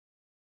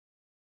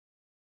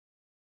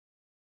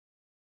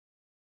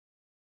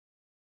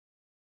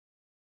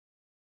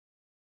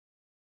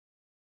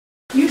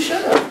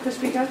because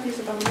we got these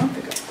about a month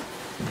ago.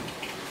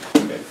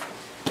 Okay.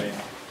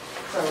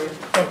 Sorry.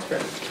 That's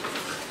great.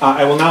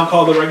 I will now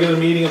call the regular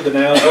meeting of the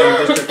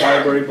Niles-Maine District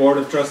Library Board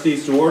of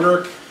Trustees to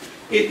order.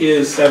 It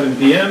is 7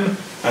 p.m.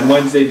 on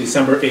Wednesday,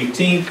 December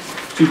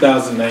 18th,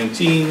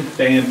 2019.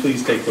 Diane,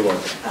 please take the roll.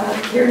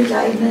 Karen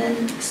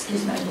Diamond,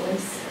 excuse my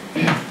voice,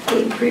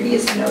 gave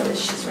previous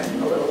notice she's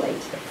running a little late.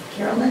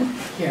 Carolyn?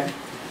 Here.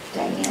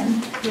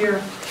 Diane?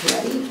 Here.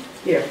 Betty?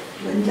 Here.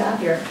 Linda?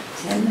 Here.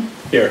 Tim?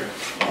 Here.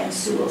 And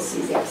Sue will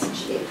see the absent.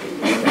 She gave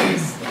previous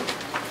notice.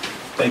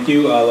 Thank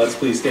you. Let's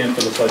please stand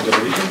for the Pledge of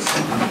Allegiance.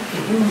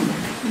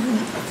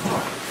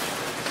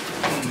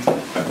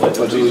 I pledge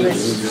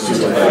allegiance to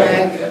the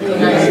flag of the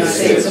United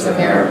States of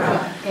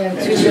America and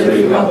to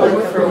the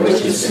republic for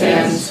which it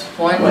stands,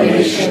 one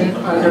nation,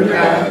 under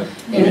God,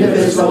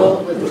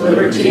 indivisible, with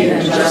liberty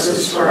and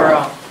justice for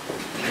all.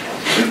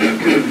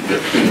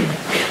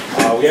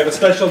 We have a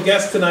special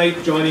guest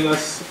tonight. Joining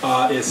us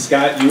is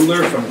Scott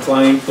Euler from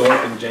Klein, Thorpe,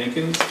 and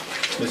Jenkins.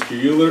 Mr.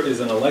 Euler is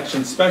an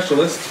election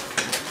specialist.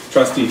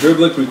 Trustee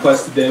Driblick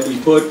requested that we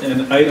put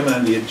an item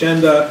on the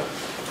agenda,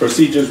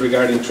 procedures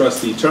regarding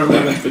trustee term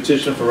limits,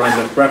 petition for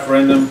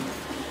referendum.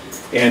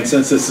 And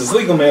since this is a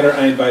legal matter,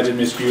 I invited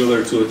Mr.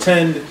 Euler to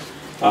attend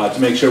to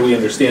make sure we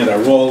understand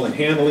our role in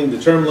handling the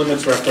term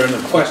limits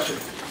referendum question.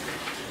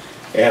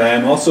 And I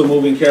am also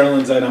moving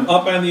Carolyn's item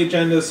up on the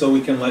agenda so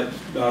we can let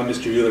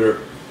Mr. Euler,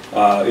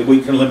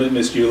 we can limit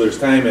Mr. Euler's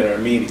time at our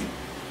meeting.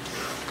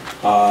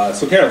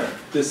 So Carolyn,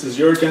 this is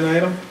your agenda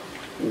item.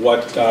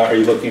 What are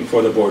you looking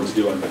for the board to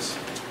do on this?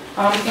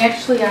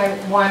 Actually, I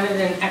wanted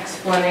an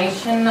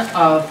explanation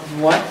of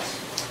what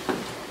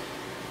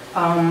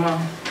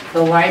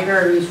the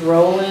library's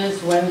role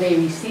is when they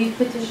receive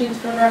petitions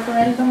for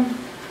referendum.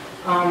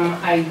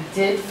 I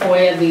did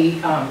FOIA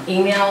the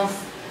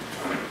emails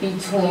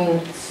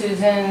between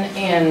Susan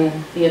and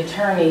the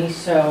attorney,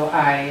 so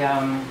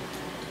I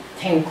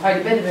obtained quite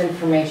a bit of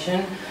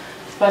information.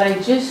 But I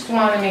just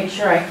want to make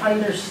sure I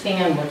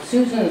understand what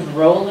Susan's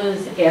role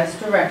is as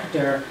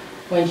director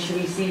when she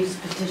receives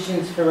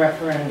petitions for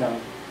referendum.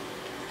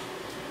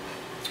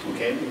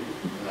 Okay.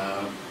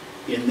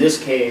 In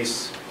this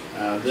case,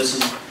 this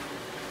is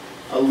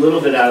a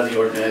little bit out of the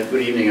ordinary.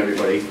 Good evening,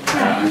 everybody.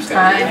 I'm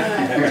Scott.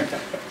 Hi.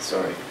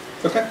 Sorry.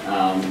 Okay.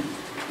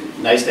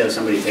 Nice to have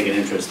somebody take an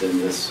interest in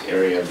this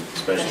area of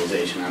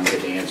specialization. I'm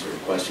getting to answer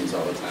questions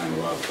all the time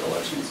about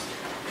elections.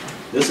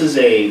 This is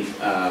a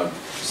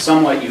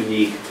somewhat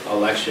unique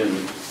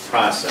election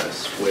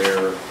process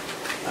where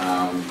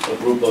a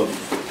group of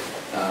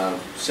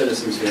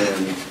citizens here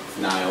in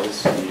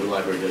Niles, in the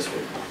library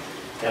district,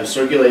 have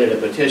circulated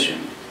a petition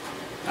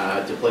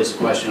to place a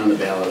question on the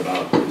ballot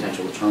about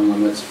potential term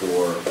limits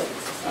for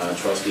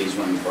trustees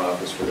running for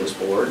office for this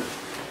board.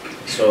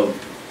 So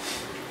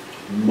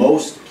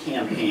most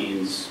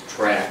campaigns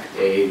track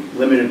a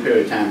limited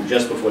period of time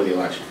just before the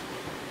election.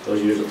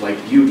 Those usually, like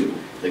you do,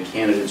 the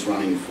candidates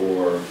running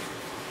for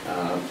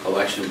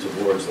election to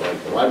boards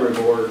like the library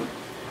board,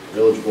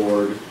 village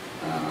board,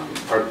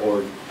 park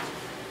board.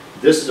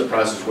 This is a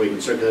process where you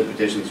can circulate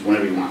petitions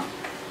whenever you want.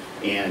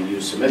 And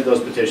you submit those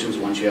petitions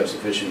once you have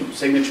sufficient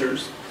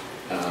signatures.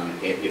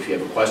 If you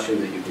have a question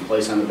that you can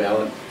place on the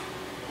ballot,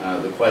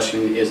 the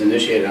question is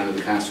initiated under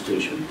the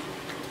Constitution,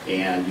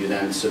 and you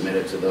then submit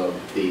it to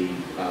the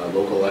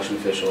local election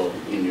official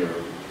in your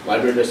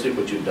library district,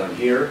 which you've done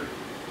here.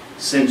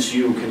 Since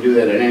you can do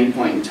that at any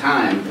point in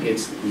time,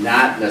 it's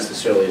not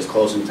necessarily as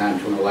close in time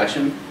to an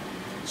election.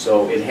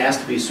 So it has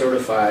to be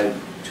certified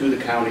to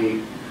the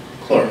county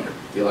clerk,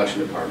 the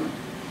election department,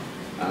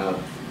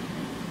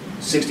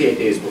 68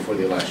 days before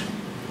the election.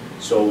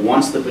 So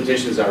once the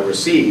petitions are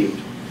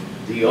received,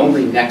 the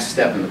only next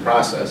step in the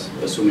process,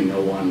 assuming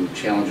no one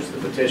challenges the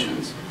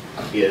petitions,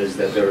 is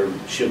that there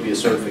should be a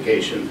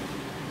certification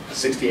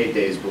 68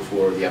 days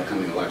before the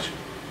upcoming election.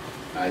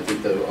 I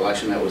think the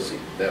election that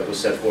was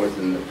set forth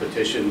in the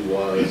petition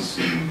was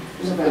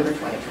November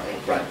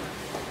 2020. Right.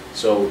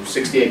 So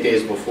 68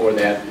 days before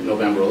that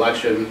November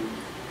election,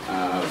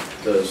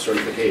 the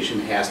certification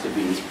has to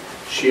be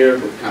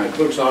shared with the county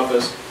clerk's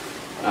office.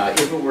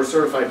 If it were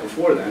certified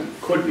before then,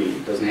 could be,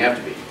 doesn't have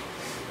to be.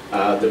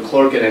 The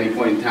clerk at any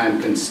point in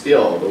time can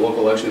still, the local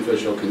election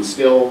official can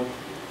still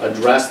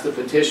address the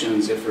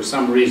petitions if for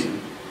some reason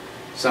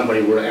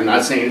somebody were, I'm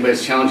not saying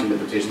anybody's challenging the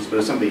petitions, but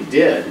if somebody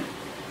did,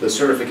 the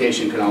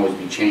certification can always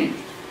be changed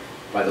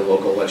by the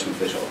local election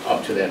official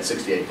up to that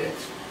 68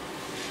 days.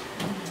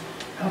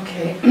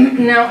 Okay.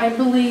 Now, I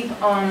believe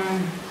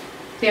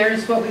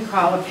there's what we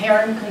call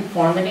apparent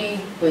conformity,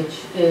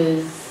 which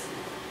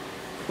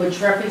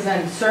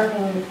represents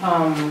certain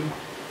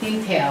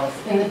details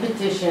in the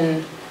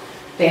petition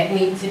that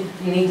need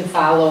to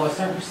follow a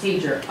certain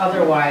procedure.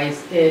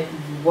 Otherwise, it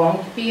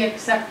won't be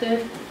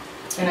accepted.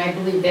 And I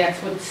believe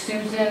that's what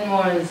Susan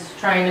was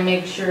trying to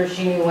make sure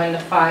she knew when to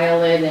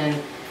file it,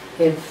 and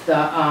if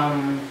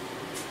the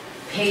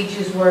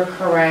pages were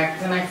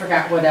correct, and I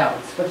forgot what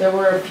else. But there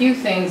were a few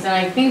things, and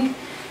I think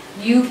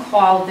you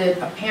called it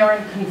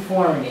apparent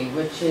conformity,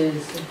 which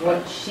is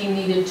what she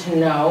needed to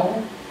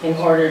know in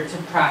order to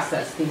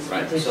process these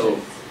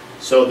petitions.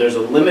 So there's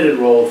a limited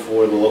role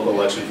for the local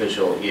election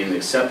official in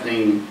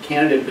accepting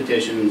candidate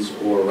petitions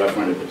or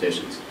referendum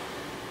petitions.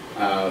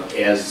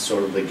 As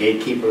sort of the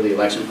gatekeeper of the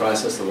election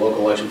process, the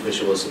local election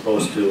official is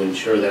supposed to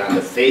ensure that on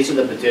the face of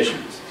the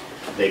petitions,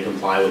 they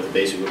comply with the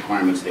basic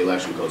requirements of the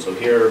election code. So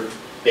here,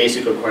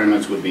 basic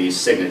requirements would be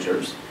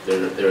signatures.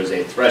 There is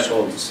a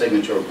threshold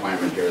signature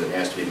requirement here that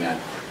has to be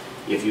met.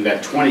 If you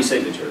got 20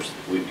 signatures,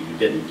 you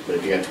didn't, but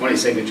if you got 20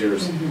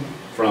 signatures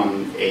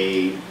from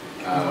a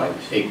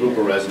group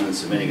of residents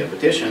submitting a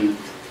petition,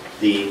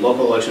 the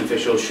local election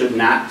official should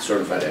not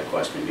certify that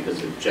question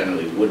because it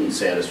generally wouldn't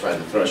satisfy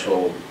the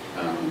threshold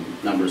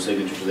number of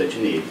signatures that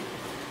you need.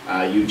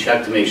 You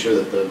check to make sure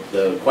that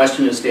the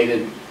question is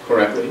stated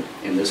correctly.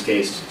 In this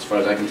case, as far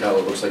as I can tell,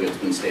 it looks like it's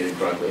been stated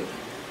correctly.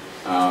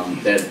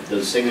 That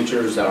the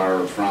signatures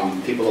are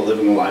from people that live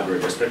in the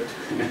library district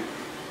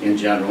in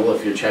general.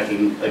 If you're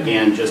checking,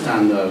 again, just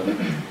on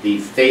the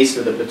face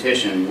of the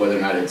petition, whether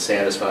or not it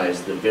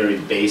satisfies the very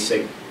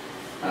basic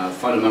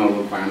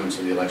fundamental requirements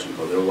of the election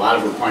code. There are a lot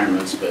of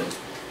requirements, but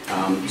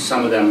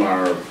some of them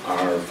are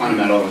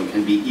fundamental and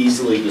can be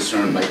easily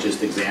discerned by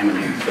just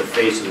examining the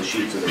face of the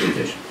sheets of the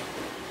petition.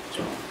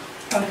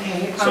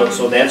 Okay.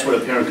 So that's what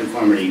apparent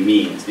conformity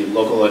means. The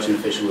local election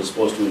official is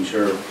supposed to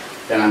ensure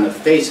that on the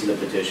face of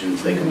the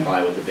petitions, they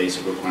comply with the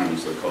basic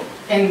requirements of the code.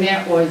 And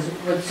that was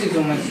what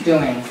Susan was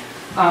doing.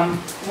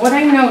 What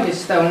I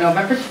noticed, though,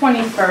 November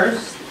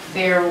 21st,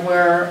 there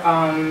were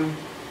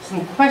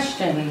some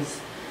questions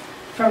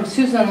from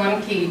Susan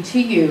Lemke to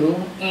you,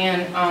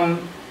 and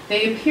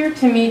they appear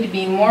to me to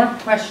be more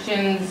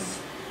questions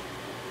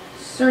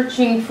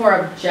searching for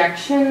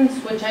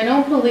objections, which I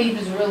don't believe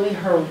is really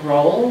her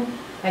role.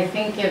 I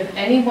think if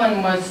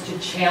anyone was to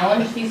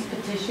challenge these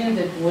petitions,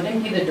 it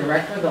wouldn't be the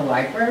director of the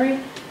library.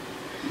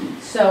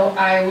 So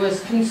I was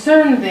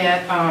concerned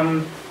that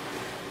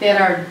that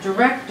our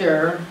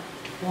director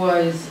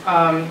was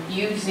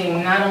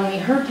using not only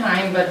her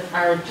time but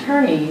our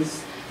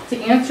attorneys to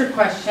answer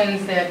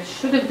questions that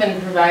should have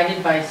been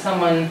provided by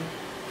someone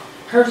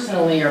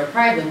personally or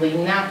privately,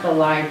 not the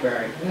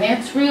library. And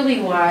that's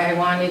really why I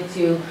wanted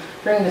to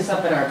bring this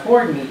up at our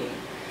board meeting,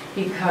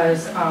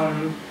 because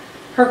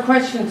her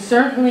questions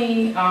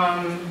certainly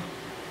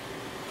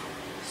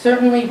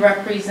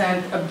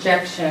represent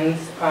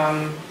objections.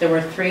 There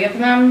were 3 of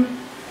them,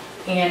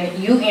 and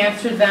you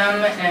answered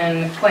them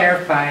and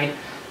clarified.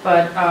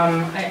 But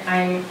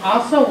I'm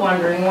also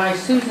wondering why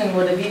Susan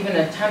would have even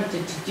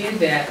attempted to do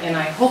that, and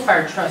I hope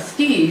our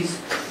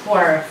trustees who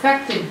are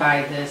affected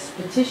by this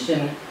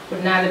petition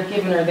would not have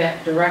given her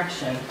that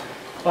direction.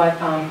 But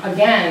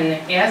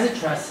again, as a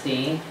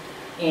trustee,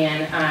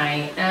 and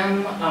I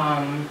am,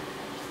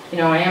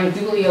 I am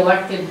duly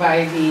elected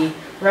by the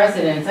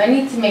residents, I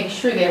need to make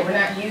sure that we're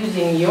not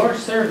using your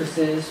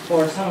services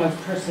for someone's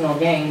personal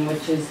gain,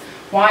 which is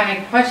why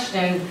I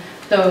questioned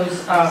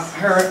those,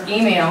 her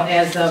email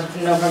as of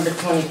November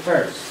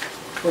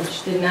 21st,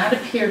 which did not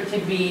appear to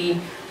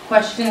be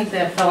questions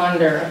that fell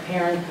under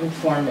apparent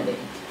conformity.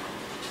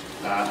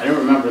 I don't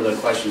remember the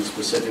question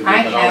specifically.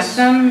 I but have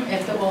them,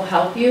 if it will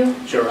help you.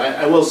 Sure,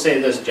 I will say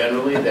this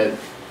generally, that,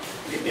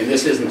 and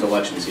this isn't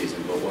election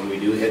season, but when we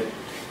do hit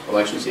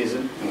election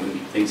season, and when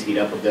things heat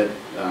up a bit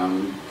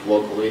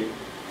locally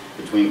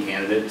between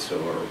candidates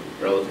or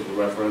relative to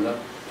referenda,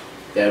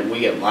 that we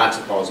get lots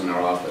of calls in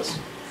our office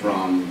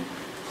from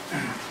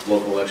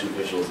local election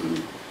officials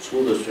in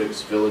school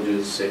districts,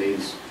 villages,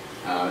 cities,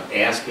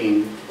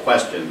 asking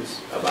questions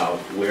about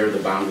where the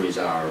boundaries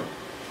are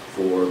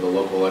for the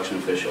local election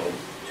official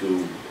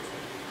to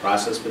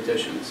process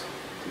petitions,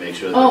 to make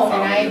sure that they're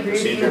And I following the agree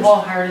with you procedures.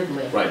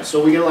 wholeheartedly. Right,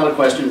 so we get a lot of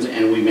questions,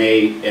 and we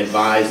may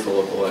advise the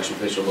local election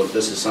official, look,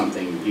 this is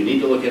something you need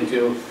to look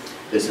into,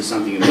 this is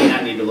something you may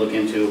not need to look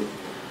into,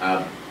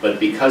 but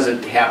because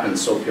it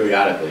happens so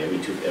periodically, every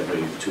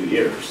two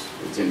years,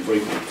 it's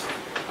infrequent,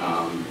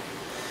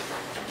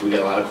 we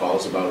get a lot of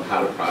calls about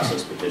how to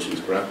process petitions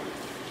correctly.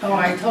 Oh,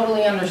 I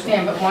totally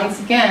understand, but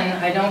once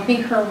again, I don't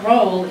think her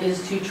role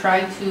is to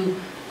try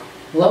to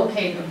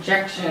locate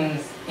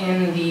objections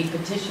in the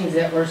petitions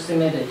that were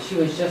submitted. She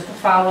was just to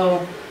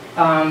follow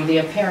the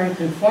apparent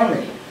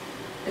conformity.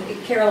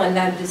 Carolyn,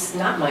 that is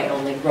not my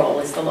only role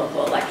as the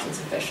local elections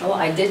official.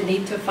 I did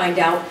need to find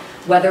out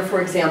whether, for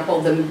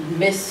example, the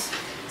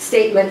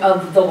misstatement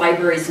of the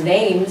library's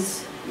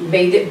names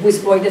was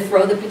going to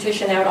throw the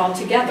petition out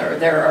altogether.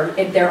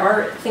 There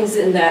are things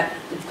in that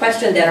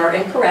question that are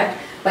incorrect,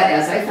 but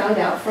as I found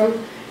out from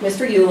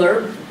Mr.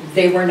 Euler,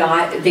 they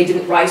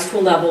didn't rise to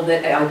a level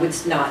that I would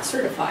not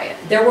certify it.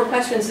 There were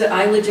questions that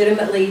I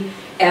legitimately,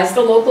 as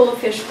the local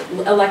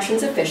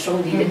elections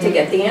official, needed to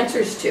get the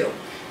answers to.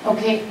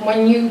 Okay,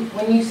 when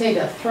you say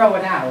to throw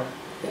it out,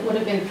 it would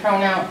have been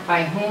thrown out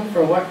by whom,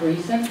 for what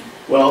reason?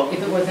 Well,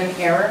 If it was an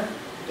error?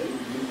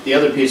 the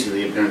other piece of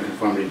the apparent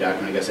conformity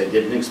doctrine, I guess I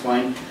didn't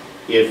explain,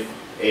 if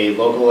a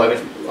local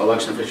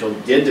election official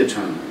did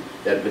determine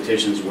that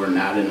petitions were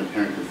not in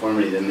apparent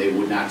conformity, then they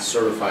would not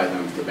certify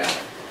them to the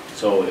ballot.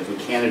 So if a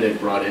candidate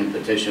brought in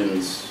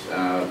petitions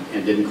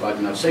and didn't collect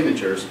enough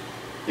signatures,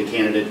 the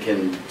candidate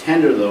can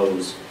tender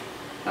those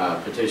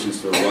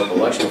petitions to the local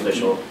election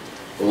official.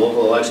 The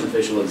local election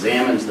official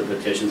examines the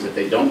petitions. If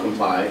they don't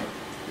comply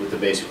with the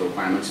basic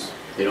requirements,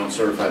 they don't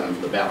certify them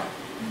for the ballot.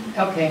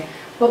 Okay,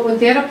 but would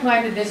that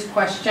apply to this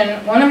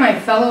question? One of my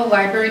fellow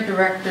library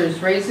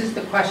directors raises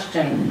the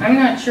question, I'm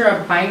not sure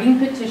a binding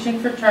petition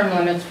for term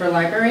limits for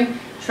library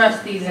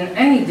trustees in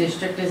any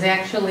district is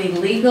actually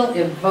legal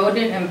if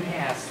voted and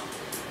passed.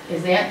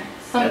 Is that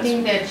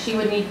something that she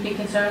would need to be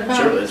concerned about?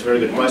 Sure, that's a very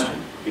good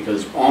question,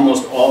 because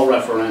almost all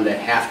referenda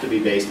have to be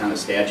based on a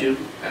statute.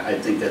 I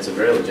think that's a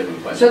very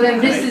legitimate question. So then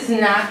this is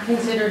not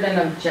considered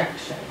an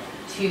objection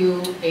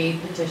to a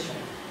petition?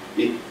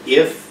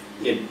 If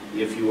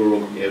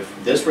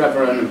this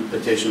referendum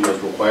petition was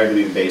required to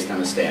be based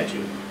on a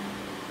statute,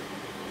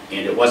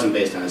 and it wasn't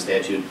based on a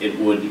statute, it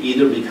would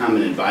either become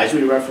an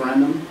advisory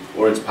referendum,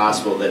 or it's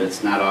possible that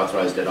it's not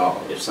authorized at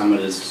all. If someone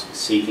is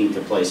seeking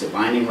to place a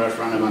binding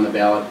referendum on the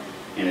ballot,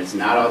 and it's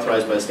not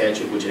authorized by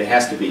statute, which it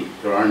has to be,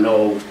 there are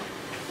no,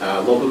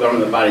 local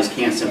government bodies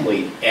can't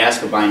simply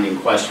ask a binding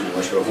question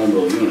unless you're a home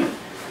rule unit,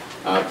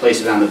 place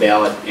it on the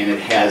ballot, and it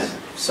has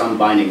some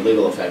binding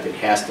legal effect. It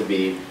has to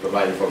be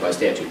provided for by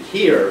statute.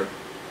 Here,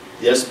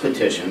 this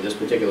petition, this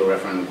particular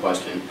referendum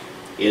question,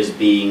 is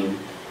being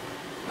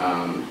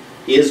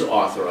is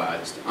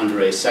authorized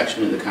under a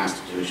section in the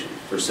Constitution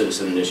for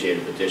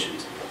citizen-initiated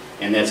petitions.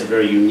 And that's a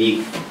very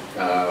unique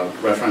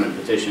referendum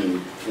petition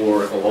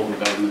for a local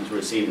government to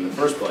receive in the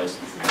first place.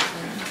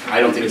 I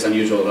don't think it's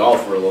unusual at all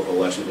for a local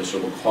election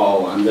official to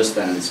call on this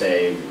then and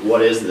say,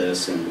 what is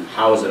this, and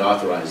how is it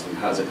authorized, and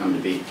how does it come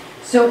to be?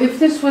 So if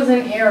this was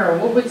an error,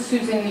 what would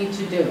Susan need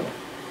to do?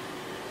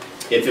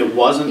 If it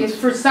wasn't... If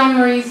for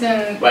some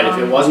reason... Right, if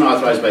it wasn't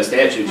authorized by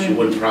statute, she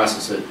wouldn't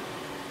process it.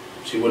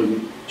 She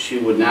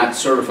would not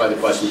certify the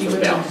questions for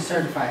the ballot. She would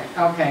not certify it,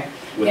 okay.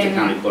 With the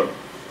county clerk.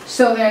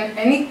 So then,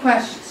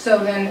 so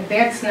then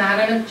that's not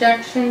an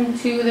objection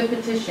to the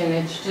petition,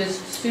 it's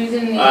just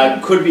Susan needs...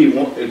 It could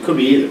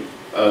be either.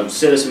 A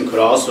citizen could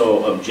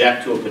also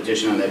object to a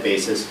petition on that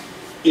basis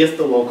if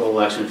the local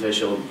election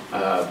official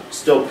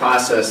still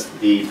processed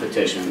the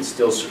petition,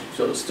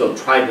 still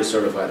tried to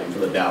certify them for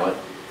the ballot.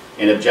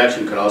 An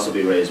objection could also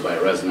be raised by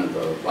a resident of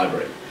the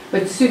library.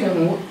 But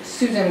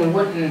Susan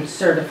wouldn't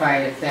certify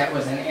it if that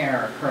was an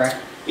error, correct?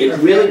 It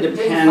really depends.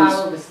 Didn't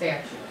follow the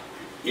statute.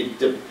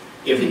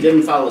 If it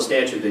didn't follow the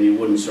statute, then you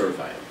wouldn't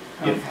certify it.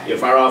 Okay.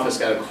 If our office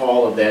got a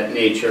call of that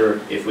nature,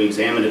 if we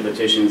examined a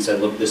petition and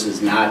said, look, this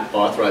is not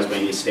authorized by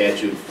any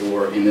statute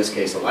for, in this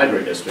case, a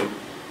library district,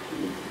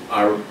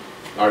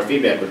 our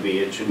feedback would be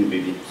it shouldn't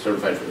be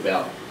certified for the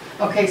ballot.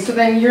 Okay, so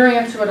then your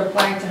answer would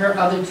apply to her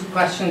other two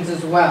questions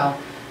as well.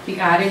 The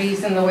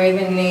oddities in the way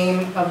the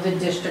name of the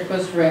district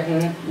was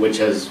written. Which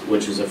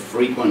is a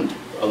frequent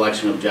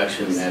election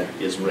objection that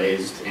is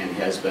raised and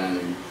has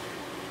been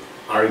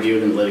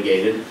argued and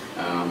litigated.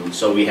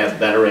 So we have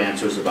better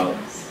answers about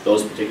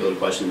those particular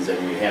questions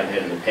than we have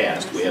had in the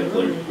past. We have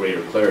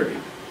greater clarity.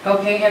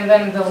 Okay, and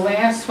then the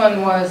last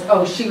one was,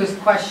 she was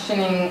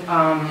questioning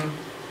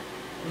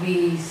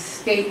the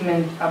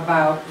statement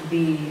about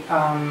the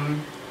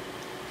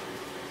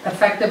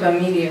effective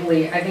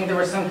immediately. I think there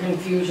was some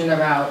confusion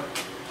about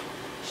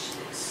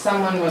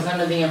someone was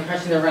under the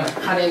impression they were going to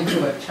cut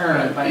into a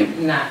term, but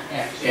not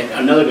actually. And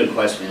another good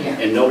question, yeah.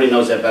 And nobody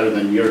knows that better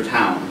than your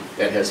town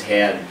that has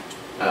had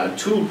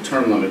two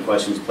term limit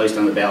questions placed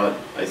on the ballot,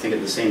 I think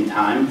at the same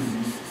time.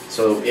 Mm-hmm.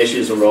 So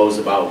issues arose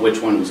about which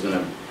one would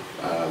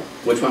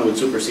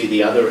supersede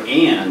the other,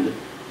 and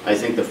I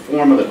think the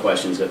form of the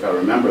questions, if I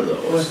remember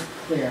those, was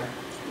clear.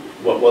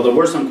 Well, there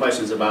were some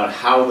questions about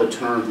how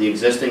the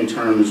existing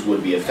terms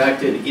would be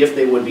affected, if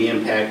they would be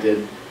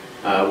impacted,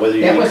 whether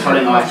you're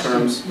cutting off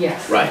terms.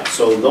 Yes. Right.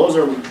 So those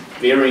are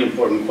very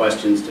important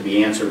questions to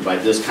be answered by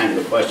this kind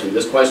of a question.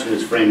 This question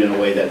is framed in a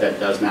way that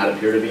does not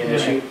appear to be an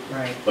issue.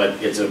 Right.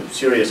 But it's a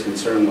serious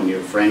concern when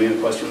you're framing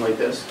a question like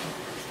this,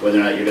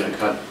 whether or not you're going to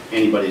cut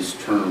anybody's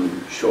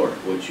term short,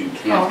 which you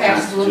can't. Oh,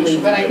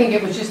 absolutely. But I think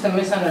it was just a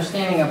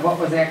misunderstanding of what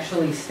was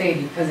actually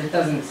stated, because it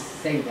doesn't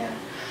say that.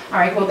 All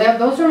right, well,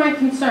 those are my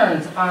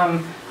concerns.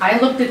 I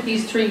looked at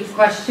these three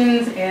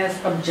questions as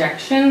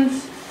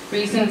objections,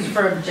 reasons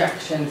for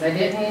objections. I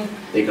didn't...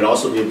 They could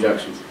also be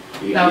objections,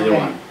 either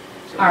one.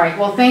 So. All right,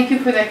 well, thank you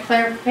for that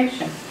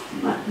clarification.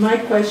 My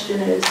question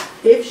is,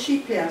 if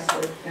she passed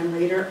it and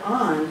later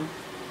on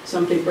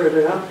somebody brought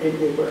it up and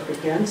they were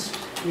against,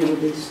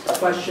 these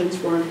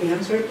questions weren't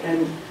answered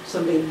and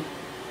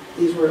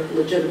these were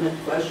legitimate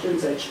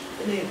questions that she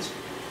didn't answer,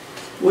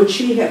 would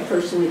she have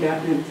personally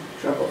gotten in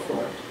trouble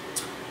for it?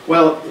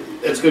 Well,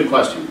 that's a good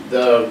question.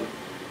 The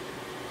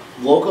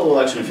local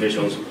election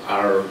officials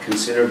are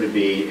considered to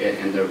be,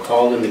 and they're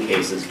called in the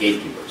cases,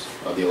 gatekeepers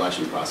of the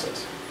election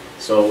process.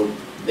 So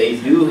they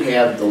do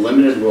have the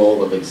limited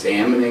role of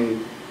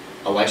examining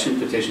election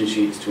petition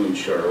sheets to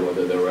ensure,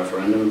 whether they're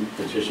referendum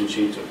petition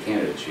sheets or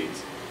candidate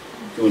sheets,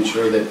 to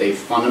ensure that they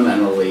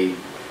fundamentally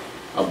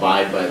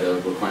abide by the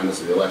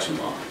requirements of the election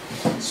law.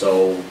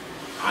 So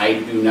I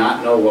do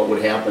not know what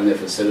would happen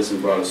if a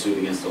citizen brought a suit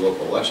against a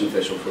local election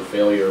official for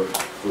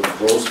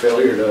gross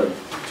failure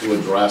to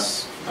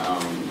address,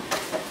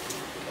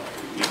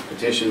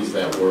 petitions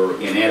that were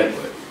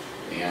inadequate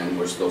and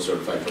were still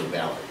certified for the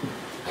ballot.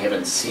 I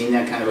haven't seen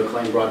that kind of a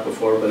claim brought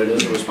before, but it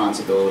is a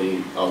responsibility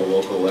of a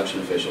local election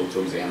official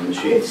to examine the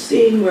I've sheets.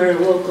 seen where a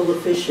local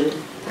official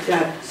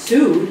got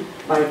sued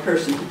by a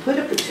person who put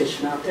a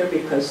petition out there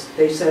because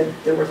they said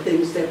there were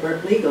things that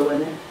weren't legal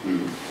in it.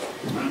 Mhm.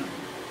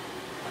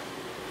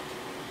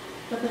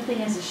 But the thing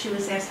is she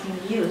was asking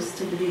you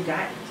to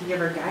give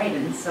her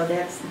guidance, so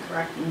that's the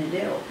correct thing to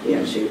do.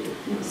 Yeah, she,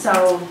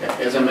 So,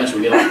 As I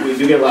mentioned, we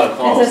do get a lot of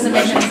calls. It doesn't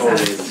make Election any code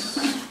sense.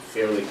 is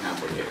fairly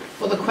complicated.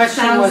 Well, the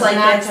question sounds was like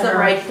not that's to the her.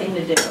 right thing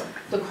to do.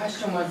 The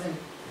question wasn't,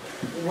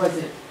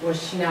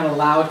 was she not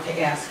allowed to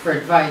ask for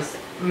advice?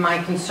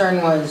 My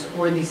concern was,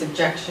 were these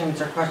objections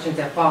or questions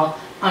that fall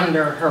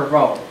under her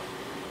role?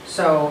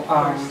 So,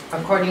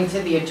 according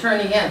to the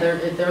attorney, yeah,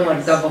 they're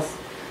like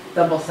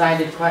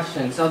double-sided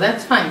questions, so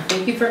that's fine.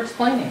 Thank you for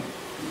explaining.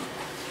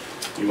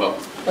 You're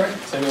welcome. All right,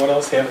 does anyone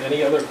else have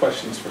any other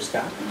questions for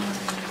Scott?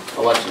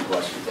 Election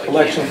questions. I can't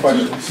Election answer.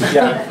 questions,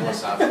 yeah.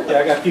 Philosophical. Yeah,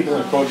 I got people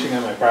encroaching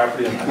on my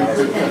property and my house.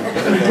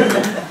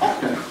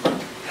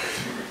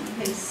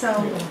 Okay, so,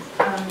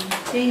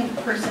 being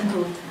a person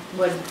who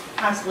would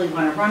possibly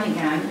want to run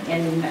again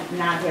and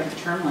not have a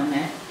term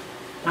limit,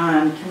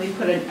 can we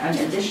put an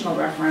additional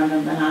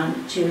referendum then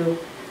on to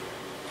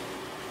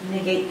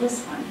negate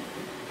this one?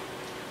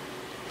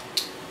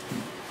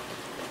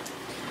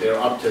 There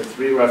are up to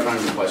 3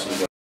 referendum questions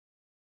that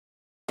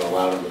are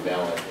allowed on the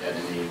ballot at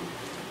any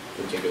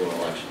particular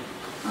election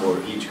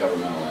for each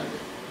governmental entity.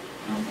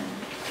 Okay.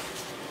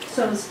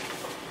 So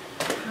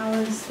how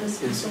is this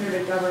considered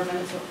a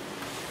governmental?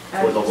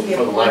 For the entity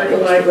for the if library.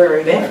 the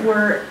library. If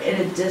we're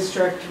in a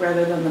district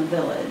rather than the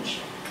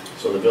village?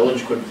 So the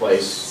village could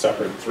place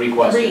Separate. 3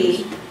 questions.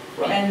 Three,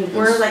 Right. and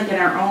we're like in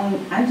our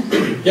own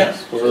entity,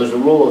 Yes. So there's a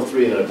rule of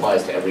 3 that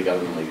applies to every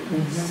governmental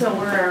unit. so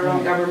we're our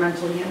own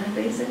governmental unit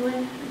basically,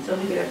 so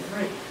we could have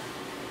 3.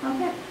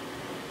 Okay.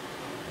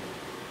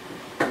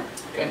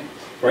 Okay?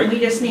 Right? We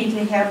just need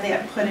to have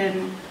that put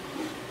in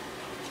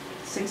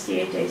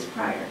 68 days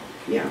prior.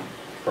 yeah.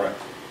 Correct.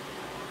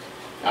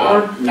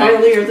 Or Not-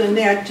 earlier than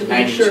that to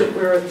make sure 92.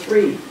 we're a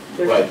 3.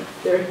 Right.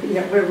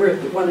 Yeah, we're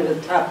one of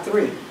the top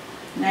 3.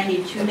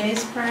 92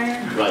 days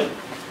prior? Right.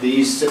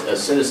 A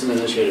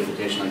citizen-initiated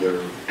petition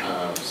under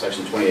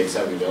Section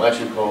 2870 of the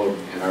Election Code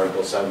and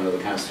Article 7 of the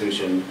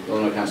Constitution, the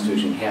Illinois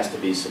Constitution, has to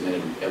be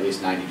submitted at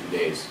least 92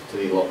 days to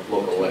the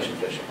local election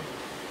official.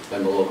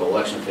 Then the local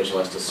election official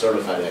has to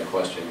certify that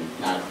question,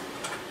 not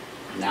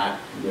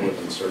more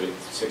than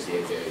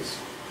 68 days,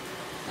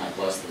 not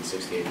less than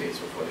 68 days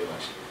before the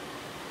election.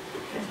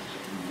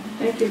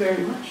 Thank you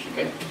very much.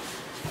 Okay?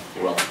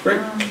 You're welcome.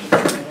 Great.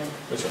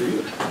 Mr.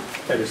 Euler,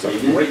 have yourself a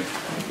great.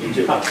 You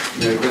too.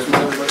 Merry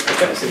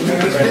Christmas,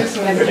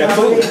 everybody.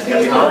 Absolutely.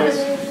 Happy holidays.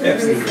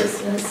 Absolutely.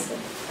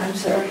 Christmas. I'm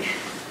sorry.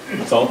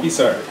 Don't be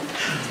sorry.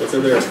 That's what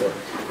they're there for.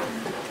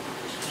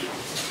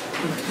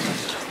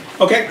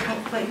 Okay. Wait,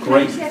 can I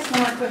Great. just ask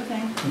one more quick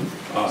thing?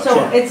 Sure.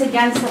 So it's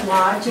against the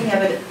law to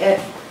have it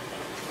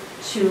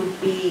to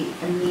be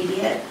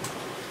immediate?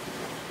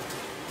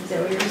 Is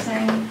that what you're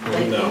saying?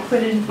 Like, No. it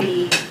couldn't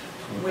be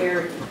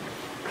where,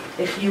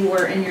 if you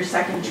were in your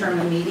second term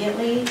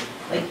immediately,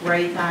 like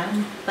right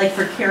then? Like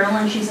for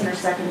Carolyn, she's in her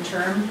second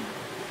term,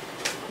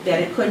 that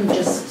it couldn't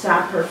just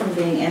stop her from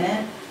being in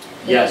it?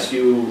 Yes,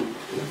 you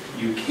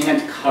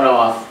can't cut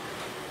off,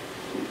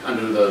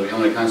 under the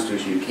Illinois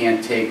Constitution, you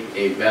can't take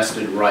a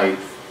vested right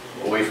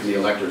away from the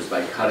electors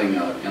by cutting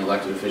an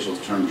elected official's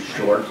term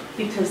short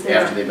Because they're,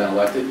 after they've been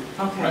elected.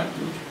 okay, Right.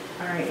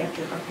 all right,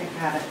 okay,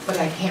 got it. But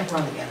I can't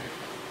run again.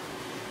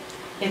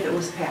 If it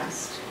was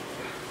passed.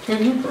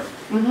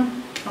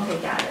 Mm-hmm. Okay,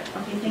 got it.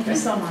 Okay, thank you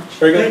so much.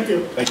 Very good. Thank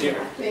you. Thank you.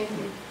 Thank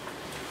you.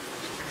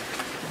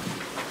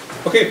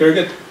 Okay, very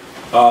good.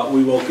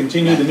 We will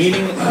continue the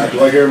meeting.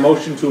 Do I hear a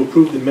motion to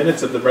approve the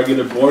minutes of the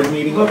regular board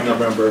meeting of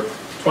November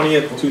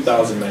 20th,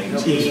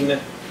 2019?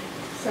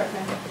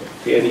 Second.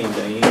 Patty and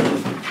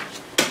Diane.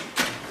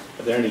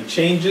 Are there any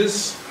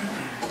changes?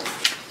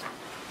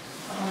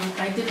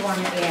 I did want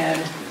to add,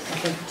 I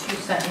think, 2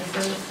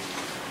 sentences.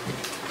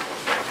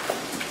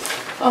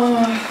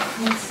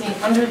 Let's see,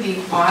 under the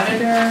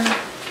auditor,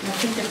 I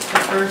think it's the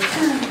first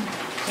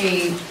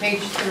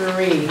page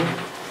 3,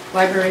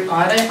 library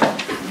audit.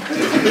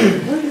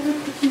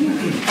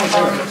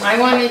 I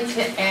wanted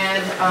to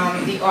add,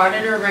 the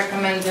auditor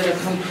recommended a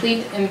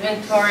complete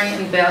inventory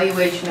and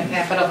valuation of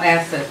capital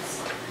assets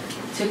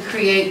to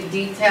create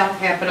detailed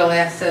capital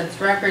assets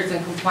records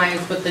in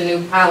compliance with the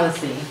new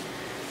policy.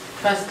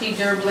 Trustee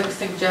Derblick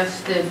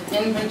suggested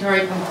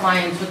inventory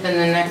compliance within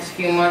the next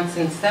few months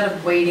instead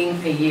of waiting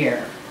a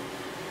year.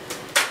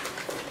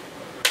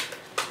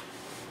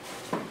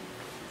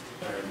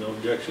 I have no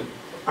objection.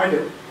 I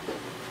do.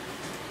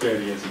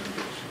 Patty has an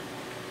objection.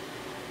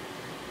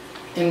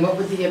 And what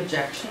would the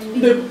objection be?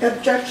 The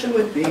objection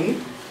would be,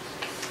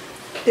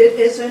 it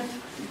isn't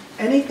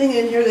anything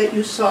in here that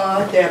you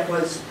saw that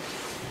was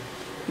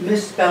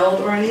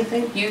misspelled or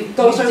anything.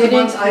 Those are the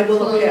ones I will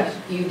look at.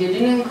 You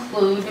didn't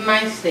include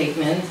my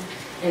statements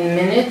in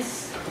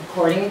minutes,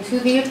 according to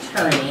the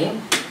attorney.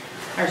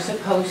 are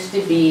supposed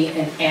to be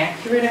an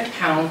accurate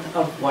account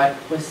of what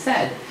was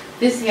said.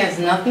 This has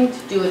nothing to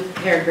do with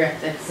the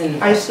paragraph that's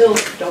in. I still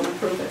don't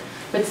approve it.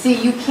 But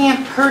see, you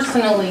can't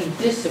personally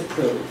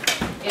disapprove.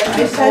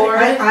 As a board,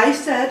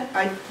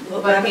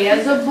 But but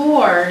as a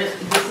board,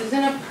 this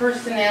isn't a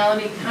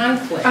personality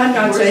conflict. I'm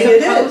not We're saying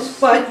it is, supposed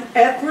but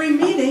every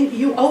meeting,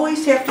 you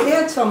always have to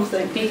add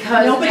something.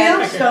 Because Nobody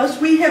else does.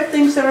 We have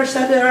things that are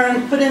said that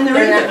aren't put in there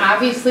they're not, either.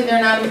 obviously,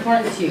 they're not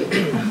important to you.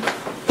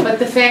 But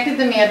the fact of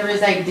the matter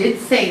is, I did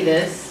say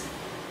this,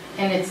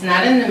 and it's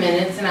not in the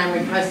minutes, and I'm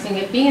requesting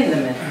it be in the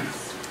minutes.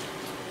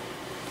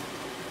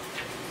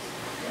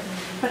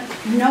 But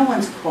no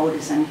one's quote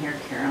is in here,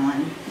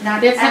 Carolyn.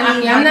 Not That's not,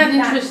 anyone- I'm not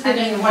interested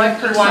any in one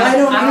what you person. want. I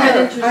don't I'm not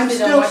care. interested I'm in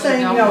still what you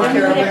saying don't no, want. Then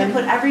we have Carolyn. to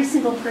put every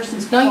single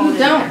person's quote No, in you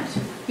there. don't.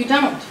 You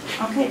don't.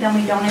 Okay, then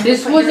we don't have to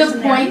This put was yours a in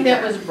there point that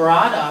either. was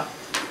brought up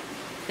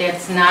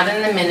that's not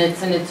in the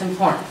minutes, and it's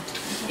important.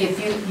 If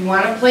you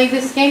want to play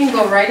this game,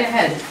 go right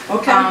ahead.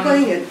 Okay, I'm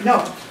playing it.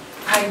 No.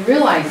 I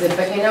realize it,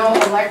 but you know,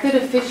 elected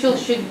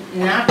officials should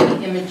not be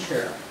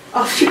immature.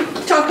 Oh,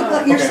 talk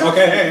about Okay, yourself.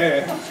 okay,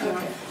 hey.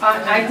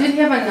 I did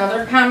have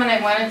another comment I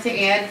wanted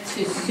to add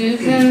to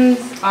Susan's,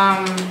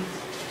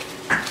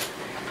 let's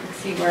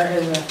see, where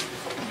is it?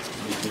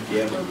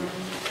 Yeah.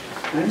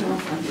 I know,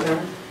 I'm sorry.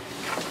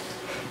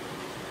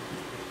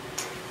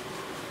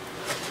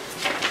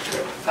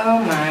 Oh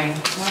my,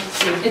 let's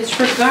see, it's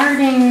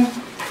regarding,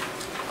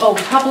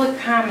 public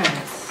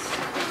comments.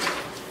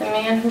 The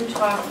man who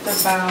talked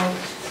about,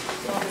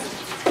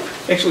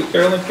 Actually,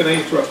 Carolyn, can I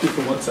interrupt you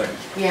for 1 second?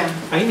 yeah,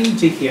 I need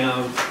to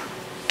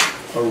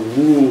have a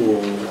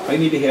rule, I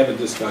need to have a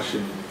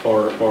discussion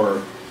or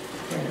a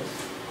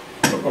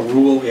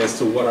rule as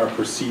to what our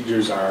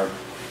procedures are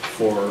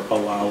for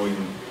allowing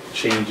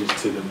changes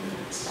to the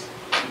minutes.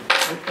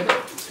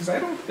 Because I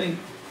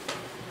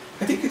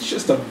think it's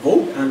just a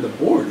vote on the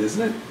board,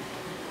 isn't it?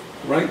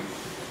 Right?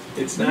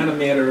 It's not a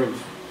matter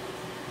of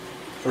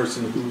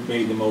person who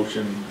made the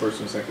motion,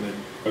 person seconded,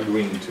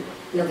 agreeing to it.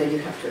 No, they do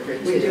have to agree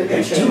to We do it. have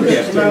They to do agree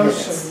have to to. the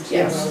motion.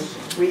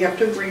 Yes. We have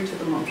to agree to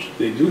the motion.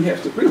 They do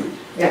have to agree.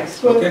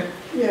 Yes. Well, Okay.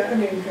 yeah, I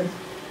mean, because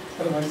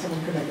otherwise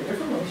someone could make a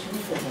different motion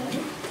if they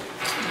wanted.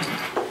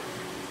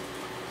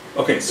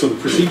 Okay, so the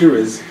procedure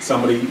is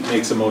somebody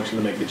makes a motion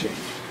to make a change.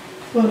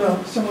 Well, no,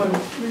 someone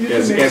usually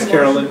As makes a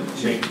Carolyn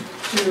motion made, to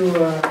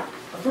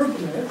approve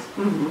the minutes.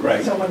 Mhm.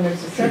 right, Someone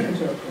makes a second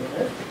to approve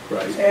it,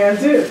 right.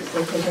 as is,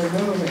 that's what they're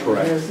moving,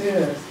 Correct. as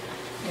is.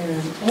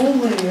 And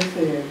only if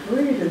they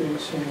agree to the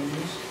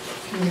change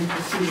can you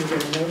proceed with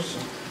their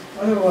motion.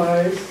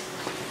 Otherwise,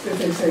 if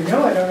they say,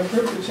 no, I don't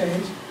approve the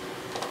change,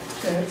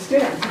 then it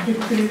stands. And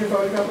people can either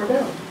vote it up or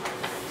down.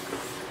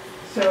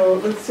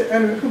 So let's say, I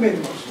don't know, who made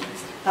the motion?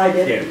 I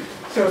did. Yeah,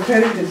 So if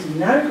Patty does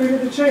not agree to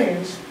the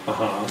change,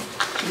 uh-huh.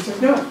 she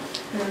says no.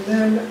 And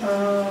then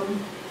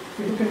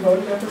people can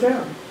vote it up or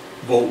down.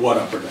 Vote what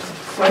up or down?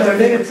 So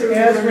then it's approve it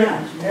as or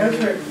written, not. as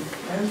written,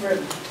 as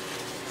written.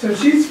 So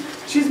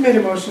she's made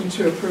a motion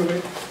to approve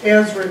it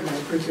as written,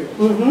 I presume.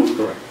 Mm-hmm.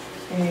 Correct.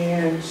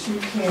 And she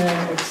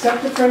can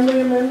accept a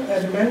friendly an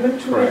amendment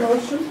to her Correct.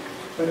 motion,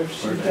 but if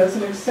she Okay.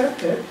 doesn't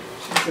accept it,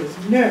 she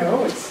says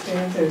no, it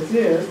stands as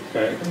is,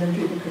 Okay, and then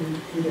people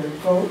can either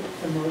vote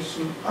the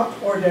motion up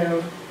or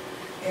down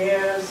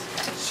as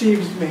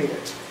she's made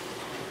it.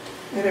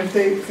 And if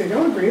they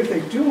don't agree, if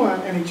they do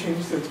want any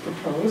change that's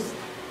proposed,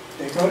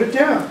 they vote it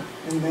down,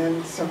 and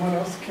then someone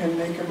else can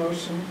make a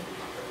motion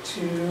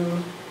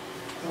to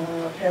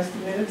pass the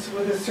minutes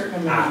with a certain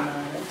amendment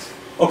on it.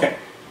 okay,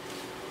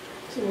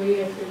 So we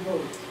have to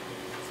vote.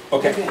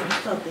 okay.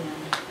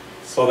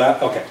 So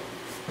that, okay.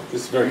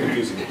 This is very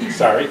confusing.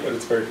 Sorry, but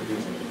it's very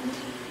confusing.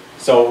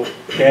 So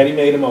Patty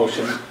made a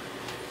motion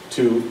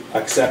to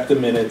accept the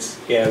minutes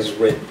as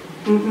written.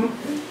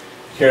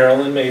 Mm-hmm.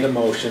 Carolyn made a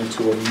motion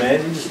to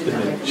amend the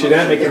minutes. She did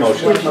not make a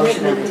motion.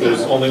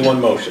 There's only one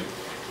motion.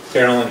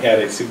 Carolyn had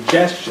a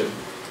suggestion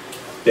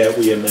that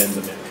we amend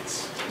the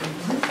minutes.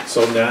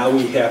 So now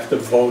we have to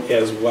vote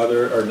as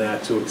whether or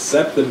not to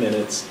accept the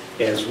minutes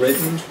as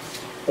written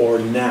or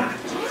not.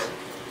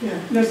 Yeah,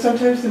 no,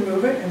 sometimes the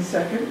move it and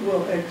second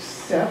will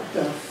accept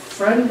a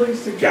friendly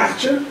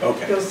suggestion. Gotcha,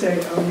 okay. They'll say,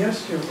 oh,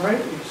 yes, you're right,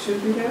 it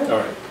should be that. All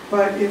right,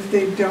 But if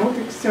they don't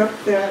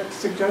accept that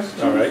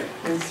suggestion. all right.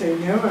 And say,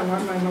 no, I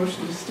want my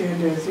motion to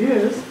stand as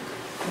is,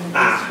 and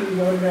Ah. this we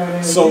voted out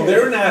as is. So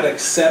they're not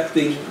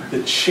accepting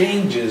the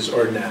changes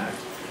or not.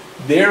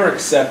 They're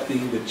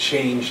accepting the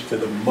change to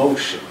the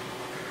motion.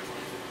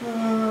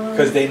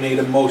 Because they made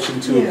a motion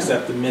to Yeah.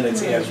 accept the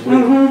minutes as Mm-hmm.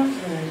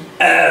 written.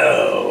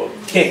 Right.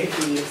 Okay.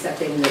 Be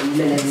accepting the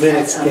minutes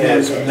Minutes as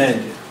as amended.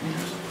 amended.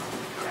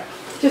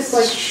 Just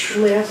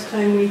like last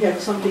time we had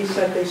somebody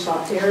said they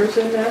saw errors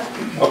in that.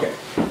 Okay.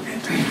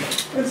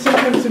 And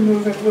sometimes the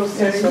movement will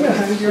say, And sometimes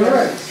yes, you're right.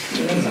 yes.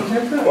 And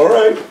sometimes not. All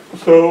right,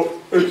 so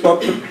it's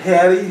up to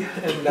Patty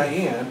and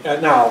Diane.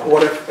 Now,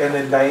 what if, and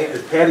then Diane,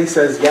 if Patty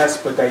says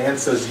yes, but Diane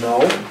says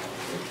no, It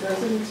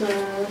doesn't,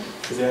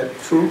 is that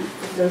true?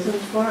 it doesn't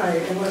fly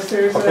unless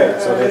there's Okay,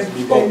 so it has to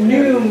be a both.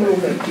 new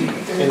movement.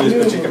 In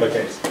this particular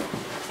case?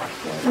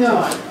 No.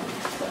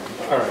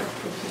 All right.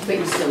 But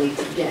you still need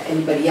to get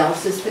anybody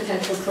else's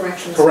potential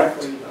corrections Correct.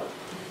 before you vote.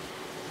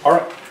 All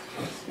right,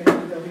 Maybe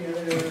there'll be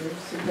other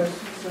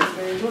suggestions that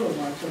they will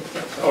want to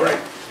accept. all right,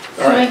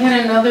 So all I right.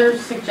 had another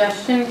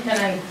suggestion, can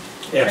I?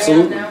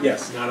 Absolutely, now?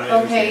 yes, now that I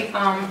understand.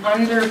 Okay,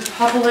 under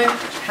public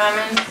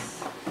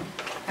comments,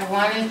 I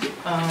wanted to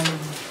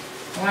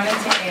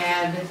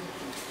add,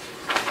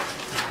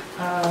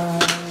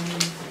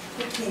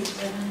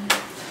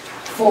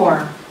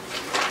 4.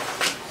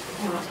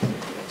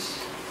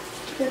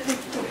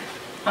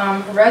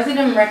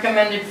 Resident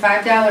recommended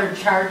 $5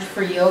 charge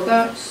for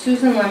yoga.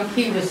 Susan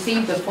Lemke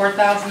received a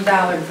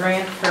 $4,000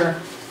 grant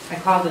for, I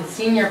called it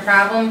senior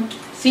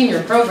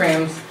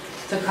programs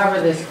to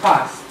cover this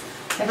cost.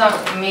 I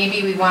thought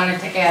maybe we wanted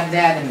to add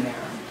that in there.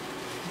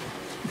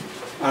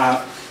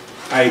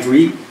 I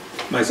agree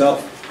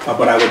myself,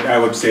 but I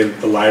would say that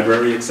the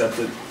library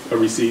accepted or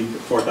received a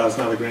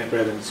 $4,000 grant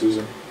rather than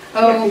Susan.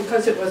 Yeah, Oh,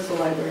 because it was the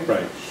library.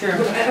 Right. sure.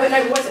 And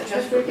it wasn't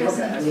just for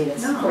yoga, I mean,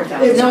 it's No.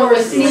 4,000. No, it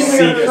was senior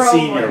Senior,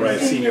 programs. right,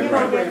 senior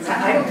program.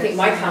 I don't think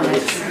my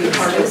comments should be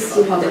part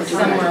of public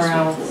Somewhere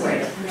comments. else.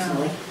 Right,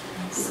 personally.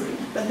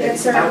 But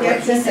It's about what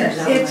he said,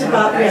 not It's what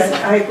about, I yeah,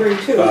 said. I agree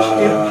too.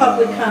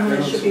 Public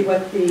comment should be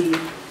what the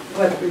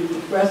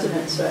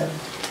resident said,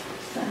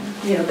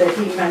 you know, that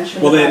he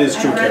mentioned. Well, that is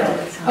about- true,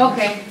 Carol.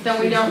 Okay, then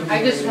we don't,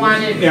 I just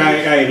wanted. Yeah,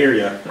 I hear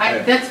you.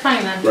 That's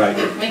fine then. Right.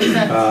 Makes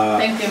sense,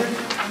 thank you.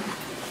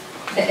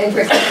 And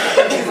Chris,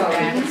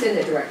 it's in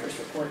the director's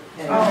report.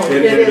 Oh,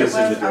 It is in the was-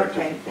 director.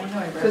 Okay, I know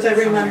I read Because I it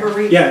remember somewhere.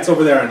 reading. Yeah, it's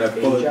over there on the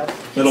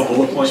middle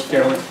bullet point,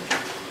 Carolyn.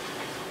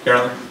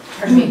 Carolyn,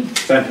 Pardon me.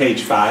 it's on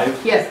page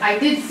 5. Yes, I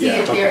did see Yeah,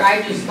 it there, okay.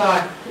 I just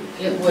thought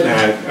it would,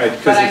 Nah, but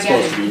because I it's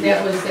get supposed to it, be.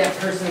 that was that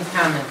person's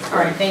comments. All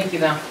right, thank you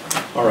though.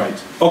 All right,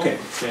 okay,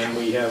 can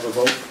we have a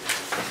vote?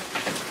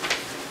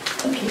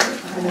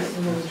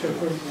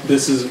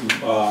 This is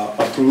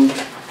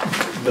approved,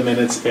 the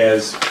minutes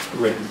as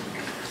written.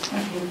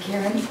 Okay,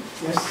 Karen,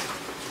 Yes.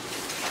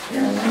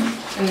 Carolyn,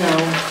 No.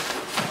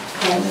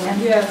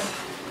 Diane, Yes,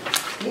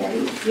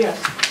 Patty, yes.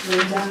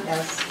 Linda,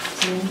 yes,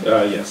 Jean.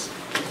 Yes.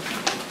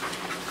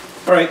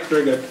 All right,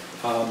 very good.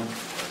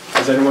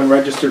 Has anyone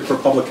registered for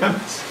public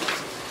comments?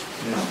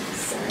 Oh,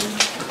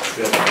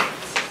 sorry.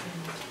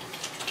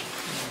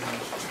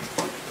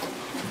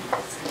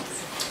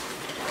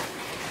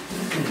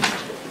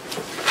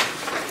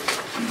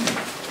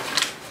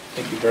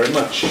 Thank you very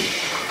much.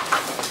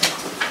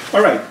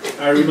 All right,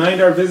 I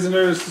remind our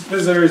visitors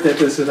that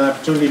this is an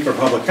opportunity for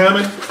public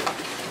comment.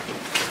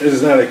 This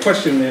is not a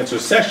question and answer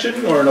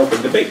session or an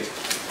open debate.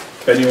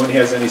 If anyone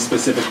has any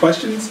specific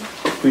questions,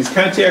 please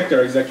contact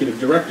our executive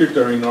director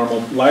during normal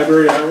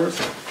library hours,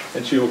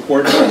 and she will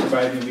coordinate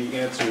providing the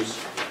answers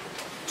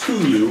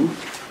to you.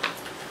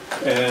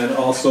 And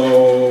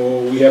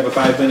also, we have a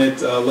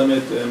 5-minute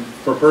limit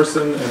per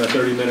person and a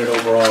 30-minute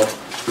overall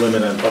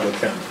limit on public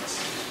comments.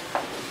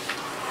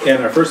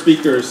 And our first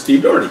speaker is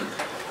Steve Doherty.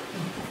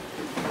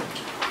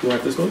 You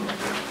want this one?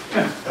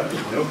 Yeah, that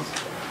was new.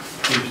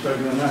 You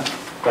started on that,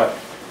 What?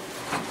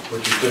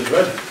 which is just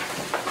read.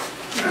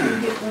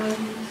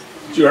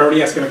 You're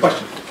already asking a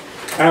question.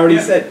 I already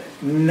said,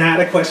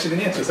 not a question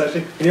and answer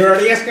session, and you're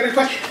already asking a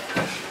question.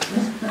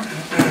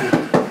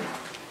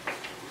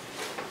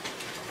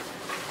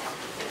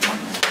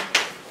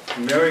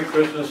 Merry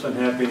Christmas and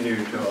Happy New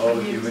Year to all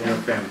of you and your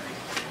family.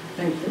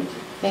 Thank you.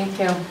 Thank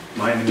you.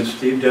 My name is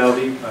Steve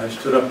Dowdy. I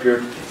stood up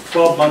here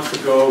 12 months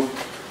ago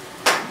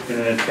in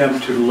an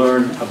attempt to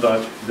learn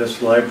about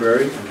this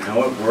library and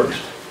how it works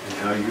and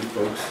how you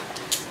folks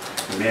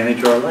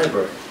manage our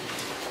library.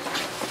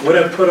 What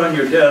I've put on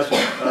your desk,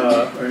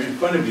 or in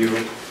front of you,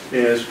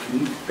 is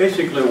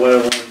basically what I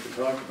wanted to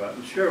talk about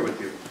and share with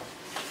you.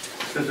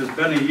 Because it's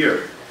been a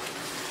year.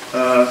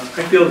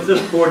 I feel that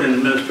this board and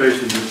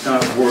administration does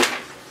not work,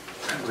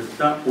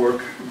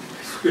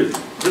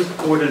 this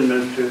board and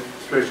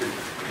administration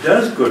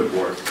does good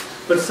work,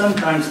 but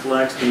sometimes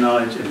lacks the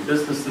knowledge in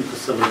business and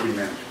facility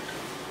management.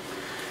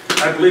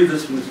 I believe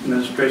this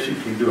administration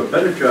can do a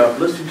better job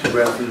listening to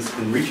residents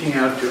and reaching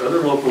out to other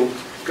local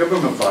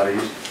government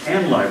bodies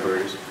and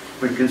libraries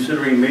when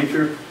considering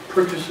major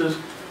purchases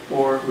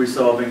or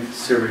resolving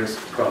serious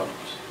problems.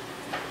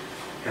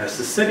 As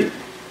the city,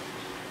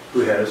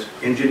 who has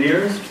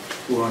engineers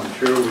who I'm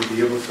sure will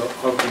be able to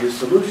offer you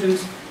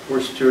solutions or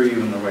steer you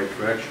in the right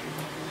direction.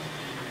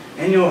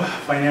 Annual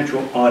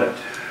financial audit.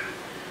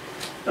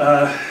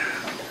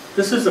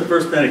 This is the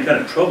first thing that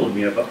kind of troubled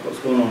me about what's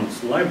going on in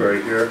this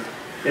library here,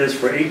 is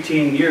for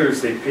 18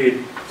 years they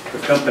paid the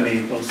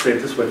company, well, let's say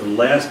it this way, the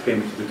last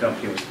payment to the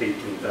company was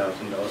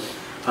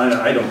 $18,000.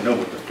 I don't know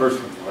what the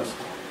first one was.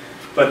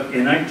 But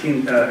in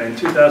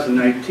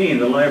 2019,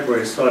 the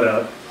library sought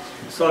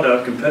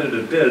out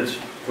competitive bids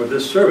for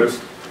this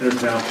service and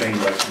is now paying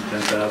less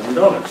than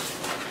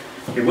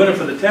 $10,000. It went up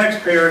for the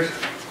taxpayers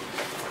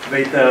of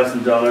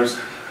 $8,000,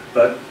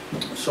 but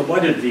so why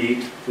did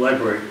the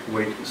library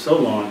wait so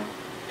long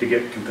to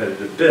get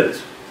competitive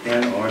bids?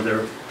 And are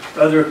there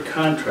other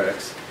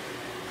contracts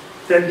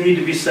that need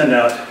to be sent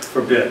out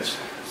for bids?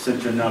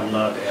 Since you're not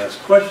allowed to ask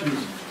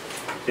questions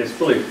it's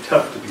really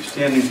tough to be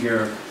standing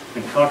here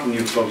and talking to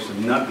you folks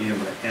and not be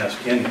able to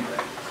ask anything.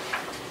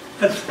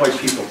 That's why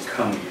people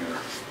come here.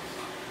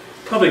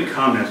 Public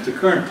comments. The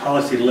current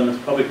policy limits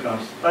public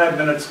comments 5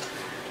 minutes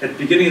at the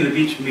beginning of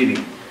each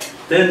meeting.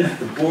 Then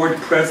the board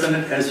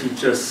president, as he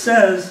just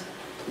says,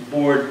 the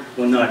board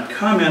will not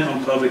comment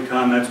on public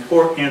comments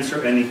or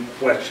answer any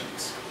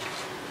questions.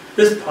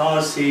 This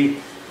policy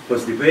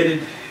was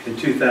debated in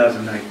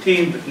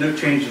 2019, but no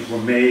changes were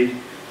made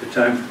at the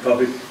time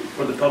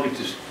for the public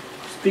to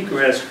speak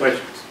or ask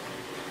questions.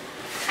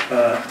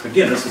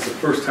 Again, this is the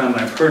first time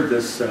I've heard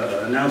this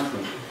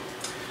announcement.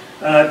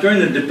 During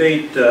the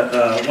debate,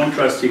 one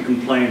trustee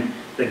complained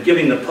that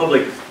giving the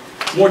public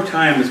more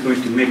time is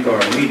going to make our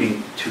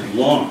meeting too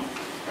long.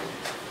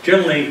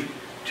 Generally,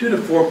 2 to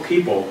 4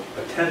 people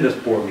attend this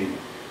board meeting.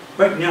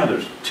 Right now,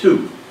 there's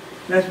 2.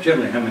 That's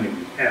generally how many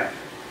we have.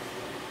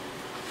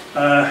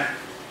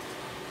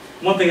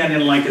 One thing I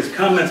didn't like is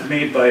comments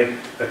made by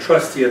a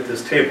trustee at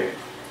this table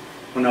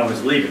when I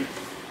was leaving.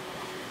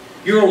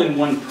 You're only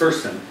one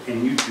person,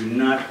 and you do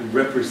not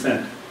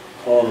represent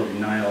all of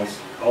Niles,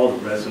 all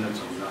the residents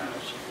of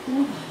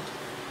Niles.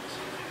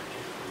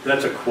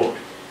 That's a quote.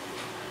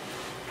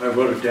 I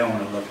wrote it down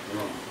when I left the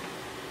room.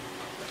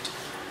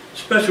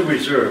 Special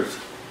reserves.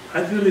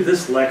 I believe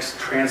this lacks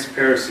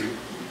transparency.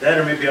 That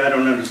or maybe I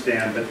don't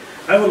understand, but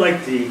I would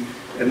like the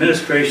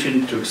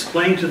administration to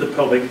explain to the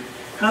public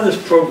how this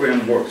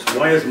program works.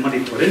 Why is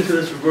money put into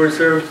this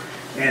reserve?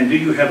 And do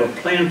you have a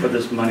plan for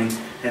this money?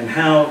 And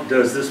how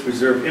does this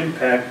reserve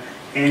impact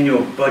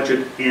annual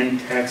budget and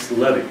tax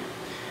levy?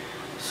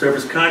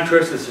 Service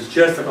contracts, it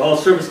suggests that all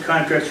service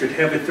contracts should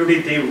have a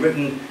 30-day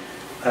written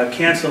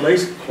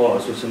cancellation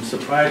clause, which I'm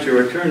surprised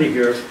your attorney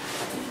here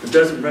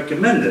doesn't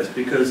recommend this,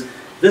 because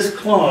this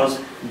clause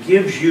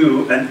gives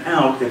you an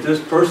out if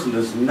this person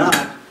does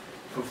not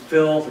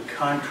fulfill the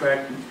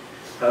contract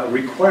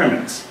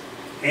requirements.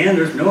 And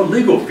there's no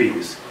legal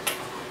fees,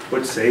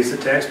 which saves the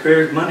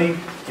taxpayers money,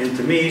 and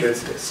to me,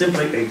 it's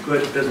simply a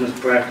good business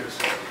practice.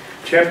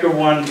 Chapter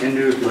 1 in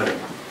newsletter.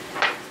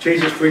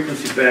 Change this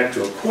frequency back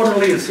to a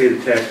quarterly and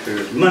save the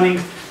taxpayers money,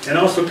 and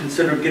also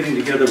consider getting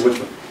together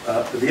with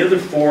the other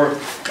 4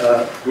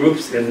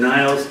 groups in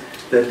Niles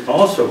that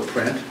also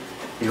print.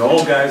 You know,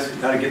 all guys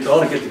got to get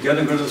together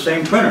and go to the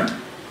same printer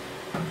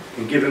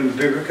and give them a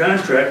bigger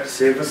contract to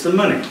save us some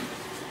money.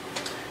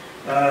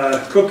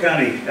 Cook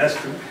County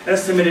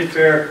estimated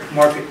fair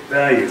market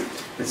value.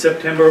 In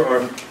September,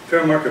 our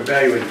fair market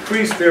value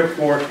increased,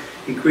 therefore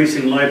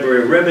increasing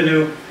library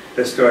revenue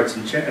that starts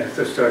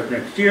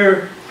next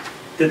year.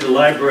 Did the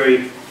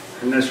library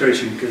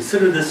administration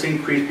consider this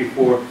increase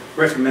before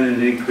recommending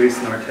an increase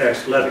in our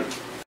tax levy?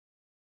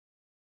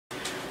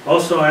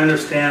 Also, I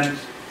understand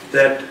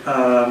that,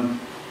 oh,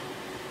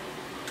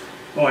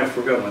 I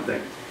forgot one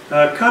thing.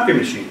 Copy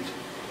machines.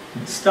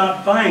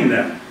 Stop buying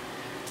them.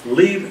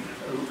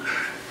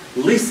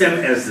 Lease them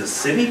as the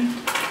city,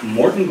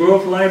 Morton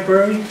Grove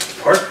Library,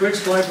 Park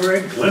Ridge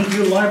Library,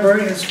 Glenview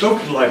Library, and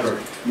Skokie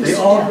Library. They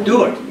all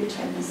do it. Your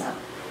time is up.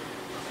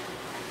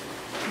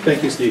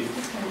 Thank you, Steve.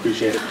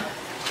 Appreciate it.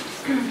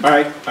 All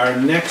right, our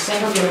next.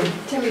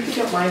 Tim, if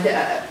you don't mind,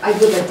 I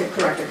would like to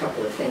correct a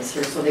couple of things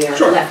here so they aren't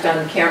Sure. left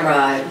on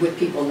camera with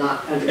people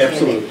not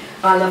understanding.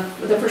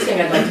 Absolutely. The first thing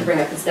I'd like to bring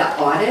up is the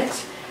audit.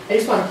 I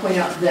just want to point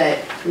out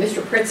that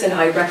Mr. Pritz and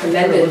I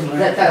recommended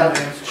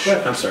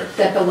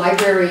that the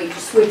library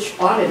switch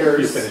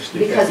auditors,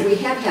 because we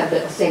have had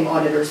the same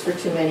auditors for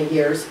too many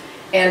years,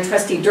 and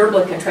Trustee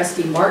Derblick and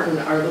Trustee Martin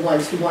are the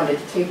ones who wanted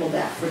to table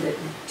that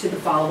to the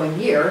following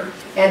year,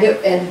 and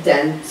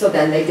then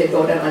they did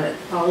vote on it the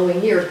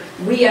following year.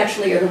 We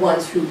actually are the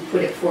ones who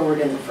put it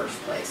forward in the first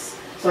place.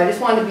 So I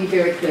just want to be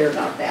very clear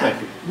about that.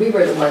 Thank you. We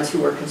were the ones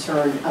who were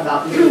concerned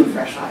about needing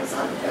fresh eyes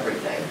on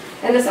everything.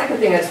 And the second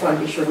thing I just want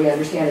to be sure we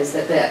understand is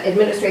that the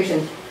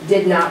administration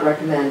did not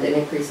recommend an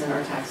increase in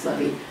our tax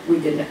levy. We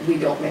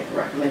don't make a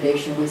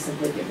recommendation, we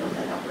simply give them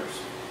the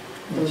numbers.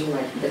 Those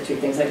are the 2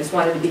 things I just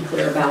wanted to be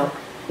clear about,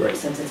 Great.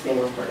 Since it's being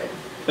reported.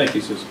 Thank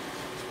you, Susan.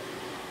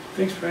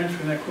 Thanks for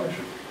answering that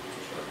question.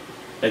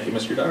 Thank you,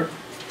 Mr. Dart.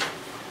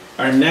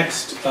 Our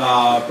next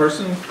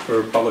person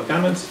for public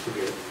comments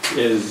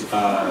is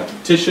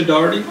Tisha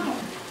Doherty.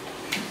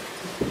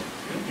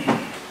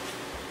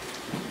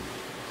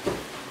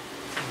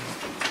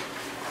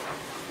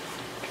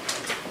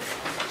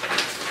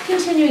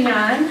 Continuing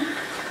on,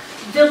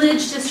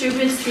 Village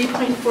distributes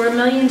 $3.4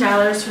 million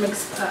from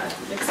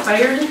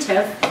expired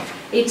TIF.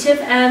 A TIF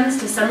ends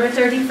December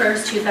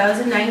 31st,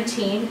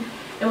 2019,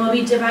 and will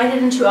be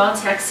divided into all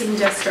taxing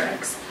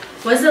districts.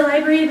 Was the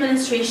library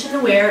administration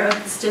aware of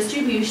this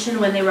distribution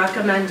when they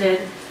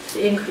recommended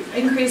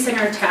increasing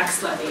our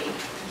tax levy?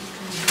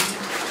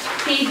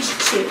 Page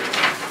 2.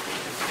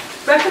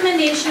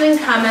 Recommendation and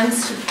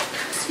comments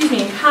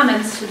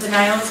to the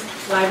Niles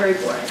Library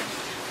Board.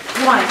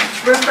 1.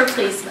 Roof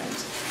replacement.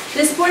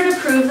 This board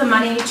approved the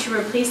money to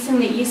replacing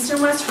the east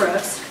and west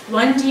roofs,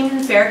 one deemed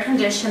in fair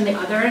condition, the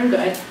other in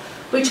good,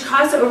 which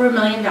cost over $1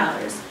 million.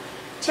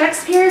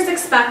 Taxpayers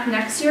expect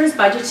next year's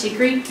budget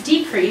to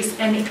decrease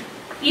and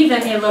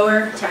even a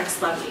lower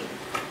tax levy.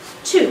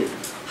 2,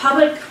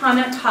 public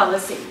comment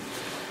policy.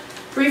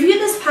 Review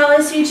this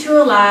policy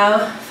to allow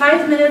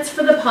 5 minutes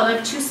for the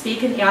public to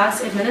speak and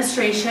ask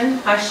administration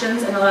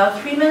questions and allow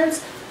 3 minutes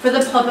for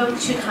the public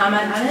to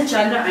comment on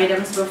agenda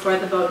items before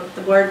the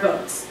board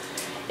votes.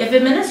 If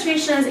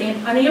administration is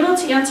unable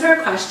to answer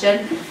a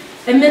question,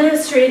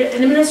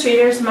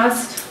 administrators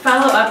must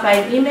follow up by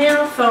an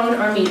email, phone,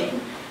 or meeting.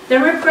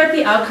 Then report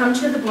the outcome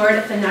to the board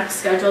at the next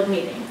scheduled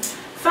meeting.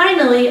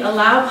 Finally,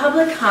 allow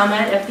public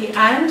comment at the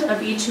end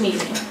of each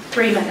meeting,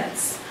 3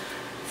 minutes.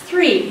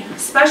 3,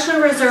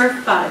 special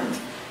reserve fund.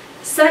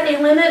 Set a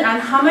limit on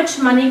how much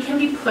money can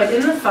be put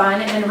in the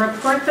fund and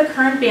report the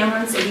current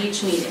balance at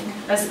each meeting,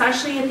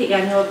 especially at the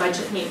annual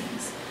budget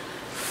meetings.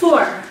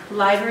 4,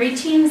 library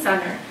teen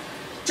center.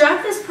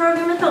 Drop this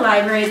program at the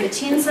library. The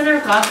Teen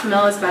Center Golf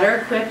Mill is better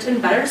equipped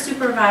and better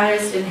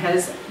supervised and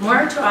has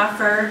more to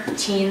offer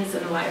teens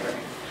in the library.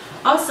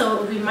 Also,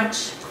 it will be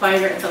much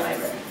quieter at the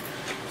library.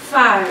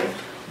 5,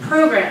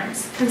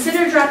 programs.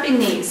 Consider dropping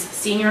these.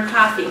 Senior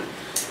coffee.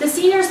 The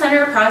Senior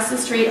Center across the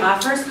street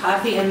offers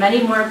coffee and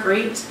many more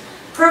great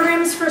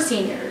programs for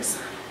seniors.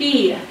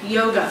 B,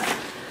 yoga.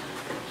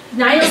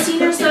 Niles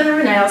Senior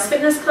Center, Niles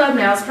Fitness Club,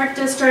 Niles Park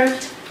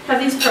District have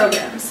these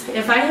programs.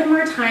 If I had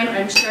more time,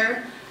 I'm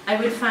sure I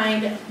would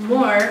find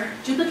more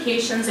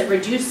duplications that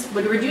would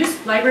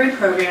reduce library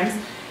programs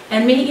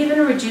and may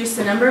even reduce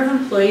the number of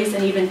employees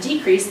and even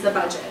decrease the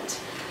budget.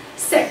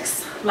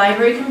 6,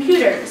 library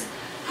computers.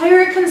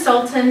 Hire a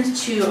consultant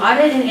to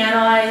audit and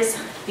analyze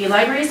the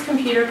library's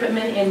computer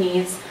equipment and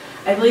needs.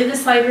 I believe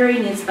this library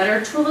needs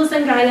better tools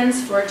and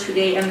guidance for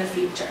today and the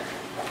future.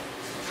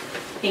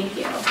 Thank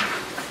you.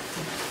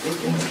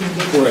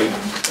 Great.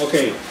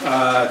 Okay,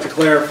 to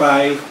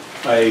clarify,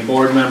 a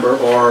board member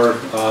or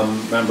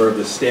member of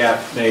the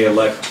staff may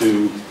elect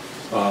to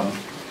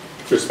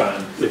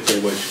respond if they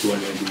wish to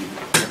any of the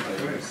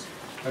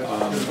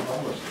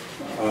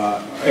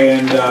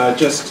items.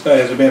 Just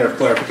as a matter of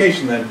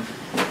clarification then,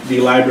 the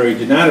library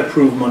did not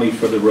approve money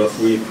for the roof.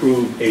 We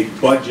approved a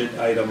budget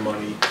item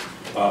money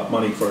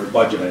for a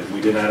budget item.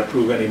 We did not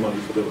approve any money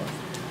for the roof.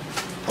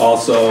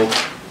 Also,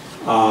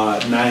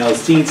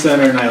 Niles Teen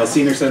Center, Niles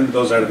Senior Center,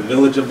 those are the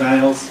Village of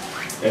Niles.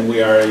 And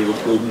we are a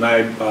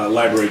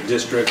library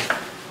district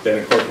that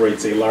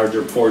incorporates a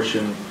larger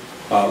portion,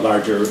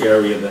 larger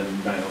area than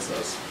Niles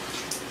does.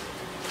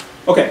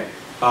 Okay,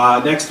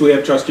 next we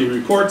have trustee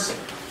reports.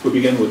 We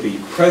begin with the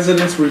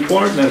president's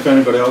report, and then if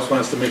anybody else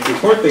wants to make a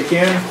report, they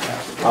can.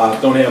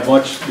 Don't have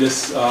much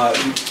this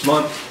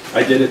month.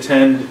 I did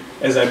attend,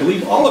 as I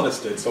believe all of us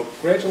did, so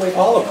congratulate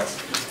all of us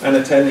on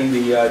attending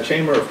the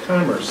Chamber of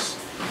Commerce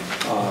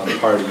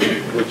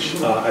party, which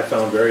I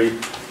found very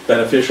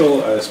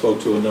beneficial. I spoke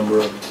to a number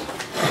of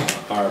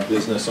our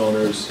business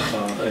owners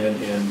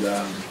and there's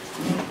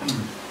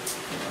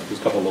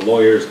a couple of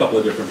lawyers, a couple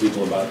of different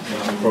people about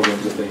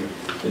programs that they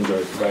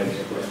enjoy providing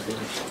at the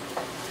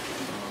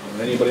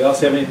anybody else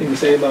have anything to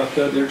say about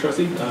their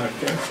trustee?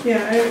 Karen?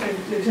 Yeah, I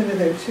attended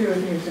there too. I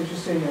think it's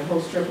interesting. The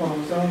whole strip mall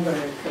was owned by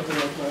a couple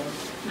of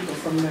people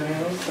from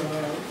Niles.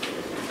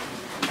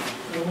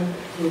 Woman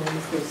who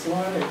owns the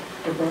salon,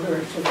 her brother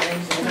actually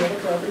owns the other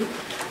property.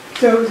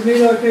 So it was a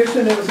new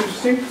location. It was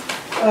interesting.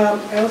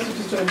 I also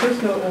just on a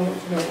personal note,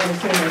 want to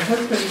say my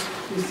husband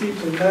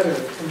received a letter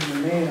in the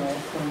mail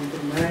from the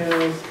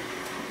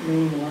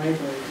Niles-Maine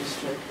Library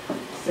District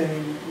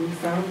saying, "We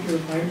found your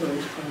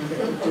library card at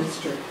the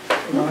district,"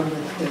 along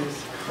with his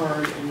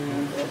card in the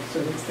envelope. So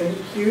thank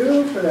you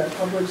for that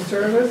public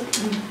service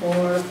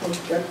for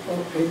forgetful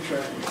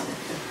patrons.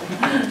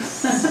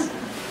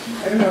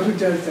 I don't know who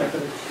does that,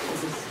 but it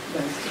was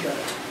nice to go.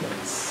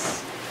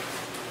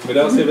 Anybody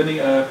else have any,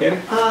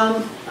 Patty?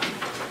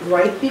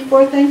 Right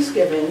before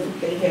Thanksgiving,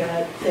 they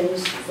had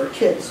things for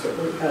kids that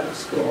were out of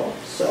school.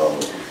 So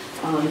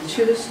on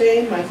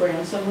Tuesday, my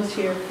grandson was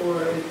here for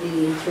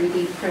the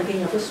 3D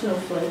printing of a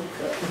snowflake,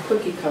 a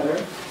cookie cutter.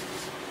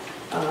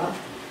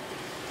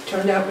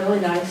 Turned out really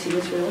nice. He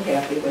was really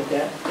happy with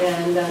that.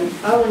 And then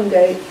following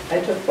day,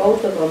 I took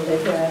both of them. They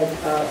had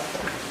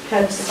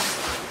Pets,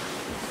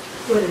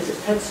 what is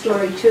it, Pet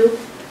Story 2?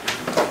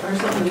 Or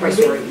something. Toy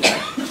Story.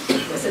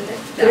 Was it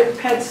that?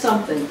 Pet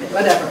something,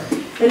 whatever.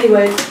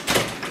 Anyway,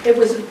 it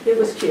was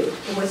cute.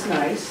 It was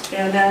nice.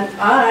 And then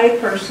I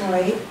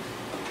personally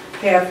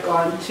have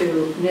gone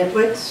to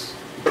Knitwits,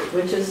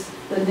 which is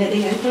the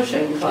Knitting and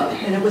Crocheting Club.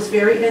 And it was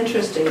very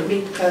interesting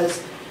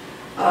because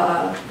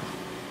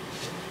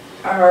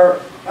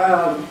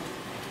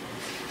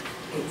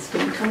it's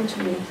going to come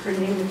to me, her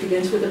name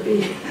begins with a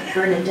B.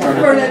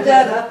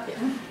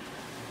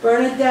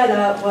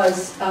 Bernadetta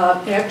was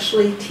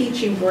actually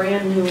teaching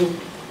brand new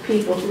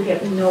people who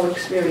have no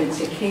experience.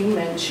 It came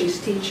and she's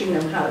teaching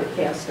them how to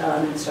cast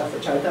on and stuff,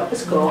 which I thought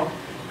was cool.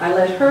 I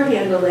let her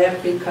handle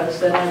that because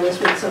then I was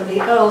with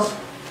somebody else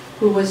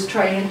who was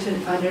trying to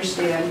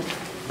understand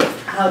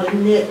how to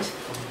knit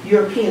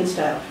European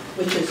style,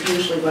 which is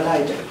usually what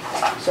I do.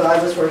 So I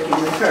was working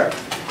with her.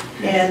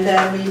 And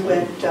then we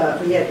went,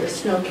 we had the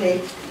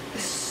snowy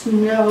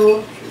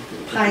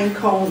pine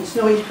cone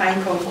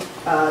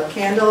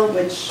candle,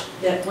 which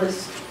that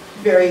was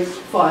very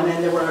fun,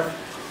 and there was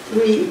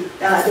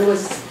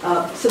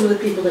some of the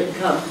people didn't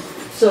come.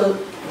 So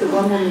the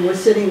one woman was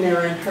sitting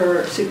there, and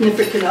her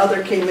significant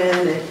other came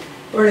in, and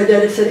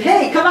Bernadette said,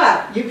 "Hey, come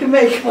on, you can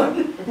make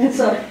one." And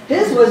so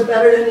his was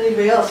better than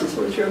anybody else's,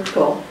 which was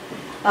cool.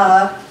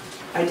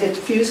 I did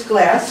fused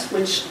glass,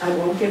 which I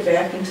won't get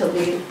back until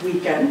the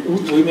weekend.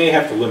 We may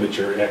have to limit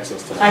your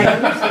access to I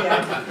that.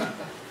 understand.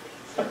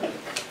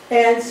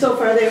 And so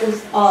far, that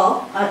was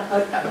all,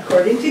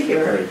 according to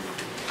here.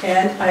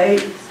 And I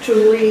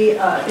truly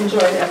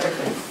enjoyed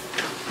everything.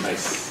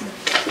 Nice.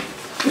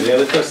 Any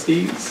other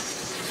trustees?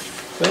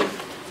 No?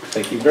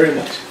 Thank you very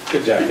much.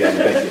 Good job, Gabby,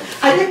 thank you.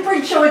 I didn't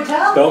bring show and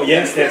tell. Oh,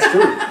 yes, that's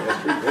true.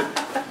 That's true. Good.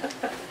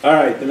 All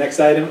right, the next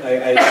item,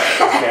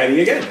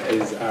 Gabby again,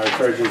 is our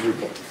treasurer's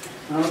report.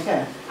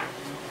 Okay.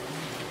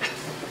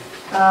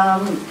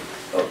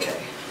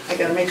 Okay, I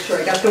gotta make sure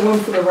I got the one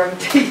for the right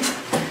date.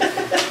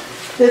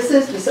 This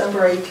is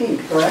December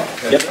 18th, correct?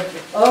 Yep.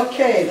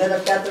 Okay, then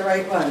I've got the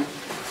right one.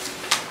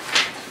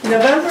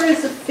 November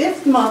is the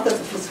 5th month of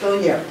the fiscal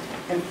year,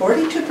 and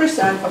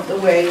 42% of the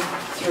way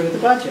through the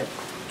budget.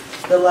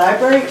 The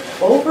library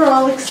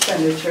overall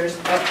expenditures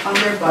are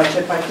under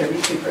budget by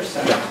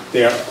 32%. No,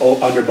 they are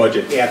under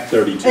budget at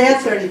 32%.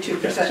 At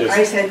 32%. Yeah,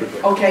 I said, for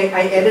clear. okay,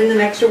 I added an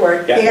extra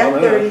word, Yeah, at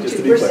no, just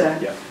to be clear,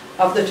 32% yeah.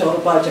 of the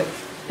total budget.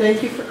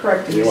 Thank you for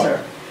correcting me, You're sir.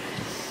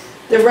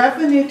 The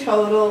revenue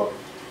total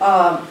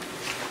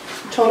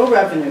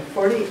revenue,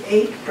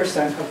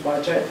 48% of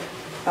budget.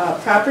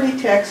 Property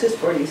taxes,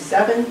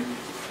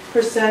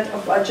 47%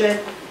 of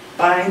budget.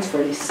 Fines,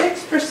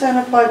 46%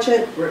 of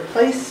budget.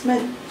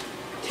 Replacement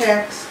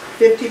tax,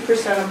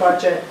 50% of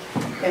budget.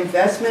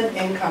 Investment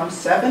income,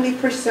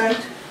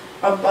 70%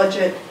 of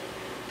budget.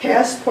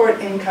 Passport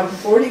income,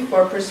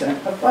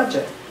 44% of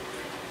budget.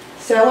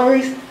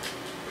 Salaries,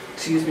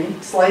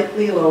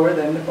 slightly lower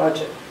than the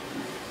budget.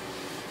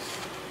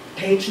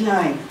 Page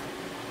 9,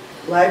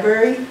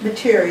 library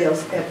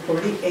materials at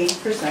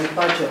 48%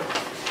 budget.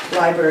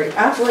 Library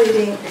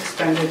operating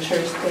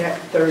expenditures at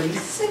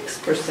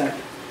 36%.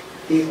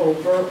 The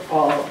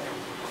overall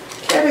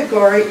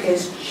category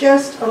is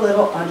just a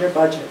little under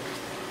budget.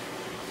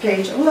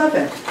 Page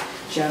 11,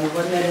 general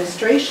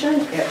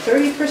administration at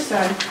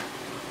 30%.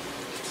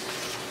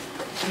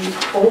 The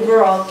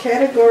overall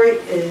category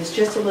is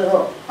just a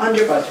little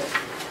under budget.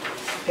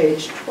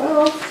 Page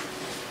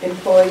 12,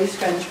 employees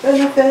fringe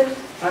benefit,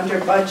 under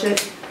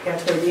budget at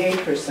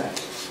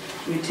 38%.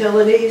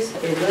 Utilities,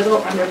 a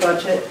little under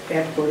budget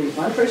at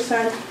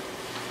 41%.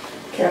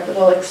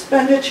 Capital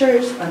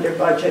expenditures, under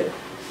budget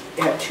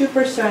at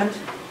 2%.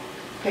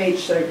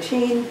 Page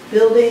 13,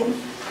 building,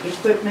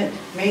 equipment,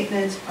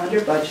 maintenance, under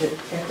budget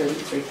at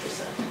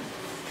 33%.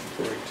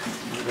 Great.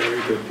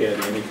 Very good,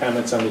 Patty. Any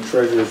comments on the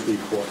treasurer's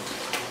report?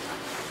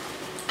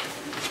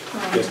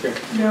 Yes, Greg?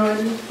 No, I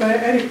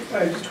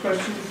just a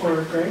question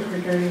for Greg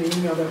regarding the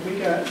email that we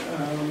got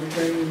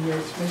regarding your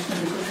submission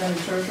to the Cook County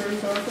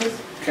Treasurer's Office.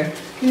 Okay.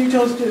 Can you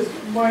tell us just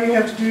why you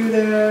have to do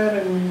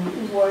that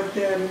and what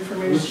that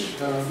information?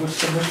 Which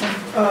submission?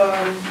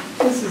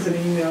 This is an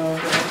email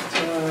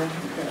that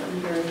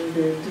regarding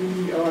the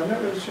DDO. I'm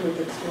not really sure what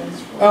that stands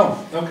for.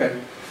 Oh, okay.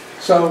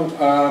 So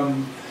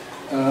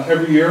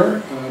every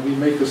year we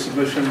make a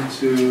submission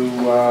to,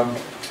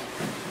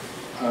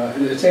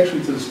 it's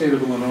actually to the state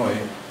of Illinois,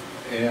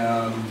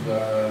 and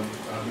the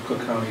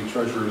Cook County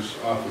Treasurer's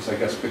Office, I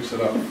guess, picks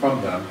it up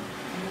from them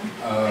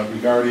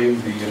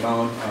regarding the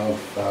amount of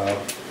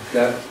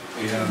debt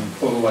and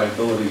total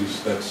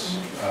liabilities that's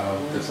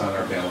on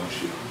our balance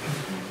sheet.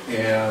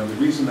 And the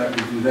reason that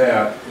we do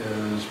that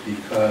is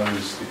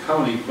because the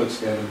county puts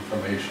that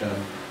information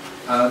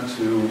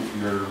onto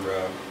your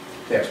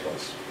tax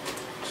bills.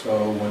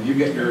 So when you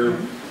get your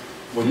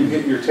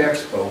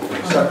tax bill for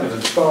the second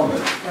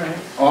installment, Right.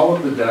 all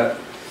of the debt,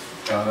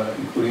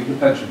 including the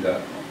pension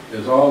debt,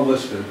 is all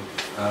listed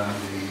on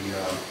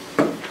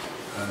the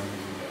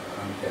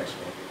tax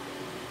bill.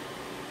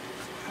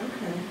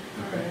 Okay.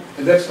 All Okay. right.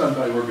 And that's done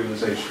by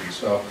organization,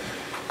 so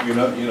you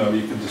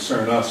can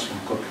discern us from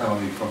Cook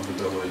County, from the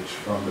village,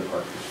 from the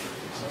park district,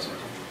 etc.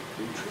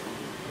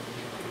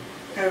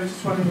 I was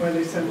just wondering why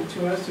they sent it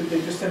to us. Did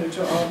they just send it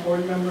to all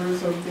board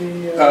members of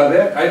the? Oh,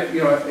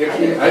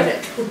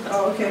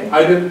 okay.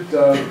 I didn't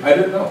know.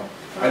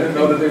 I didn't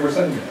know that they were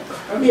sending that.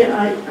 Yeah,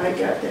 I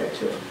got that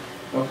too.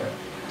 Okay.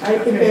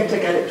 In fact, I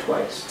got it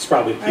twice. It's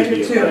probably to I keep did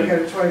you too. in I line. got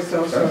it twice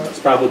also. It's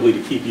probably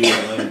to keep you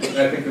in line.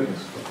 I think it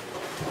is.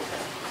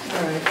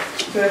 All right.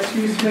 So that's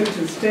you submit it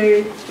to the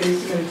state, they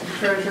submit it to the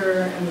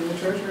treasurer, and then the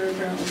treasurer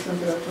apparently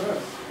sends it out to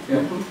us.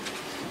 Yeah.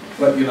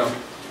 Let you know. All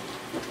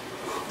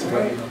Let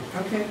right. you know.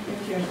 Okay,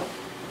 thank you.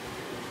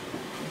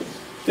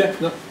 Yeah,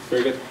 no,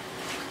 very good.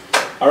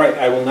 All right,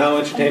 I will now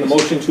entertain a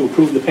motion to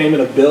approve the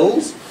payment of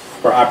bills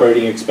for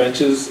operating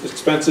expenses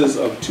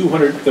of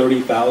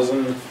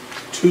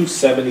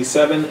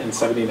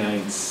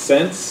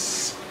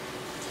 $230,277.79.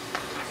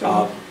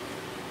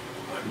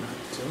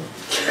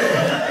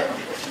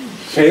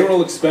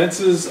 Payroll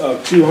expenses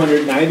of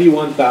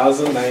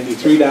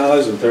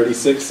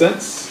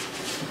 $291,093.36.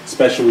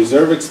 special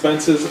reserve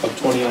expenses of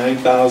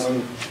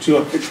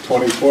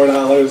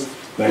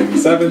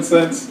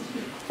 $29,224.97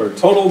 for a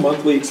total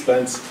monthly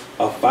expense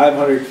of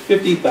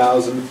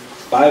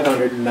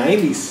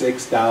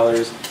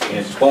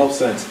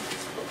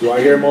 $550,596.12. Do I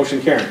hear a motion,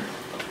 Karen?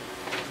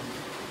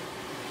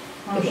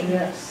 Motion,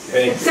 yes.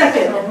 Thank you.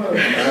 Second. All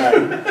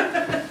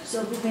right.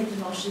 So who made the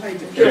motion? I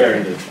did.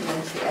 Karen did.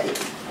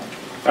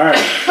 All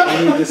right,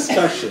 any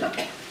discussion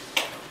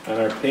on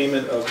our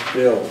payment of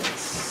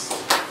bills?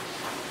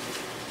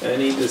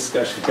 Any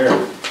discussion,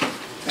 Karen?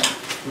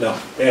 No.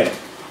 Ed?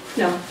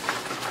 No.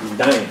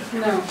 Diane?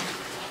 No.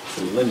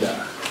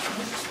 Linda?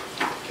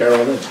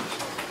 Carolyn?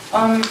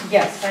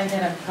 Yes, I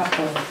had a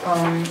couple.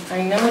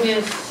 I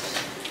noticed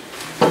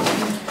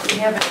we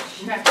have a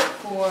check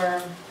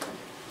for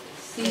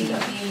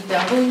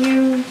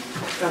CDW.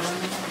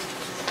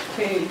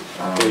 Page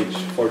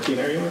 14,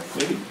 are you,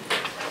 maybe?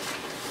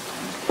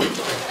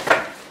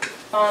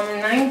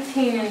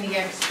 19 in the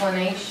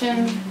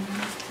explanation.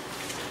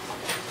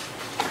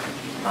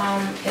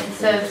 It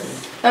says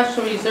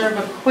special reserve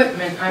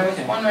equipment. I was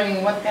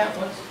wondering what that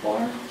was for.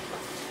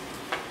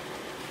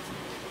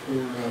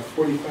 For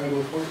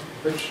 4504,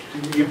 Rich? do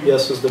you-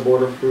 UPS is the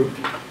board approved,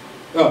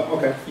 Oh,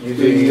 okay.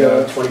 using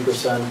The,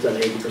 20% and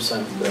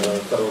 80%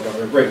 federal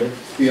government. Right,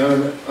 the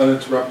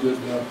uninterrupted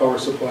power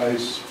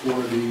supplies for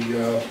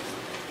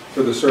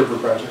the server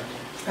project.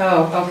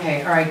 Oh,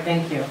 okay, all right,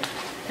 thank you.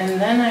 And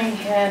then I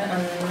had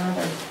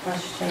another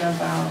question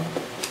about,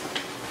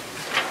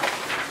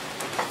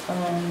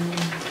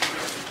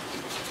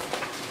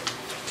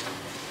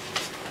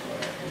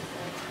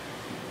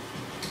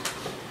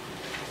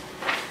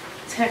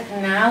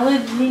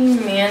 Technology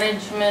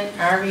Management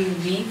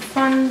REV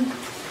Fund?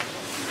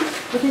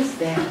 What is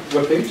that?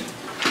 What page?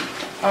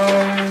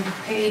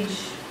 Page,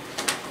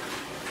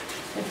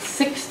 it's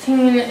 16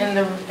 in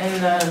the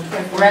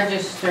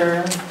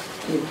register.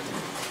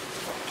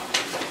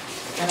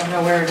 I don't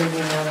know where it is in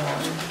the other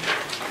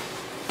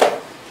one.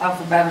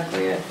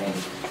 Alphabetically, I think.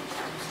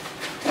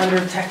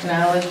 Under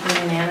Technology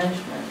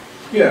Management.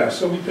 Yeah,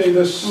 so we pay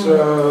this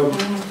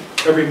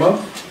every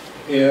month,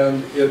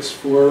 and it's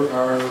for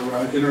our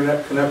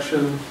internet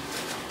connection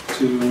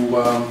to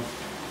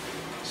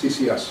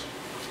CCS.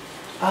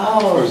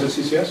 Or is Oh, it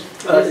CCS?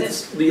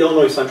 It's the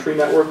Illinois Century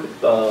Network,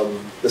 the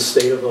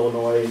state of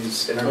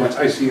Illinois' Oh, internet. it's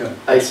ICN.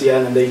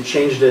 ICN, and they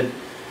changed it.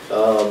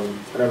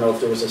 I don't know if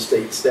there was a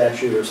state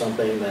statute or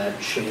something that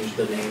changed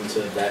the name to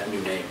that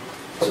new name.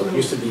 So it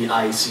used to be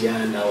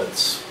ICN, now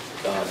it's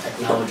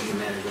Technology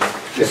Management.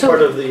 It's So-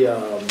 part of the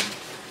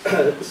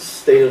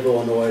state of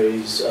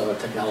Illinois'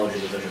 technology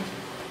division,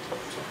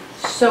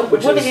 so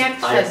which what is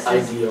access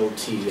is,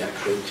 IDOT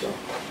actually, so.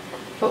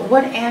 but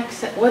what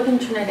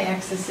internet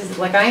access is it?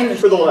 Like I understand.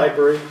 For the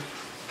library.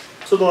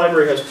 So the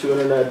library has two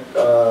internet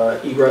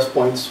egress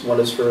points. One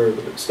is for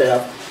the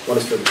staff, one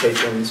is for the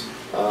patrons.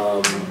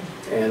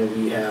 And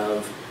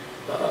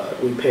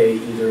we pay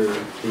either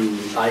the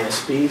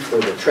ISP for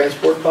the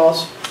transport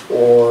costs,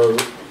 or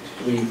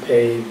we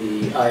pay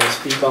the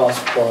ISP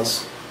cost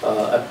plus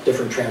a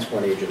different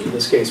transport agent. In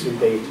this case, we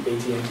pay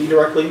AT&T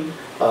directly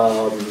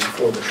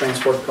for the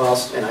transport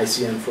cost and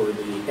ICN for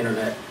the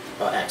internet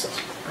access.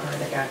 All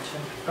right, I got you.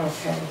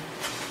 Okay.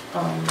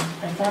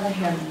 I thought I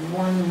had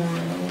one more.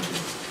 Let me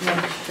just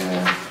make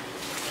sure.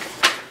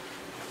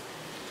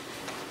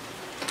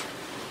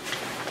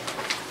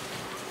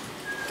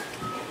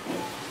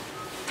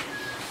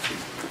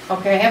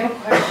 Okay, I have a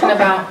question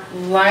about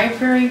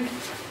Library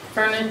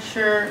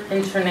Furniture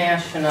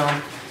International.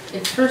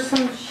 It's for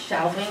some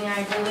shelving,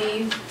 I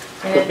believe.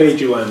 and What it's-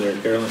 page you on there,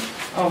 Carolyn?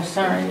 Oh,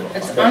 sorry.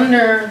 It's Okay.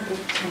 under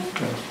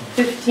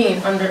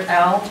 15, under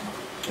L. All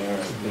right,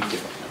 thank you.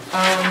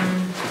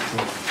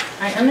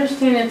 I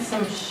understand it's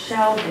some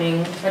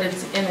shelving, but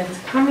it's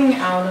coming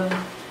out of,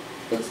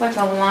 looks like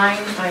a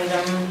line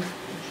item.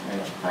 I'm trying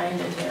to find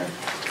it here.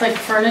 It's like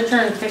furniture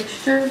and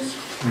fixtures.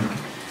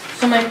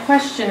 So my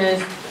question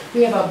is,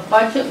 we have a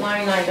budget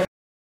line item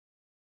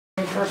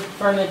for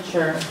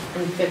furniture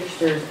and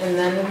fixtures, and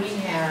then we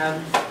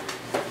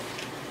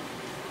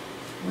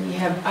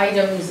have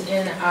items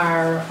in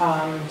our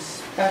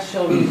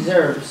special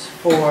reserves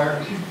for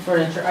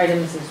furniture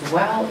items as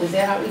well. Is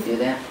that how we do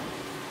that?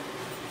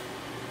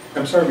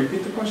 I'm sorry,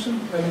 repeat the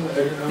question? I don't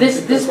This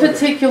think that's right.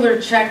 particular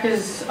check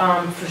is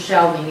for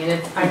shelving,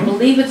 and I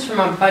believe it's from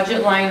a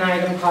budget line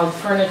item called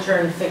furniture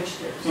and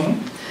fixtures.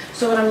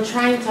 So what I'm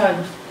trying to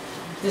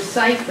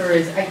decipher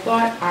is, I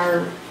thought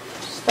our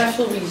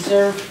special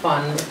reserve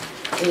fund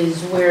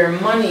is where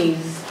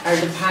monies are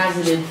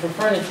deposited for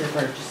furniture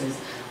purchases.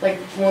 Like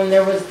when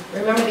there was,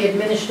 remember the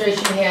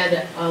administration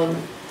had a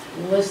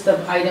list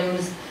of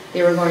items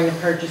they were going to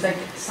purchase, like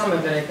some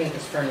of it I think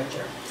is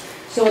furniture.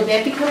 So would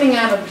that be coming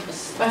out of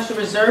special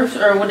reserves,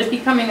 or would it be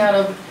coming out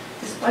of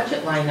this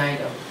budget line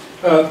item?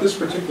 This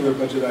particular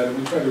budget item,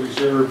 we try to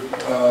reserve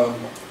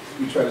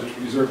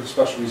the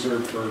special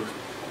reserve for,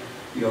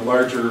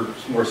 larger,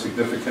 more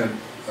significant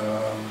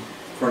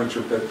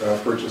furniture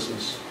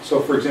purchases. So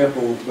for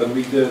example, when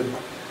we did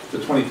the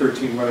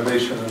 2013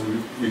 renovation and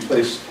we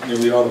replaced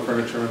nearly all the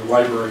furniture in the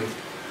library,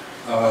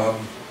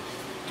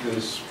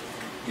 is,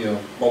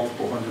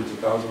 multiple hundreds of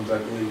thousands, I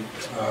believe.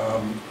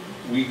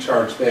 We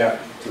charge that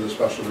to the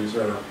special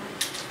reserve.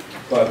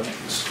 But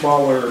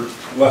smaller,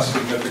 less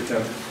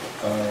significant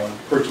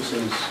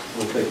purchases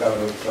we'll take out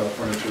of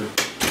furniture.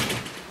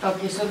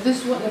 Okay, so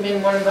this wouldn't have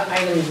been one of the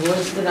items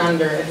listed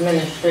under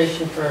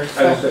administration for I don't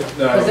special? think,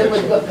 no, I don't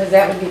think so. Because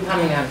that would be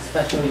coming out of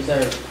special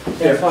reserve.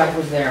 That's Yeah. why it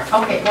was there.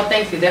 Okay, well,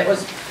 thank you. That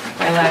was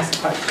my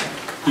last question.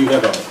 Do you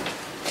have a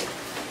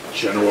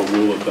general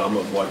rule of thumb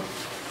of what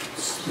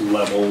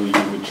level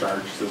you would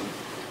charge the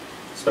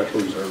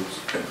special reserves?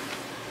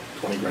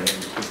 20 grand,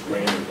 50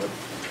 grand, or what?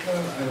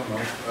 I don't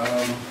know.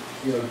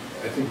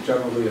 I think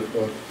generally if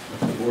the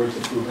board's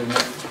approving it,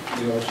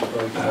 it should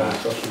probably come out of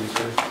special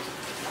reserve.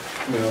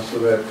 So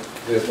that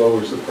it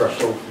lowers the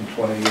threshold from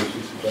 20 years,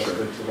 you suggested,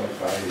 to like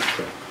 5 or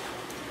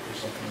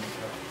something like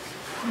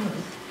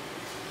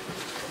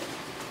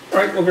that. All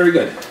right, well, very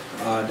good.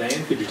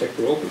 Diane, could you take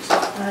the roll, please?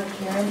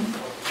 Karen,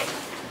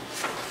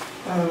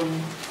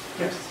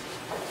 Yes.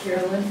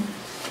 Carolyn,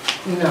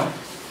 No.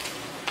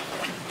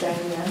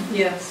 Diane,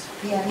 Yes.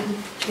 Patty,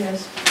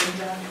 yes, and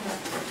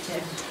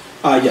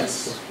John.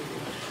 Yes.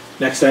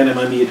 Next item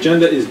on the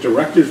agenda is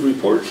Director's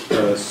Report.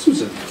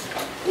 Susan.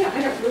 Yeah,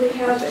 I don't really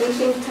have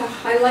anything to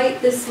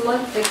highlight this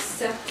month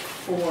except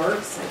for,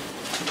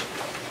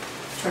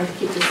 trying to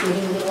keep this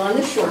meeting a little on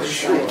the shorter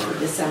side for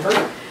December.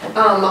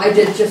 I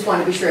did just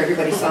want to be sure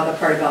everybody saw the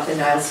part about the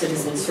Niles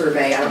Citizen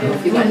Survey. I don't know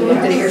if you went and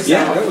looked at it yourself.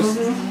 Yeah, that was.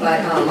 But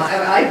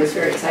I was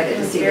very excited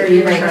to see that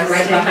we ranked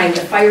right behind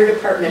the fire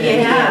department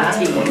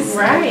and the EMTs.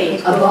 Right.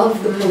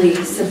 Above the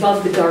police,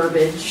 above the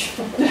garbage.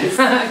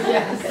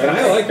 Yes. And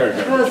I like our.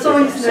 Well, it's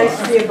always nice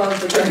to be above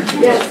the garbage.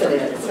 Yes, it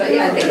is. But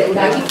yeah, I think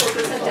at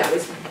 94%, that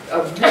was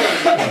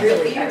a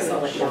really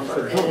excellent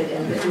number.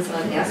 And it was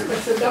on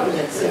aspects of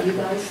government, so you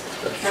guys,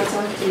 hats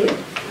off to you.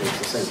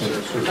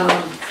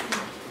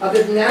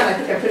 Other than that, I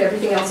think I put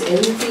everything else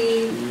in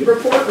the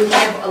report. We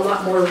have a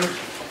lot more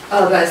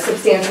of a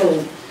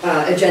substantial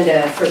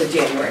agenda for the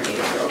January meeting.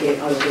 I'll be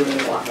doing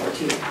a lot more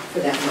too for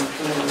that month.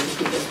 I wanted to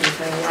keep this one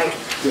kind of light.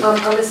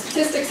 On the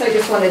statistics, I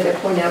just wanted to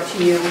point out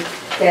to you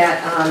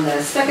that on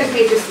the second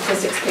page of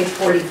statistics, page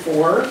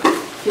 44,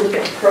 if you look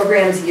at the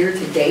program's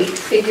year-to-date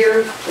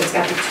figure, it's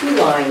got the 2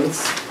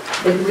 lines.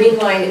 The green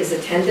line is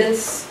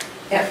attendance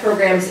at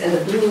programs, and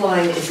the blue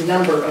line is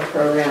number of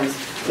programs.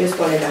 I just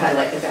wanted to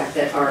highlight the fact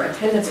that our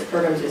attendance at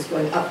programs is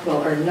going up, while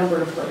our number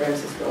of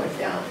programs is going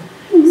down.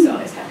 So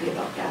I was happy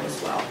about that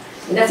as well.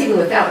 And that's even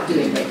without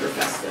doing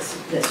Makerfest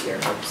this year,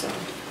 so.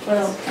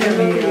 Well,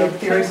 any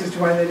theories as to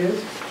why that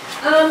is?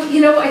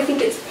 I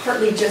think it's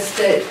partly just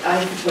that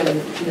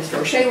when Mr.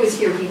 O'Shea was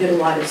here, he did a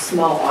lot of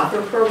small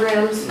author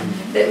programs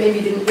that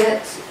maybe didn't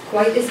get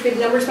quite as big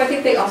numbers, but I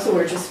think they also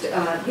were just,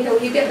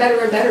 you get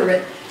better and better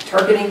at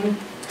targeting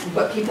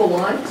what people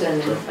want,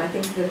 and I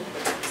think the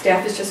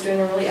staff is just doing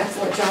a really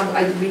excellent job.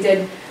 We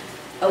did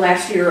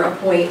last year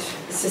appoint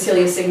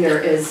Cecilia Signer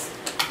as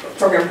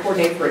program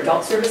coordinator for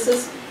adult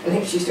services. I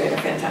think she's doing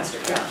a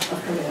fantastic job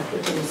of coming up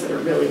with things that are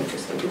really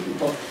interesting to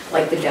people,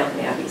 like the Downton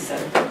Abbey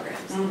set of programs.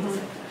 Things like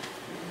that.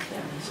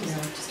 Yeah, she's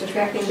just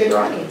attracting bigger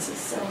audiences,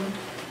 so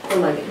we're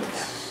liking with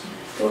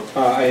that.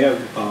 I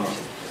have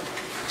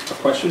a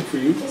question for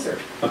you. Yes, sir.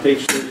 On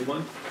page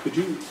 31, could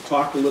you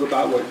talk a little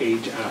about what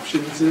Age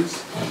Options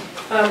is?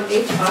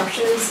 Age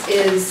Options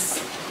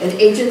is an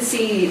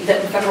agency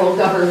that the federal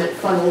government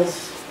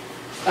funnels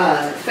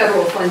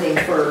federal funding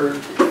for,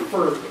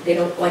 they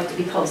don't like to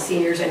be called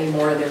seniors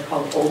anymore, they're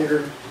called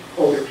older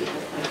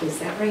people. Like, is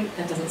that right?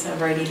 That doesn't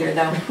sound right either,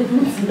 though. I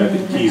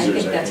think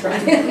teasers. I think that's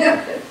right.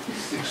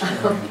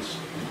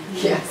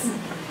 Yes.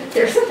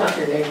 There's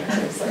another name.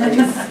 I'm sorry.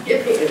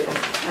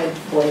 I'm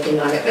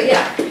blanking on it, but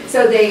yeah.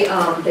 So they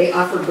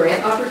offer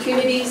grant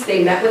opportunities.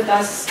 They met with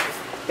us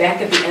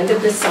back at the end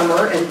of the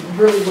summer and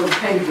really were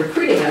kind of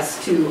recruiting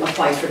us to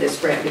apply for this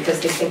grant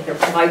because they think their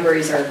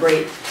libraries are a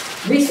great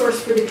resource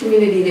for the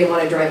community. They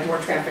want to drive more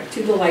traffic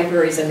to the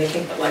libraries, and they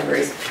think that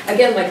libraries,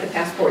 again, like the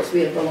passports,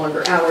 we have the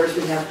longer hours,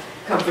 we have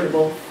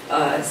comfortable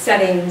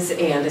settings,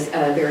 and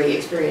a very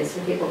experienced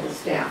and capable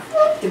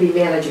staff to be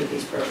managing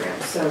these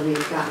programs. So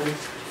we've gotten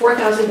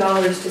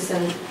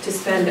 $4,000 to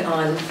spend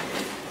on,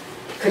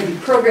 could be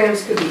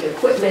programs, could be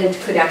equipment,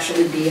 could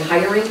actually be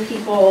hiring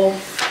people,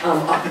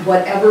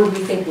 whatever we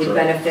think would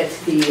benefit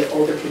the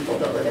older people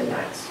that live in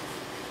Niles.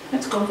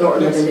 That's cool. Or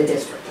live in the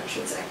district, I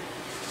should say.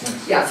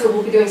 Yeah, so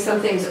we'll be doing some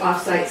things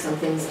off-site, some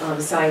things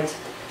on-site,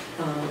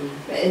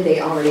 and they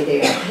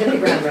hit the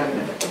ground running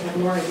with it. They have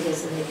more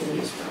ideas than they can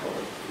use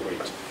probably.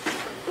 Great.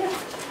 Yeah.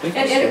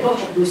 And it will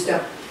help boost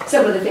up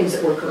some of the things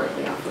that we're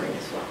currently offering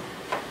as well.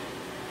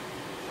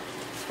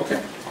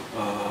 Okay.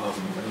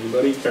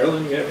 Anybody?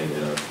 Carolyn, you have any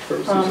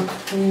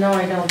purposes? No,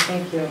 I don't,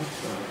 thank you.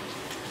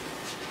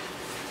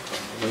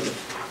 Linda?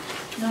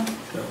 No.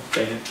 No.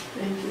 Dan?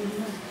 Thank you.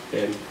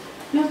 Patty?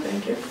 No,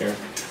 thank you. Karen?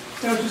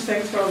 No, just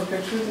thanks for all the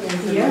pictures and the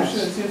information. Yes.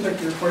 It seems like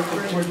your reports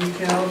are more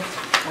detailed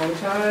all the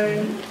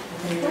time.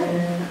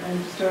 And I'm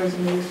just always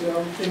amazed at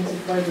all the things that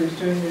the library's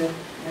doing that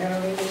I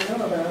don't even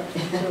know about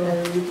until I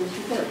read this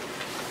report.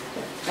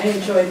 I I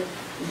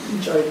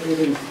enjoyed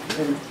reading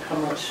and how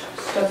much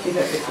stuff you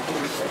got to do.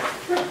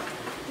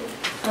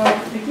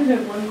 I did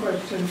have one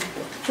question.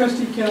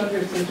 Trustee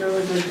Calendar says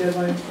earlier the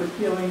deadlines for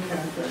PLA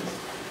conference.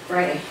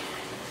 Friday.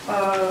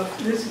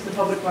 This is the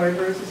Public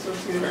Libraries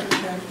Association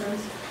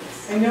conference.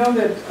 I know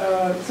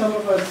that some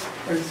of us,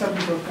 or some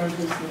people have gone to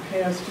this in the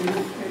past too.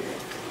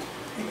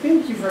 I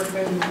think you've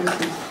recommended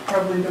this is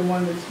probably the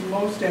one that's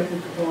most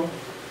applicable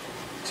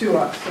to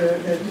us,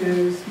 that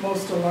is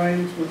most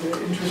aligned with the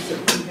interests that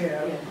we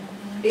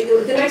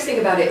have. The nice thing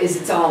about it is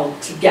it's all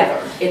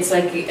together. It's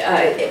like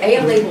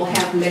ALA will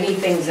have many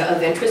things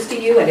of interest to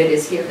you, and it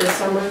is here this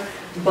summer,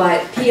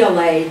 but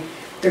PLA,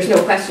 there's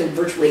no question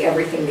virtually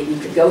everything that you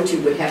could go to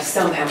would have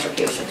some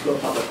application to a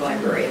public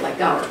library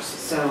like ours.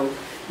 So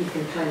you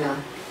can kind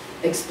of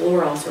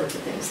explore all sorts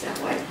of things that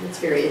way.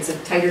 It's a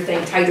tighter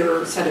thing,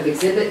 tighter set of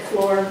exhibit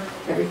floor.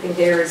 Everything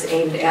there is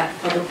aimed at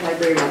public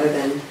library rather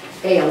than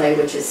ALA,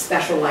 which is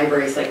special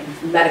libraries like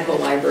medical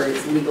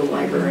libraries, legal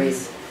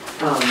libraries,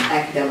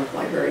 academic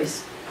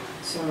libraries.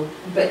 So,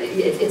 but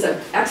it's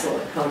an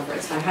excellent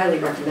conference. I highly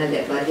recommend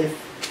it, but if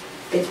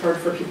it's hard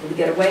for people to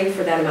get away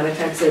for that amount of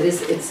time, so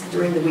it's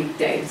during the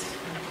weekdays.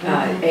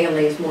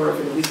 ALA is more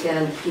over the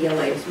weekend,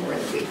 PLA is more in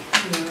the week.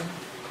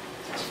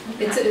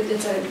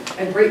 It's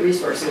a great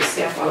resource, and the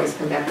staff always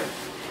come back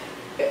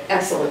with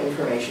excellent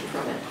information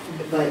from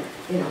it. But,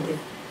 you know,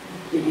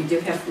 you do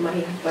have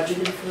money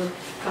budgeted for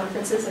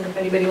conferences, and if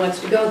anybody wants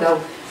to go,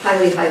 they'll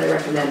highly, highly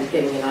recommend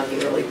getting in on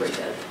the early bird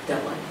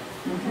deadline.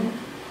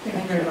 Thank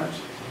you very much.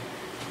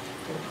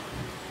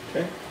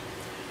 Okay.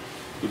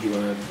 Did you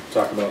want to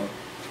talk about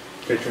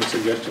patron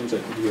suggestions? I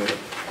think you had an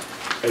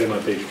item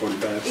on page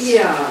 45.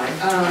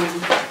 Yeah,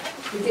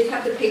 we did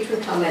have the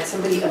patron comment.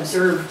 Somebody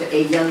observed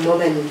a young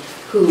woman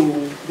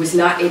who was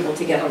not able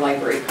to get a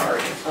library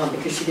card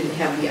because she didn't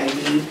have the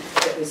ID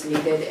that was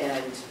needed,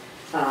 and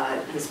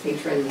this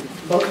patron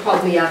both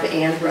called me up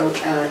and wrote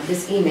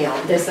this email,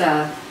 this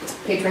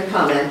patron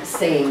comment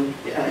saying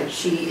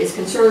she is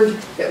concerned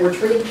that we're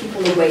turning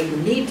people away who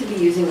need to be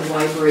using the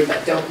library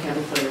but don't have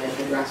a permanent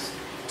address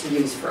to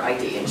use for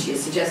ID, and she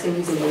is suggesting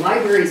using the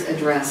library's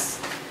address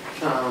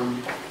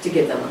to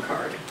give them a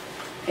card.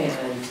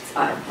 And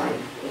I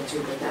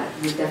answered with that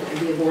would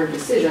definitely be a board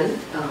decision.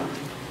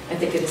 I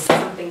think it is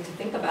something to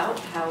think about.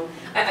 How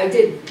I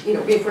did, you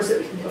know, reinforce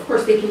it. Of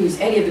course, they can use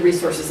any of the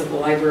resources of the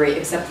library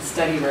except the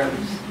study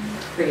rooms,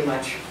 pretty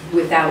much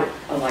without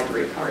a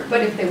library card.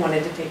 But if they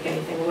wanted to take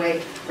anything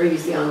away or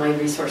use the online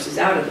resources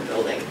out of the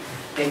building,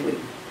 they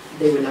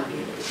would not be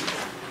able to do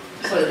that.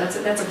 So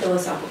that's a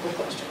philosophical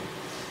question.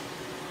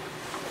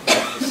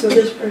 So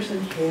this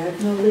person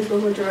had no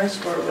legal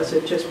address, or was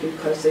it just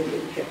because they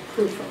didn't have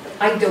proof of it?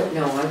 I don't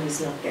know. I was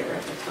not there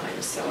at the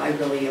time, so I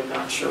really am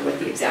not sure what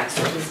the exact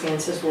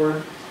circumstances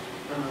were.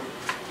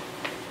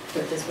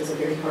 But this was a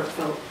very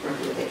heartfelt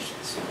recommendation,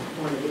 so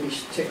I wanted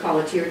to call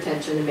it to your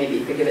attention, and maybe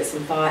you could give it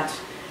some thought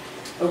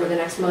over the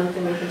next month,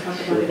 and we can talk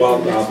about it Well,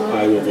 next month.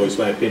 I will voice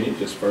my opinion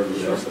just further.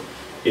 Sure.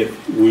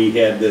 If we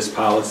had this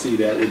policy,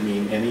 that would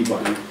mean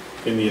anybody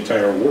in the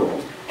entire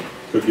world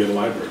could get a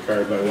library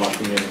card by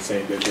walking in and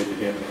saying that they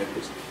didn't have an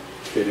address.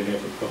 They didn't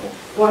have a home.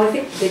 Well, I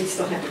think they'd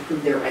still have to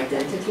prove their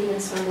identity in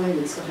some way.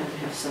 We'd still have to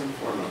have some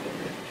form of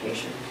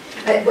identification.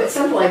 What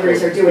some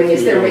libraries are doing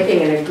is they're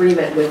making an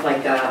agreement with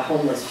like a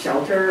homeless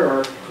shelter,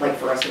 or like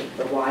for us with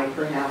the Y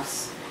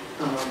perhaps,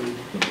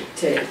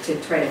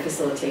 to try to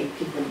facilitate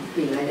people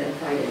being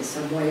identified in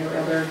some way or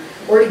other,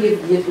 or to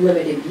give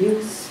limited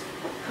use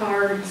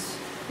cards.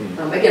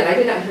 Again, I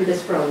did not hear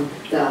this from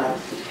the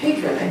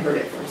patron. I heard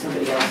it from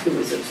somebody else who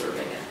was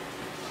observing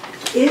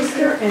it. Is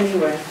there any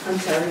way, I'm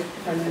sorry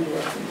if I'm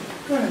interrupting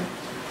you. Go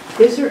ahead.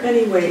 Is there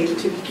any way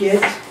to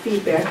get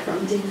feedback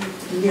from the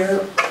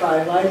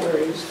nearby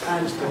libraries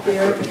on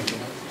their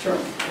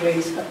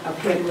ways of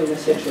handling the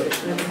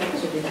situation?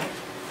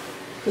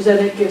 Because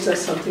then it gives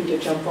us something to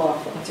jump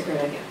off of. That's a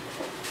great idea.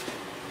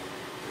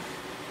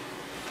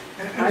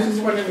 I was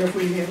just wondering if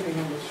we have any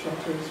homeless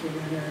shelters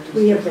within there.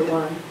 We have the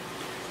one.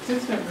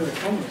 It's not really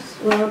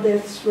homeless. Well,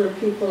 that's where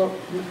people,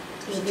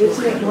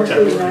 isn't it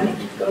mostly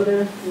rent, go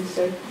there and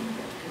stay?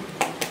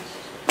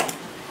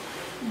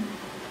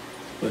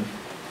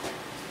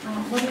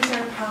 What is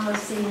our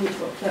policy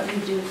that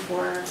we do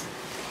for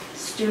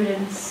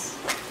students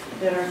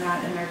that are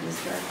not in our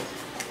district?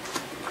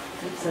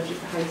 Like such as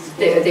the high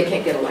school? They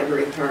can't get a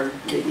library card.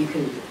 That you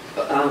can.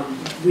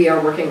 We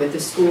are working with the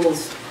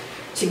schools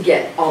to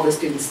get all the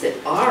students that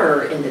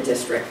are in the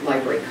district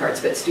library cards,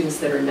 but students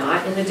that are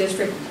not in the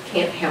district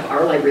can't have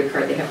our library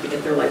card. They have to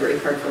get their library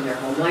card from their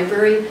home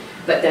library.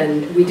 But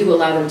then we do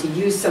allow them to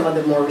use some of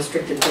the more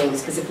restricted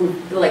things, because if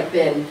we've like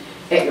been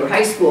at your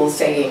high school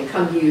saying,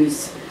 come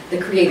use the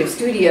creative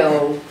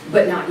studio,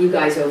 but not you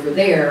guys over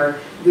there,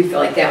 we feel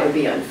like that would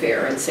be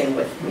unfair. And same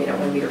with, you know,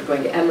 when we were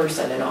going to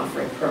Emerson and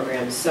offering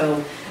programs.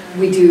 So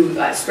we do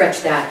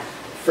stretch that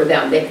for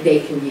them. They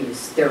can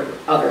use their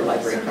other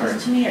library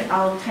cards. To me, it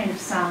all kind of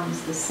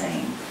sounds the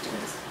same.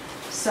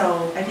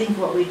 So I think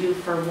what we do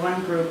for one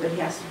group, it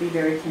has to be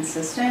very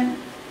consistent,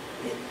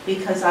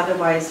 because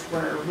otherwise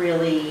we're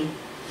really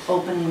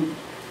opening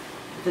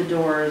the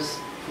doors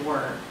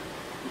for,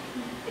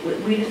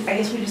 I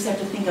guess we just have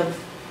to think of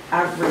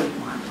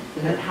everyone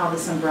and how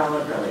this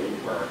umbrella really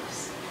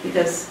works.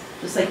 Because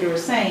just like you were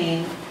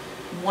saying,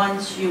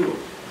 once you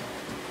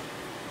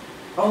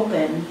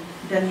open,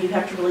 then you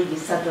have to really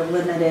set the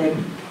limited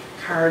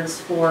cards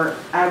for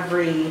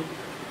every,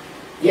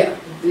 Yeah,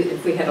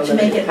 if we had a to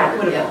make limited it card,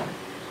 equitable.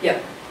 yeah.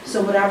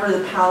 So whatever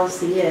the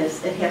policy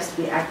is, it has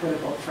to be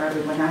equitable for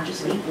everyone, not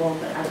just equal,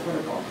 but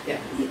equitable. Yeah.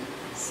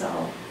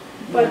 So,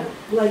 But yeah.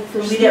 like for.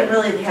 We didn't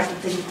really have to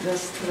think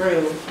this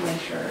through to make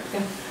sure it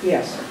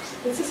Yes. works.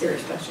 It's a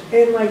serious question.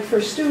 And like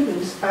for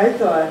students, I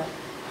thought,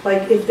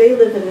 like if they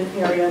live in an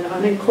area, an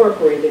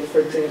unincorporated, for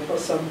example,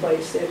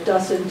 someplace that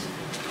doesn't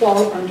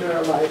fall under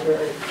a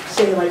library,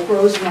 say like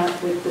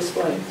Rosemont with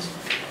displays,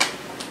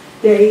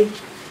 they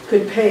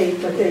could pay,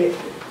 but they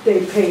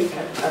pay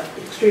an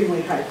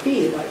extremely high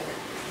fee, like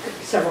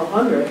several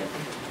hundred,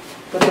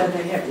 but then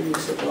they have to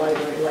use the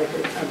library like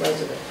a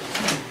resident.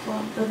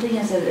 Well, the thing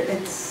is that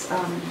it's,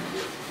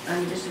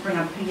 just to bring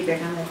up,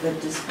 piggyback on that, the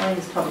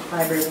displays public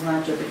library will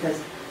not do it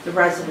because the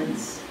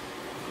residents,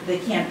 they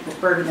can't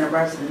burden their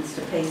residents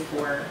to pay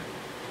for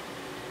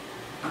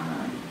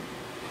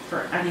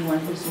anyone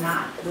who's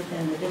not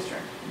within the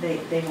district. They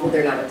Well, won't.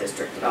 they're not a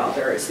district at all,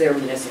 they're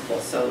municipal,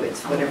 so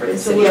it's whatever the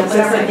So city.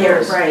 whatever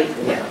they're, right,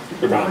 Yeah,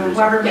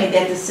 whoever made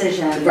that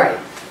decision. right.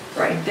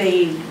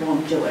 They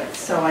won't do it.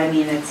 So I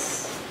mean,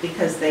 it's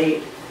because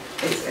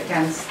it's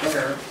against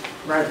their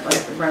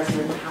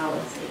resident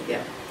policy.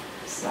 Yeah.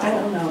 So, I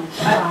don't know.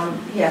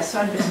 yeah, so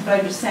I'm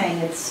just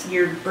saying,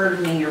 you're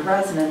burdening your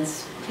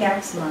residents'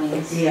 tax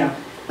monies. Yeah.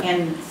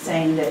 And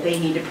saying that they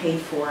need to pay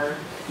for,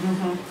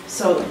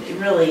 so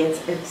really,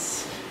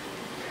 it's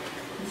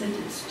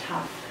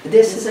tough.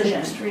 This is an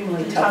Decision.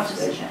 extremely It's a tough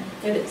decision.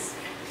 It is.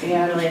 You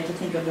really have to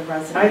think of the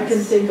residents. I can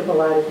think of a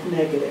lot of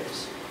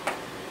negatives.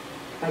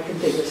 I can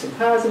think of some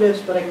positives,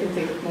 but I can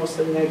think of most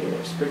of the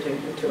negatives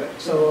pertaining to it.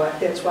 So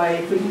that's why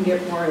if we can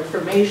get more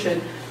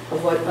information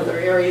of what other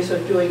areas are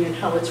doing and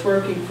how it's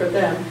working for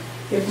them,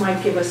 it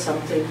might give us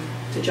something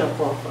to jump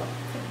off of.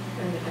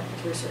 I'm gonna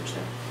have to research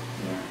that.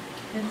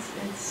 Yeah,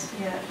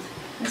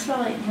 it's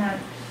really not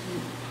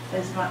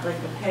as much like,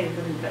 okay,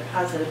 the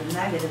positive and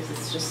negatives,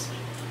 it's just,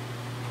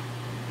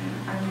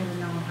 I don't even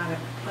know how to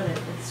put it,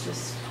 it's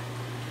just,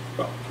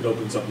 Well, it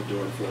opens up the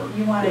door for.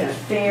 you want it Yeah.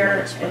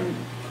 fair and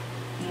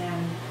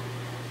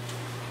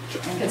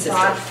Consistent.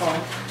 thoughtful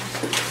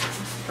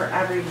for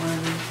everyone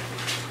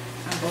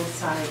on both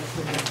sides.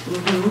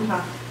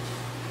 Tough.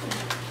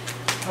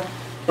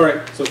 All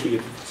right, so if we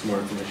get some more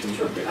information.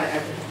 Sure, okay. I can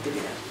have to do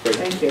that. Great.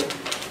 Thank you.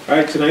 All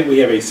right, tonight we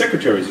have a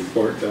secretary's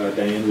report.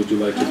 Diane, would you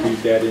like to read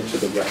that into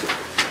the record?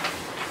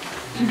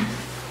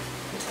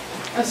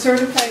 A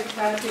certified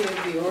copy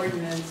of the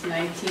ordinance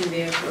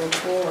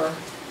 19-04,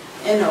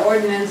 an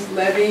ordinance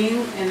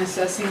levying and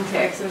assessing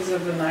taxes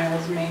of the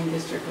Niles-Maine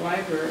District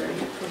Library,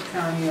 Cook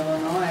County,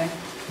 Illinois,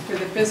 for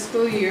the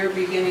fiscal year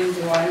beginning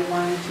July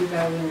 1,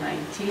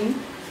 2019,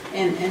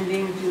 and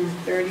ending June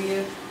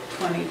 30th,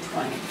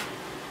 2020,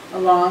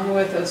 along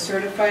with a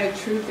certified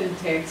truth and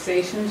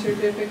taxation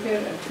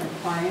certificate of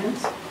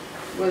compliance,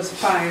 was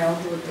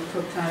filed with the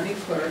Cook County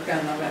Clerk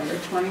on November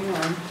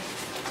 21,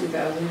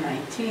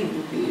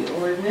 2019. The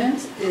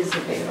ordinance is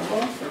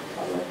available for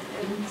public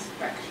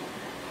inspection.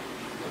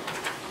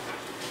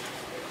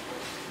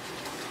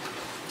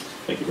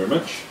 Thank you very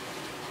much.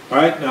 All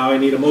right, now I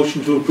need a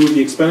motion to approve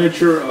the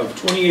expenditure of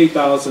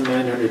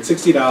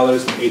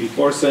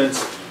 $28,960.84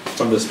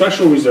 from the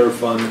Special Reserve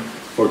Fund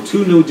for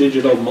 2 new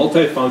digital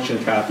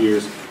multi-function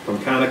copiers from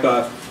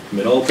Konica,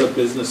 Minolta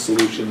Business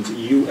Solutions,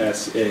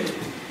 U.S.A.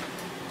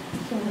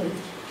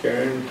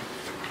 Karen,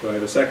 do I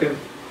have a second?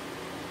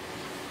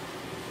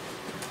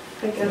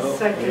 I No, guess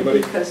second,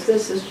 anybody? because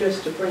this is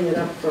just to bring it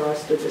up for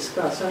us to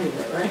discuss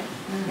anyway, right?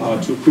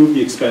 To approve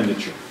the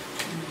expenditure.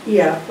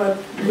 Yeah, but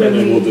And when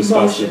then we we'll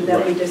discuss motion it,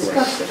 that we right,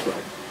 discuss it.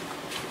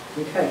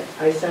 Okay,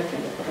 I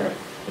second it.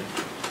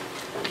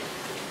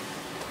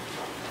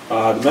 All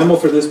right. The memo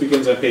for this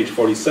begins on page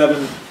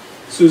 47.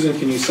 Susan,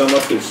 can you sum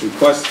up this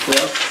request for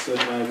us? And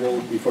I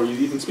will, before you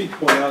even speak,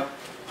 point out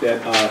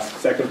that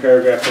second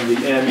paragraph from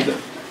the end,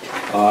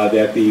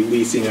 that the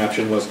leasing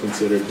option was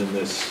considered in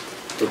this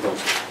proposal.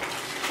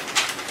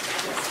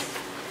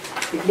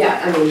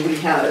 Yeah, I mean, we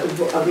have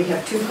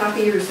 2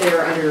 copiers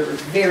there under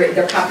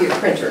they're copier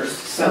printers,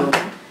 so,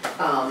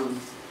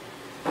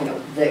 you know,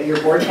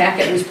 your board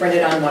packet was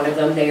printed on one of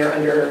them. They are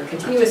under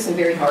continuous and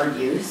very hard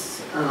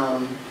use.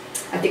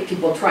 I think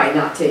people try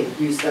not to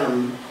use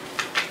them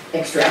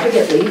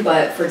extravagantly,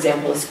 but for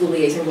example, a school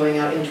liaison going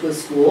out into a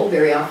school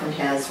very often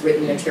has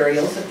written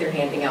materials that they're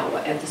handing out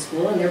at the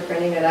school, and they're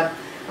printing it up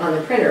on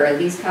the printer. And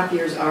these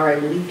copiers are, I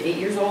believe, 8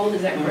 years old,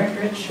 is that correct,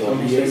 Rich?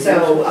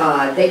 So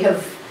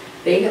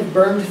they have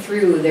burned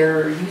through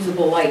their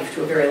usable life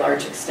to a very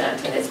large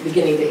extent, and it's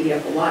beginning to eat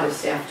up a lot of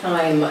staff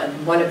time.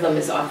 One of them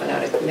is often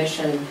out of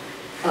commission,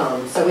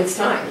 so it's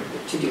time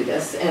to do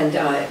this. And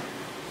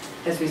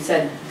as we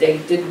said, they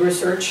did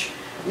research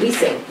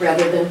leasing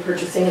rather than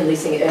purchasing and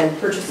leasing, and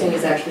purchasing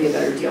is actually a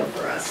better deal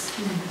for us.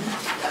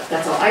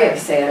 That's all I have to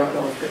say. I don't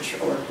know if Rich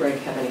or Greg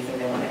have anything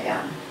they want to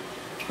add.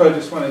 I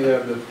just want to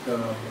add that,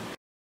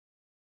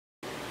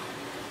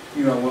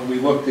 you know, when we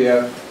looked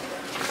at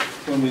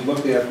the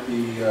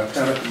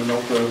Konica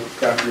Minolta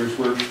copiers,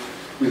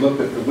 we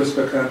looked at the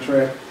U.S.A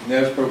contract,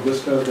 NASPRO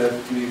U.S.A that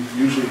we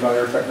usually buy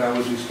our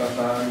technology stuff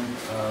on.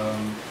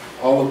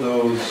 All of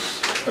those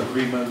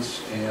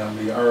agreements and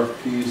the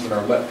RFPs that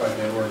are let by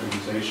that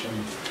organization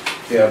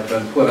have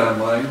been put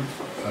online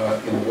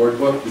in the Word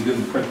book. We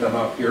didn't print them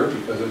out here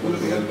because it would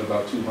have added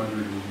about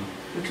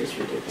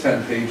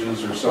 210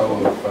 pages or so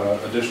of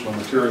additional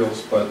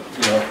materials. But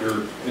you know, if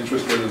you're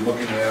interested in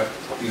looking at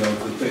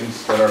the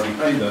things that are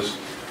behind this,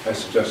 I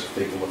suggest you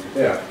take a look at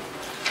that.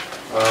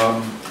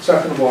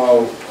 Second of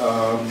all,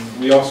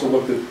 we also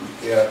looked at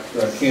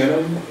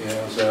Canon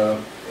as a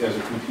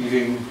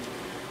competing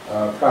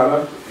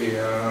product,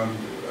 and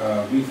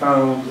we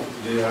found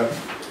that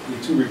the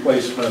two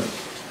replacement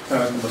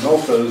Konica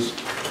Minoltas,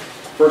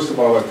 first of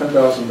all, are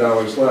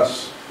 $10,000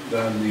 less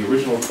than the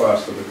original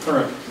cost of the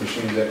current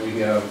machine that we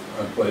have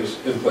in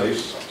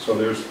place. So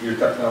there's your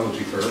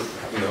technology curve.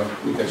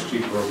 It gets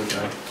cheaper over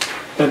time.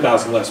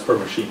 10,000 less per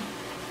machine.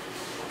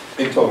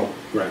 In total.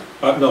 Right.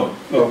 No.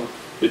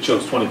 It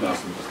shows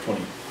 20,000.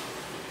 20.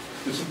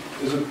 Is it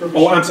per machine?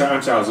 Oh, I'm sorry.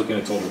 I was looking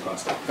at total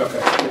cost.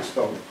 Okay, it's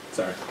total.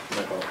 Sorry.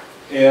 My fault.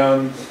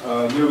 And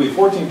nearly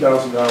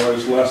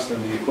 $14,000 less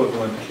than the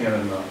equivalent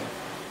Canon model.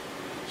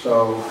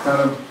 So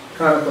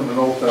Konica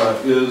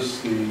Minolta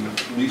is the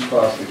least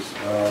costly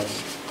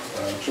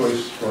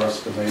choice for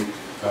us to make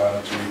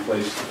to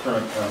replace the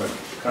current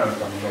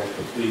Konica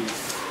Minolta fleet.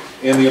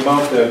 And the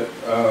amount that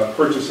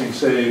purchasing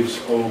saves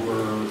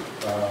over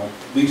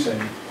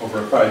leasing, over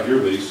a 5-year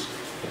lease,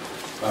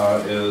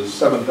 is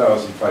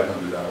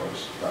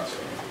 $7,500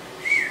 approximately.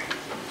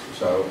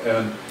 So,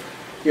 and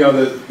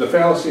the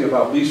fallacy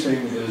about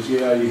leasing is, you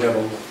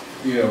have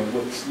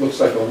looks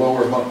like a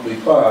lower monthly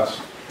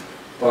cost,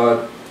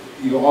 but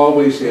you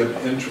always have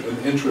an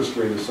interest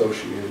rate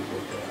associated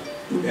with that.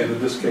 And in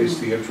this case,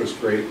 the interest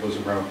rate was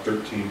around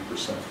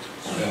 13%,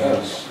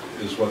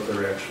 is what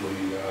they're actually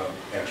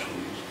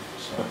using.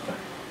 So.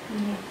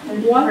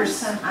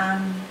 30%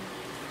 on.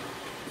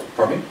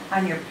 Pardon me?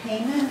 On your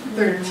payment,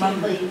 your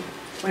monthly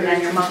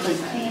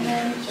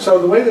payment. So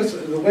the way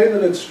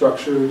that it's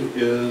structured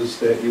is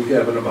that you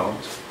have an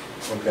amount,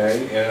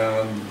 okay,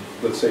 and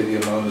let's say the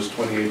amount is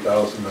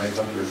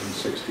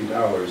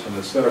 $28,960, and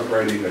instead of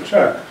writing a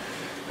check,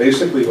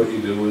 basically what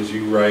you do is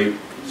you write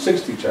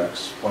 60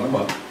 checks, one a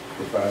month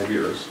for 5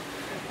 years,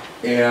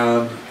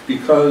 and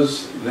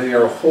because they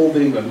are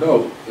holding a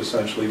note,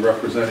 essentially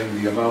representing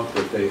the amount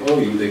that they owe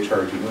you, they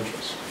charge you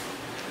interest.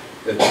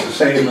 It's the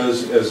same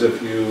as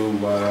if you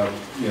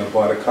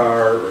bought a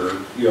car, or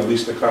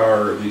leased a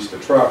car, or leased a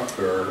truck,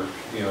 or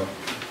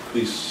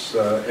lease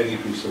any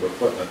piece of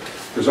equipment.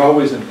 There's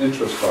always an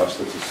interest cost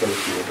that's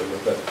associated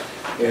with it,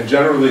 and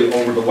generally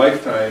over the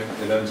lifetime,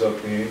 it ends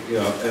up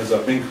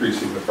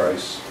increasing the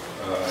price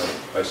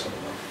by some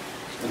amount.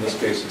 In this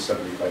case, it's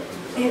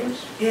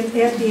 $7,500. And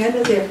at the end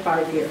of that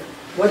 5 year,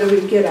 what do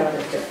we get out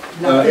of it?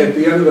 At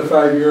the end of the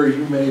 5 year,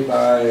 you may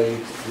buy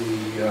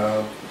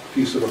the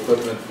piece of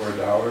equipment for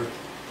 $1.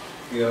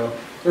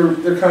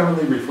 They're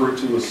commonly referred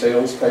to as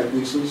sales type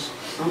leases.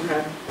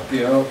 Okay.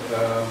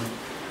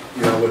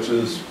 Which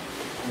is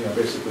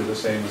basically the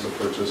same as a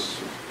purchase.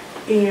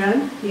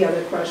 And the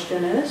other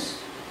question is,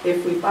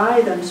 if we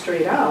buy them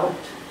straight out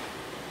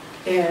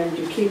and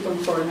you keep them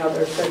for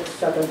another 6,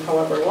 7,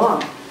 however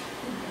long,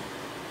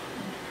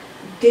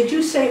 did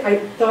you say, I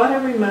thought I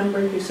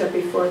remembered you said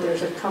before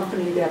there's a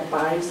company that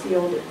buys the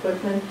old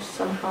equipment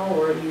somehow,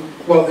 or you?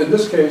 Well, in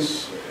this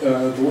case,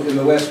 in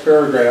the last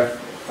paragraph,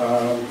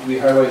 we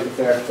highlight the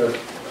fact that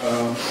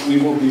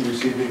we will be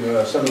receiving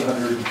a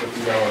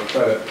 $750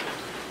 credit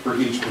for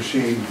each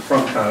machine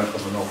from Konica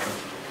Minolta.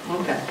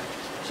 Okay.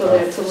 So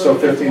that's a little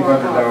bit more.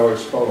 So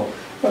 $1,500 total.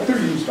 But they're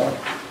used up.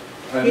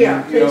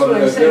 Yeah, that's what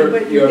I'm saying,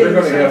 but you're they're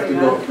going to have to getting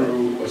go something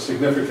through a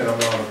significant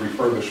amount of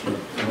refurbishment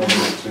in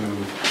order to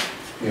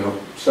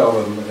sell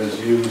them as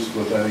used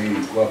with any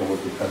level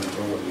of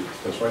dependability,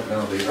 because right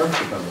now they aren't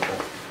dependable.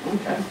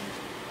 Okay.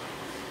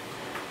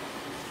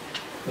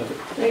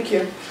 Thank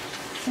you.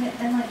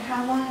 And like,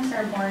 how long is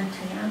our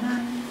warranty on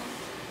them?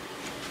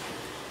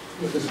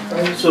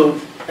 So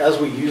as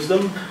we use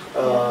them,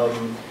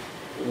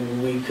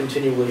 we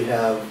continually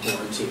have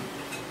warranty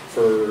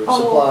for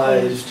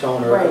supplies,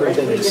 toner, Right,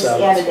 everything we just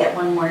except, added that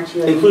one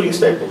warranty. including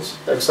staples,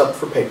 except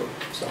for paper,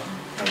 so.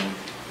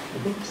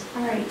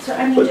 All right, so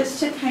I mean, just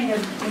to kind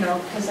of,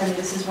 because I mean,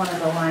 this is one of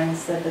the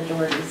lines that the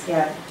Dohertys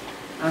get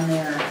on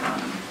their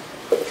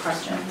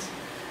questions.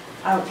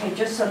 Okay,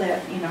 just so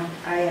that,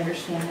 I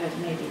understand that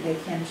maybe they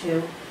can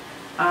too.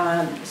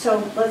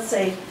 So let's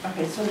say,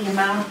 okay, so the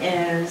amount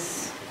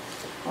is,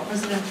 what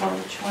was it in full,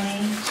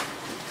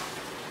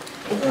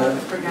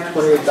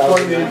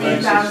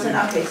 28,000,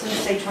 okay, so let's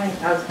say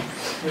 20,000.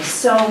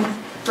 So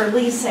for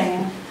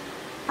leasing,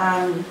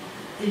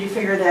 did you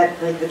figure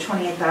that like the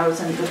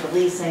 28,000 with the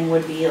leasing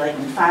would be like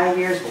in 5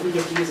 years, but we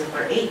get to use it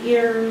for 8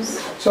 years?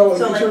 So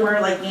like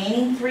we're like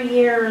gaining 3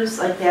 years,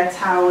 like that's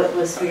how it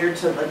was figured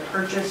to like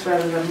purchase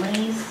rather than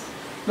lease?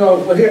 No,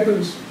 what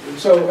happens,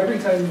 so every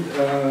time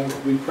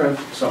we print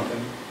something,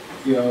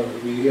 you know,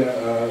 we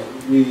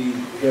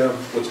have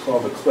what's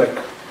called a click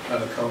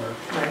on the counter.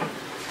 Right.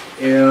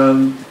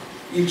 And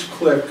each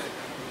click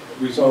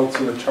results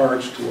in a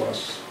charge to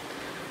us.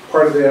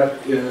 Part of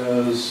that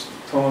is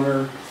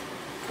toner,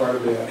 part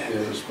of that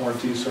is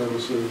warranty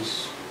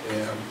services,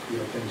 and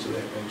things of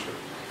that nature.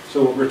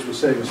 So what Rich was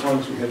saying, as long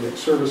as we have that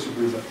service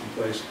agreement in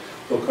place,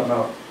 they'll come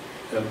out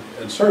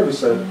and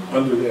service it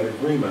under that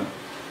agreement.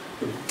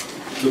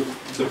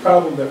 The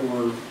problem that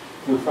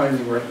we're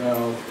finding right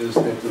now is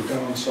that they're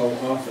down so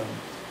often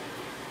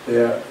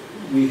that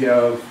we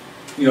have,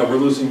 we're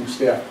losing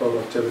staff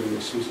productivity,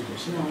 as Susan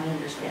was saying. No, I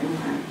understand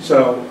that.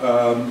 So,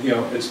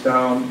 it's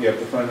down, you have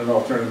to find an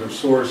alternative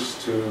source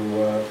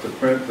to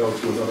print, go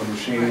to another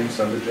machine,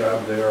 send the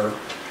job there.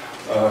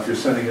 If you're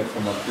sending it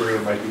from up here,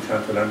 it might be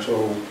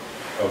confidential,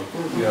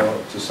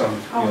 to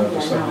some,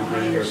 to some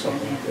degree or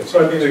something like that. So,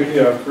 I mean,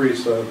 it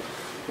creates a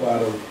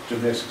lot of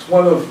gymnastics.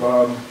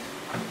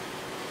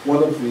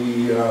 One of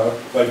the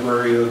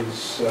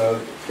librarians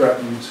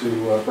threatened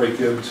to break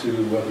into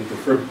the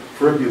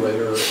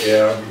defibrillator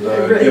and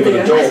give it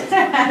a jolt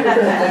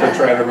to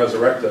try to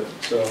resurrect it.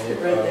 So,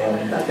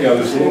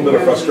 there's a little bit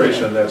of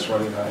frustration that's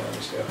running high on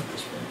the staff at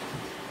this point.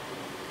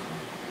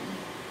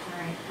 All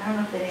right, I don't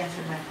know if that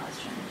answered my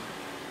question.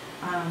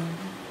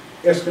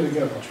 Ask it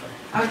again, I'll try.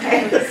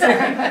 Okay,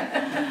 sorry.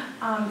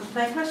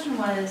 My question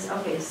was,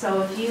 okay,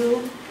 so if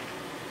you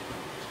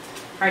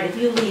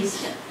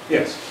leased it.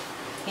 Yes.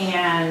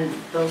 And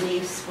the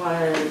lease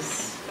was,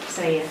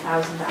 say, $1,000 a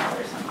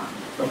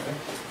month. Okay.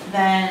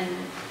 Then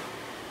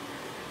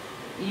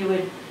it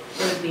would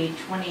be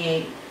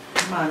 28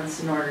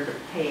 months in order to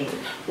pay.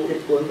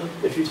 Linda,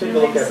 if you take a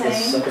look at the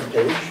second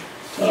page,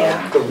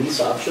 the lease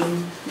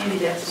option Maybe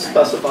that's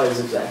specifies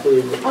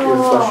exactly what your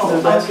question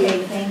is asking.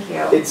 Okay, thank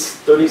you. It's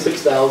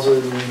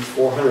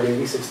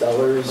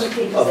 $36,486. What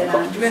page is it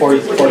on?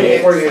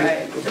 48.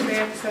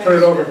 Turn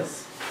it over.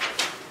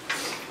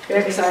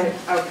 Backside.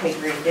 Okay,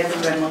 great, that's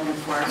what I'm looking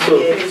for. So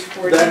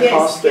Maybe that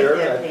cost there,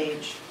 that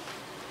page.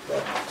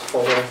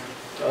 Hold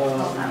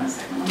Hold on a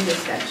second, let me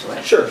just get to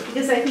it. Sure.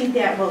 Because I think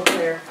that will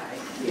clarify.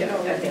 Yeah,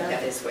 I think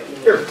that is what you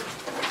need. Sure.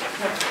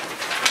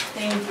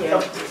 Thank you.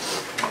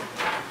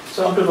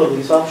 So under the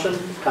lease option,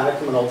 Konica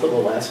Minolta, the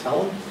last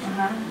column,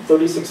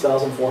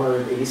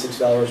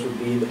 $36,486 would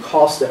be the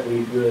cost that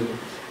we would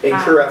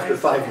incur after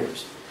 5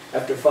 years.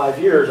 After 5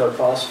 years, our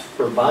cost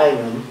for buying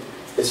them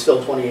is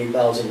still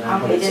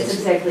 $28,960. Okay, that's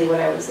exactly what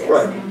I was asking.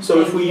 Right. So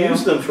if we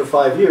use them for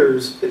 5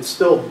 years, it's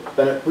still,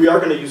 we are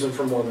going to use them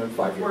for more than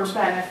 5 years. We're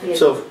benefiting.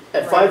 So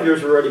at 5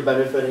 years, we're already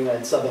benefiting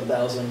at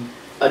 $7,000.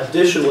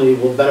 Additionally,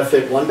 we'll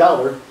benefit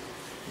 $1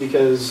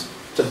 because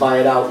to buy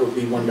it out would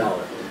be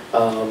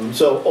 $1.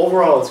 So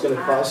overall, it's going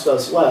to cost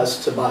us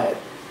less to buy it.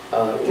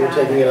 We're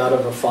taking it out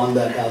of a fund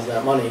that has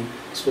that money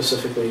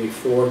specifically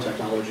for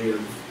technology of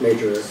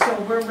major.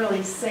 So we're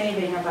really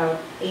saving about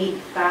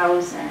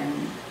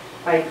 $8,000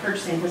 by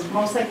purchasing, because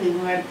most likely we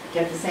might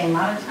get the same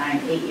amount of time,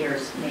 8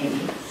 years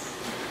maybe.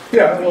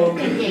 Yeah, well,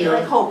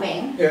 Like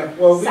hoping, yeah,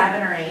 well,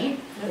 7 or 8.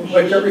 like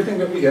maybe. everything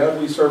that we have,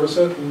 we service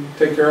it and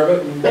take care of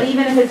it. And But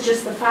even if it's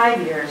just the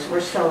 5 years, we're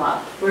still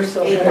up. We're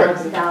still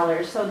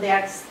 $8,000, so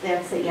that's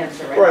the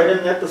answer, right? Right,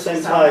 and at the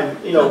same time,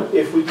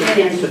 if we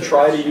continue to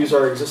try to use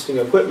our existing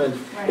equipment,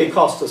 it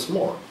costs us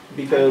more.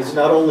 Because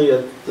not only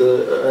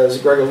as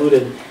Greg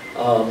alluded,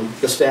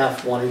 the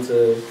staff wanting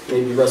to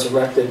maybe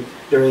resurrect it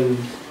during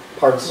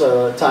times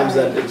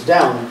that it's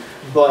down,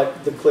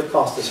 but the click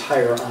cost is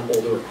higher on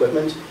older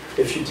equipment.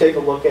 If you take a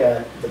look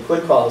at the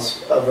click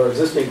cost of our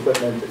existing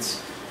equipment, it's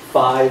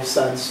 5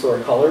 cents for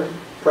a color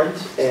print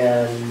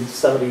and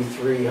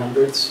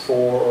 7,300s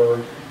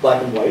for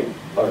black and white,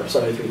 or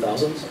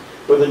 73,000s.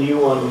 With a new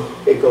one,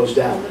 it goes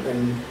down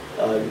and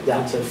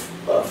down to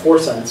 4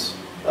 cents.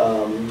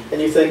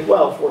 And you think,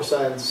 well, 4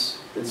 cents,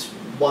 it's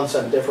 1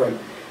 cent different.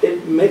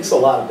 It makes a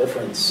lot of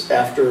difference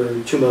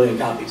after 2 million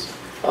copies.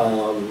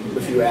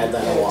 If you add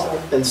that a lot.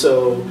 And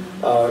so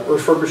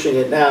refurbishing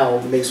it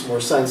now makes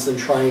more sense than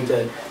trying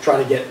to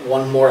get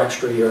one more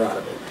extra year out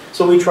of it.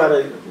 So we try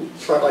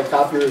like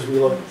copiers, we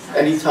look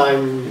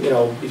anytime,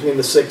 between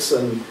the 6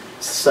 and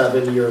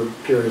 7 year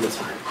period of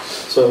time.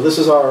 So this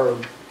is our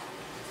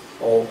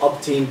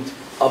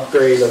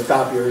upgrade of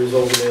copiers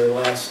over the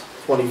last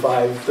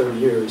 25, 30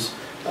 years.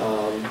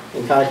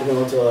 And Konica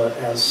Minolta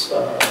has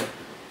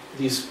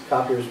these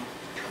copiers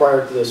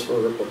prior to this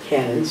were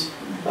Canons,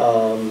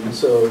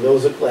 so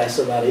those last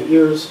about 8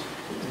 years.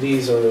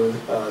 These are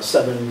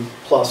 7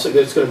 plus,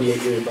 it's going to be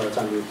 8 years by the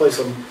time we replace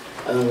them,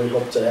 and then we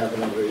hope to have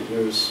another 8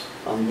 years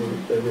on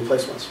the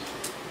replacements.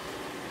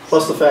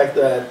 Plus the fact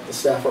that the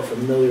staff are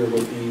familiar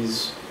with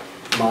these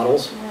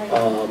models,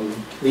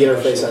 the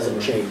interface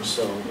hasn't changed,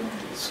 so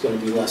it's going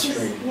to be less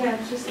training. Yeah,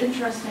 it's just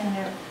interesting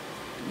that,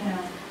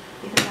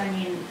 because I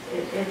mean,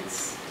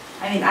 it's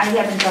I mean, I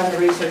haven't done the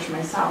research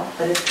myself,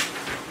 but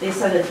if they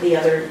said that the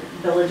other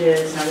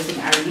villages and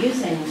everything are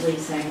using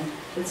leasing,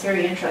 it's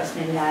very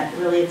interesting that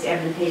really it's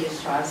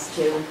advantageous to us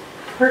to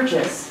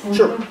purchase,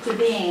 Sure. to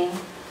being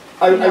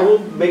I will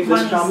make this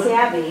money comment.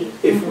 savvy.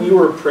 If we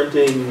were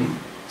printing,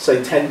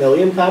 say, 10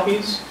 million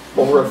copies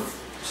over a,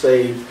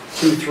 say,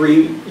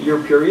 2-3 year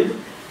period,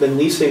 then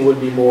leasing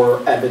would be more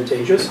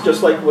advantageous.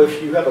 Just like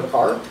if you have a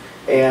car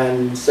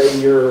and say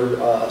you're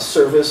a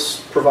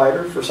service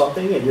provider for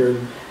something and you're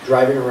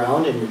driving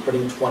around and you're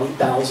putting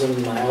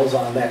 20,000 miles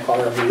on that car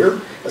every year,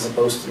 as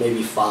opposed to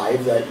maybe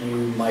 5 that you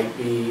might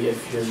be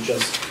if you're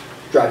just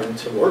driving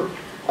to work.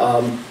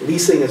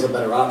 Leasing is a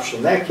better option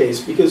in that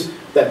case because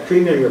that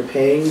premium you're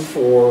paying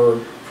for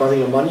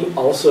fronting of money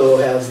also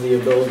has the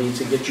ability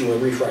to get you a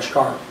refresh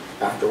car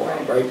after a while,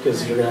 right?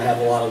 Because you're going to have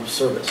a lot of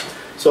service.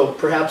 So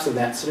perhaps in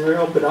that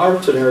scenario, but in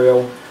our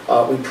scenario,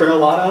 we print a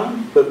lot on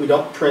them, but we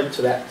don't print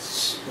to that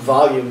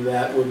volume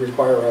that would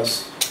require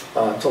us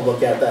to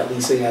look at that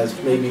leasing as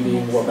maybe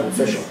being more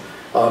beneficial.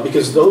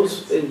 Because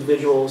those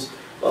individuals,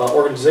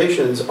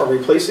 organizations are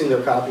replacing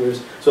their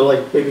copiers. So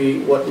like maybe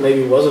what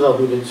maybe wasn't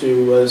alluded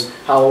to was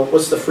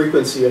what's the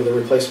frequency of the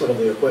replacement of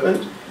the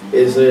equipment?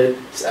 Is it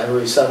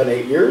every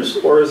 7-8 years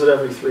or is it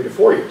every 3 to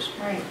 4 years?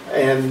 Right.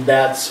 And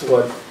that's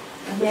what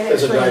That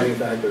is a actually driving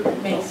factor.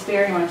 makes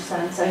very much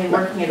sense. I mean,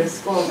 working at a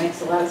school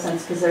makes a lot of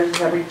sense because there's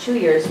every 2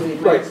 years we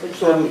Right. might switch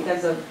So them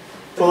because of the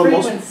for the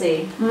most-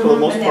 frequency. For the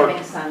most And that part,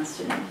 makes sense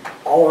to me.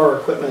 all our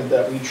equipment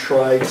that we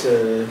try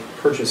to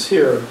purchase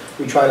here,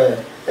 we try to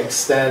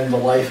extend the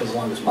life as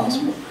long as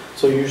possible.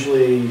 So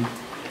usually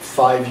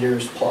 5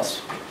 years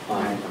plus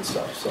on it and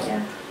stuff. So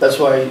Yeah. that's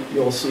why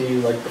you'll see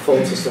like the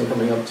phone system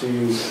coming up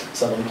to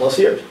 7+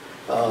 years.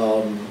 You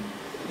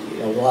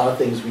know, a lot of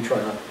things we try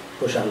to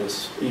push on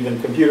this. Even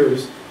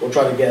computers, we'll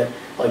try to get,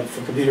 like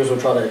for computers, we'll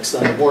try to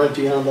extend the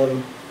warranty on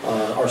them.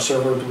 Our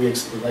server, the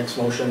Next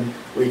Motion,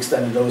 we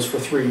extended those for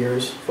 3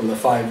 years from the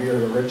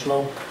 5-year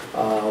original.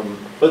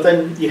 But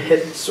then you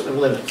hit certain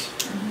limits.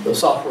 The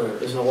software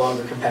is no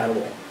longer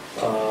compatible.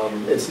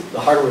 The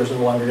hardware is no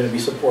longer going to be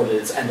supported.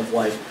 It's end of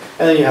life,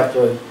 and then you have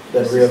to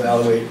then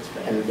reevaluate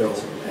and go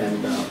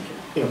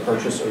and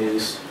purchase or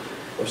lease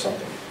or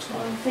something.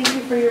 Well, thank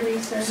you for your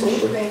research.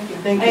 Absolutely. Thank you.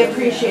 Thank I you.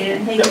 appreciate it,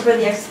 and thank you for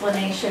the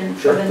explanation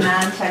for Sure. the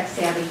non-tech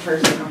savvy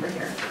person over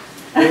here.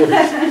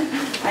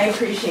 I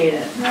appreciate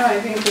it. No, I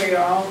think we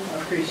all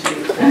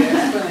appreciate the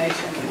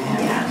explanation.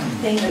 Yeah,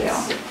 thank you.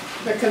 It's-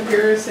 The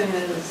comparison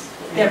is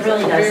It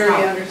really does very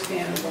help.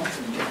 understandable.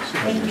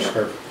 Thank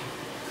you.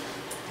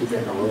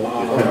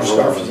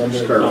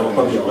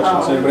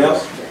 Anybody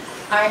else?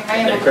 I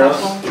have a Carolyn?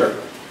 couple. Sure.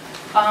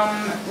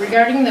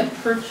 Regarding the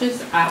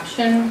purchase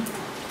option,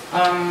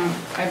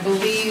 I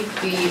believe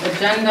the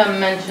agenda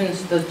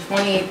mentions the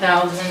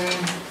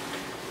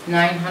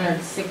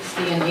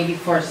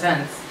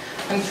 $28,960.84.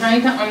 I'm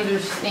trying to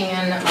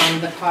understand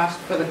the cost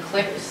for the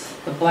clips,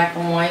 the black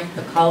and white,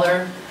 the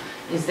color.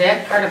 Is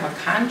that part of a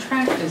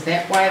contract? Is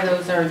that why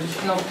those are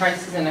additional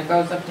prices and it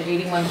goes up to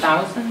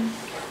 $81,000?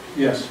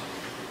 Yes.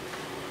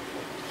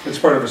 It's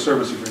part of a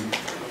service agreement.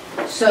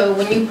 So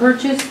when you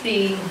purchase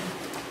the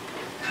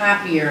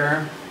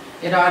copier,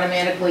 it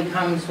automatically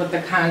comes with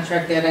the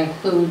contract that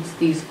includes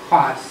these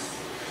costs.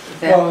 Is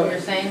that Well, what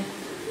you're saying?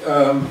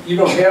 You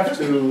don't have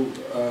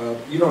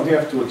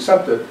to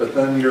accept it, but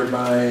then you're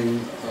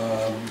buying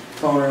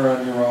toner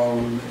on your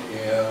own,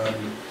 and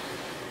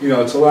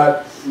it's a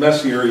lot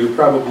messier. You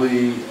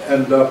probably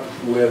end up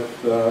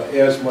with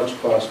as much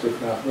cost,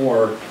 if not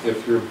more,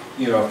 if you're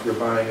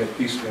buying it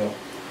piecemeal.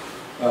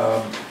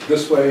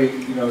 This way,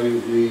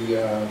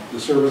 the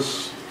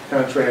service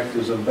contract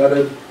is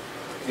embedded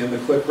in the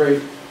click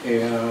rate,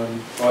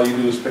 and all you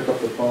do is pick up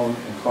the phone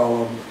and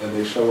call them, and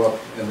they show up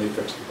and they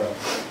fix the problem.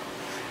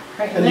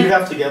 Right, And you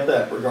have to get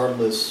that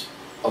regardless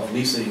of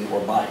leasing or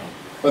buying.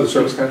 Oh, the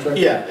service contract?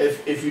 Yeah,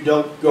 if you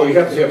don't go. Well, you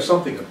have to have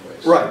something in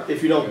place. Right,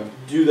 if you don't Yeah.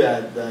 do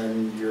that,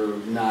 then you're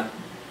not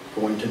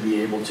going to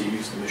be able to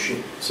use the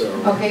machine, so.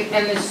 Okay,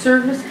 and the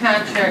service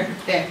contract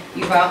that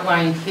you've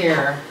outlined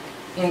here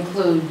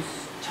includes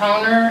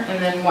toner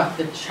and then what,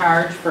 the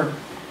charge for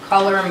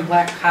color and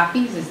black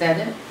copies, is that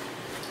it?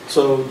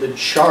 So the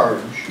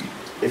charge,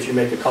 if you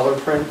make a color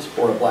print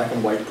or a black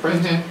and white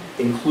print,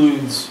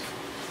 includes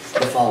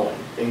the following.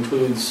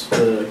 Includes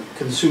the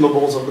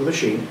consumables of the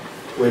machine,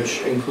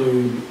 which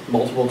include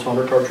multiple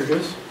toner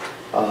cartridges,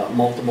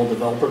 multiple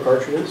developer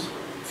cartridges,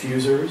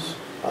 fusers,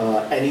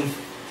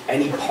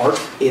 any part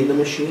in the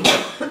machine,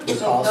 the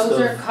So cost those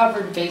are of,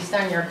 covered based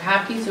on your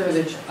copies or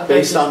the?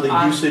 based on the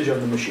usage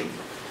of the machine.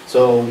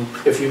 So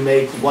if you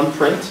make one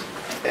print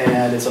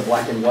and it's a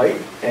black and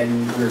white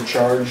and you're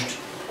charged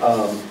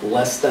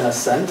less than a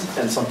cent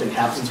and something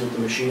happens with the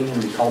machine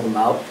and we call them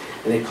out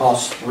and it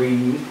costs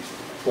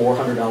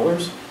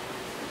 $300-400,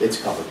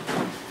 it's covered.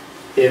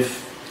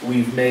 If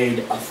we've made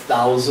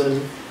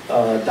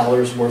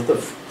 $1,000 worth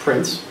of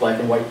prints, black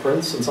and white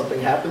prints, and something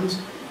happens,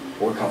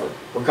 we're covered.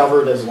 We're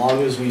covered as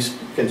long as we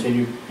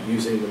continue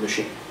using the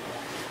machine.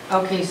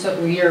 Okay, so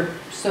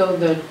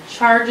the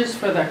charges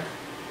for the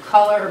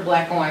color or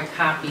black and white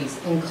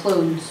copies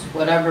includes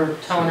whatever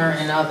toner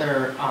and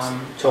other,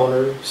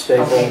 Toner,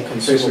 staple, Okay.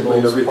 Basically,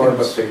 consumables, everything but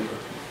parts. paper.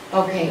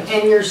 okay,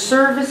 and your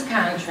service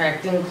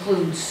contract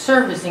includes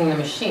servicing the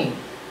machine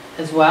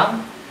as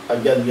well?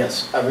 Again,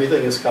 yes,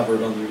 everything is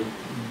covered under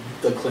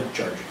the click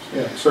charges.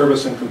 Yeah,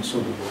 service and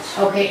consumables.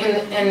 Okay,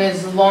 and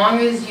as long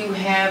as you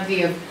have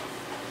the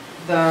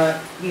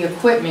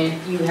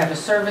equipment, you have a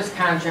service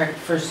contract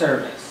for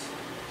service?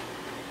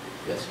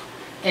 Yes,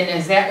 And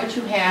is that what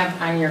you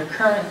have on your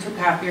current 2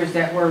 copiers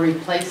that we're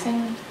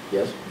replacing?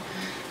 yes.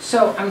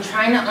 So I'm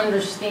trying to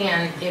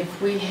understand,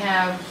 if we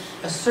have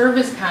a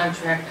service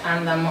contract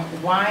on them,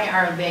 why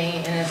are they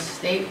in a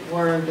state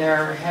where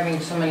they're having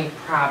so many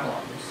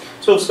problems?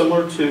 So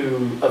similar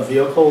to a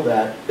vehicle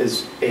that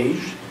is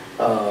aged,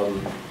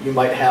 you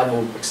might have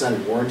an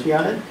extended warranty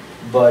on it,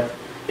 but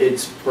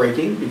it's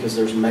breaking because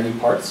there's many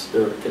parts.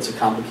 It's a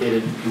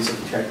complicated piece of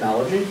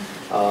technology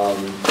or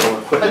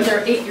But equipment.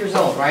 they're 8 years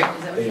old, right?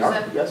 Is that what They you are,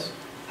 said? yes.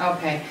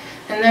 Okay.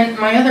 And then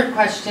my other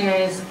question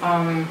is,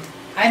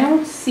 I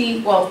don't see,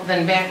 well,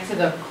 then back to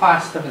the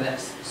cost of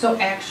this. So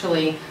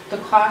actually, the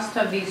cost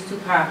of these 2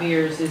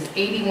 copiers is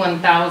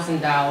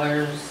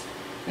 $81,000,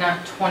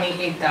 not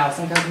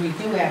 $28,000, because we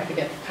do have to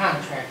get the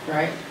contract,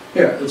 right?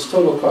 Yeah, it's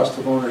total cost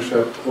of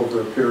ownership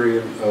over a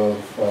period of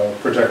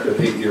projected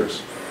 8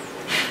 years.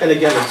 And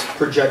again, it's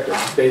projected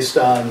based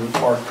on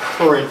our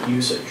current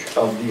usage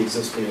of the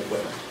existing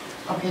equipment.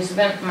 Okay, so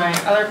then my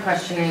other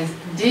question is,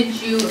 did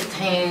you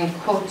obtain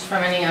quotes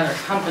from any other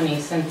company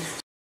since?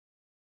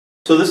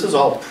 So this is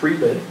all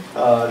pre-bid.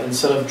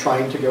 Instead of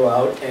trying to go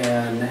out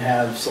and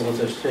have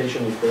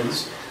solicitation with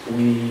bids,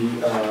 we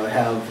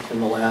have in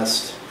the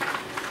last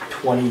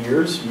 20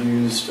 years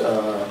used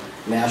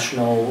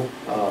national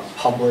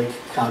public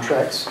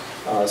contracts.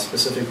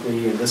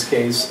 Specifically, in this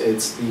case,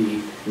 it's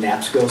the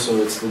NAPSCO, so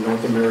it's the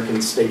North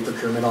American State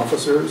Procurement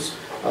Officers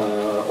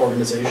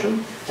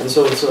organization. And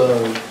so it's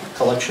a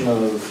collection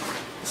of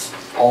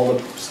all the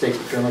state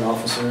procurement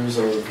officers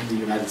of the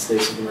United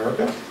States of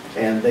America.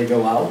 And they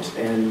go out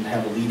and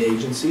have a lead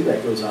agency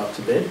that goes out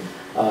to bid.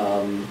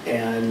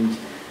 And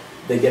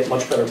they get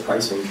much better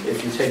pricing.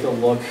 If you take a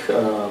look,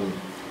 I'm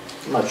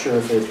not sure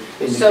if it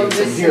indicates So in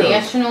this here.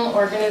 national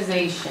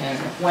organization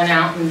went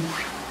out and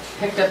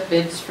picked up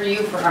bids for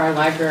you for our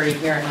library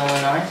here in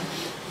Illinois?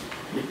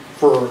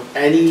 For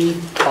any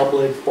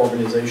public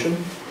organization,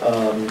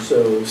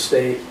 so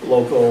state,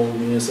 local,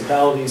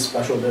 municipalities,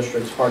 special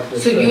districts, park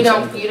districts. So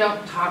you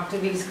don't talk to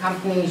these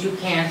companies, you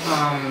can't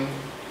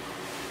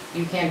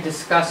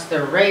discuss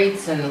their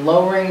rates and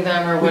lowering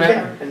them or We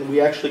whatever? can, and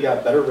we actually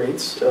got better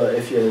rates.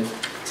 If you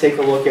take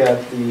a look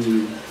at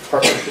the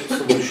partnership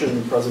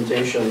solution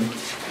presentation,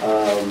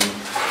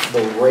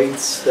 the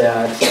rates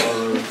that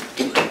are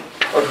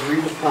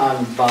agreed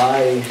upon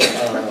by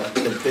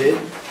the bid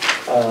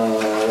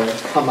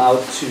come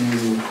out to,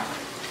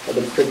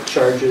 the quick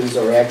charges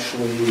are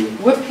actually,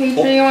 What page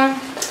are you on?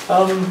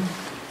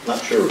 not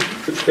sure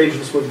which page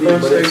this would be,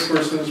 Current but state it's,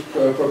 versus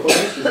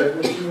proposed, is that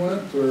what you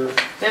want, or,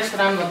 That's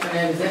what I'm looking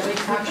at, is that what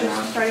you're talking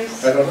about?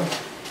 Price. I don't know.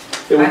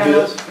 it would I be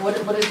don't know,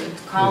 this. what is it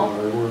called?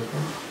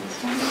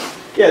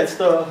 Yeah, it's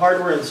the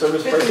hardware and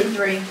service pricing.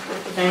 53.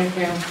 Thank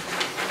you.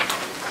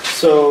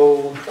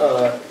 So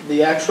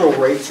the actual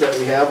rates that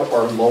we have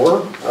are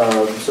lower.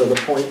 So the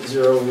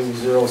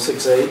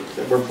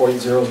 .0068, we're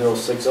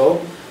 .0060,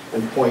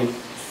 and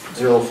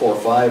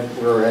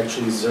 .045, we're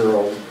actually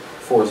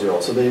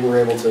 040. So they were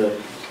able to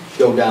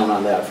go down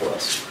on that for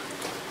us.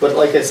 But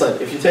like I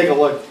said, if you take a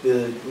look,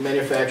 the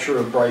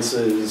manufacturer price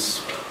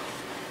is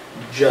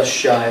just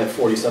shy of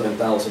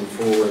 $47,000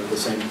 for the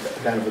same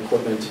kind of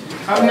equipment.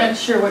 I'm not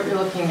sure what you're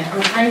looking at.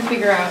 I'm trying to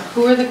figure out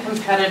who are the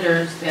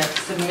competitors that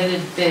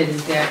submitted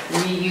bids that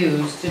we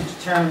used to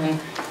determine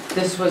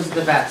this was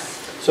the best.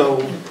 So,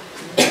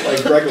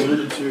 like Greg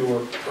alluded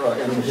to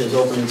in his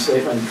opening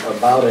statement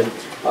about it,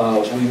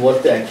 we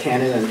looked at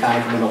Canon and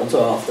Konica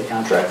Minolta off the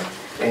contract,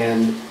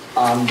 and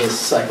on the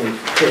second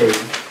page,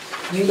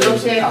 You there's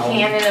looked a at column.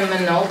 Canon and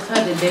Minolta,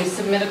 did they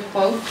submit a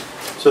quote?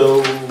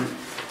 So,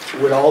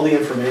 with all the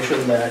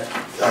information that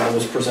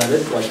was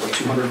presented, like the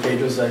 200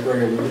 pages that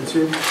Greg alluded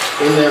to, in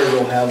there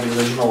you'll have the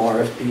original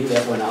RFP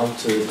that went out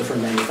to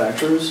different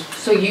manufacturers.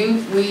 So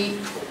we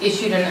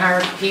issued an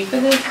RFP for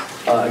this?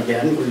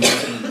 Again, we're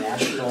using a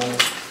national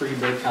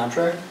pre-bid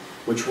contract,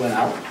 which went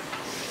out.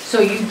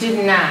 So you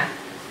did not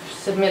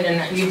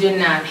you did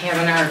not have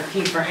an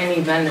RFP for any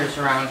vendors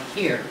around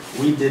here?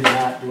 We did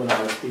not do an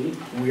RFP.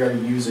 We are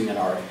using an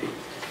RFP.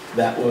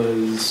 That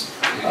was,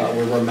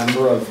 we're a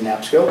member of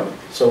NAPSCO,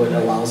 so it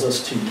allows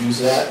us to use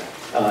that,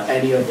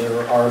 any of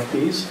their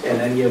RFPs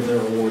and any of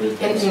their awarded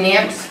And bids.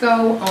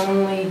 NAPSCO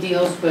only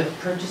deals with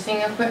purchasing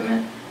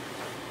equipment?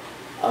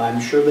 I'm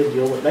sure they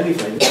deal with many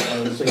things.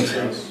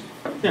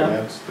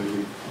 Yeah,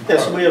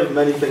 yes, we have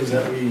many things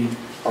that we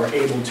are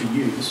able to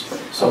use.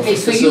 Okay,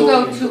 so you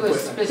go facilities, to a equipment.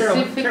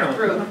 specific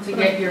group to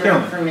get your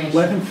Carolyn, information?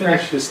 let him finish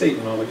correct? his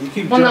statement, all you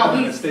keep Well, jumping no, on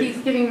the he's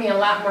statement. giving me a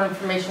lot more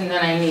information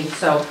than I need.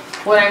 So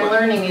what I'm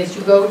learning is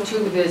you go to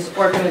this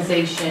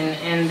organization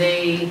and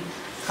they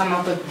come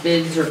up with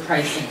bids or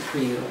pricing for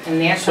you,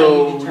 and that's how you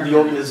So determine. the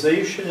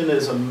organization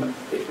is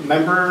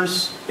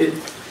members,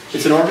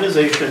 it's an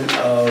organization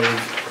of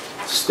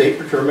state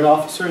procurement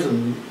officers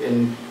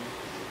in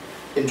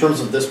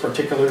terms of this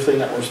particular thing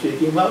that we're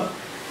speaking about.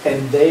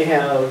 And they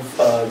have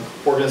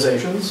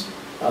organizations,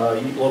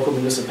 local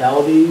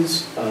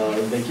municipalities,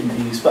 they can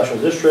be special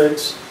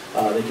districts,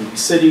 they can be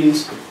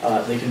cities,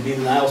 they can be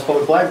the Niles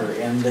Public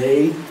Library, and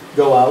they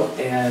go out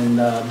and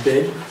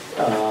bid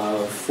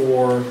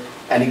for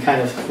any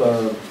kind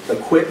of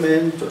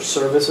equipment or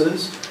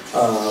services,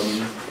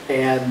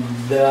 and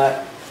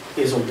that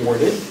is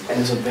awarded and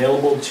is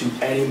available to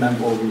any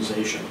member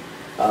organization.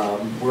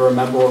 We're a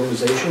member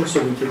organization,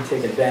 so we can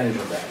take advantage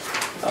of that.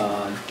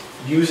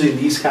 Using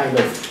these kind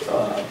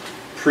of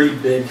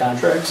pre-bid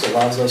contracts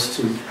allows us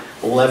to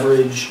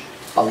leverage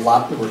a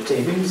lot more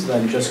savings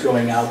than just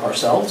going out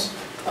ourselves.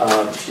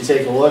 If you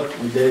take a look,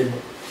 we did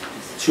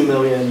 2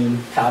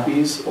 million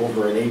copies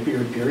over an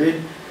 8-year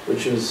period,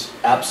 which is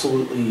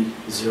absolutely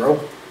zero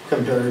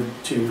compared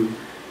to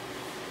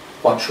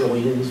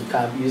quadrillions of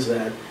copies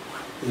that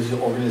these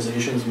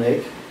organizations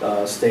make,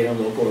 state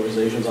and local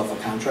organizations off a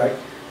contract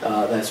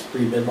that's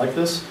pre-bid like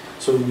this.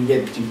 So we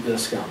get deep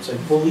discounts. I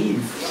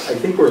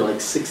think we're like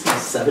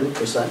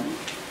 67%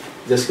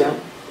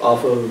 discount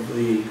off of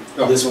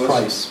this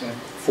price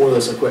for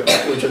this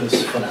equipment, which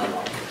is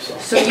phenomenal.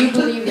 So you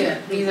believe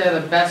that these are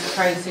the best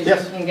prices you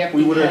Yes, can get?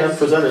 we wouldn't have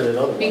presented it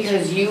otherwise.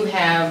 Because you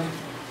have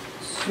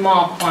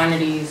small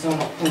quantities in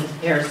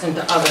comparison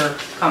to other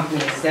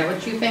companies. Is that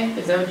what you think?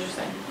 Is that what you're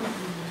saying?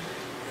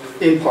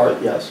 In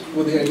part, yes.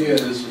 Well, the idea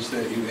is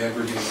that you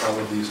aggregate all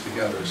of these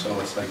together, so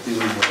it's like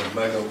dealing with a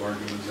mega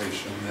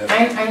organization that...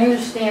 I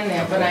understand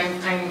that, but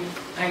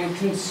I'm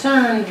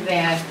concerned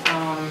that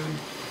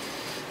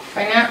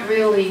by not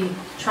really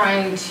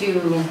trying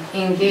to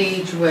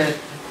engage with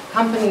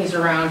companies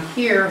around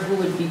here who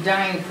would be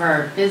dying for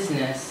our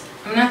business,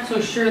 I'm not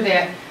so sure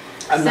that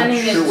I'm not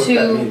sending sure it what to...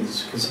 that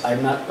means, because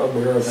I'm not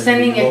aware of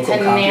Sending any it to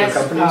local copier NASPO.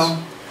 companies,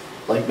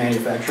 like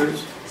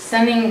manufacturers.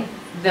 Sending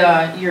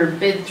your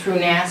bid through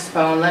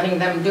NASPO and letting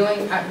them do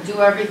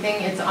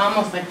everything, it's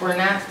almost like we're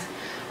not,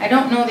 I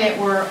don't know that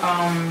we're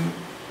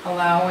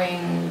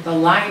allowing the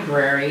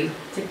library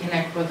to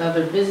connect with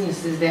other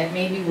businesses that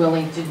may be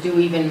willing to do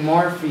even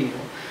more for you.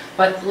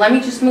 But let me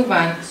just move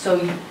on.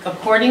 So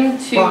according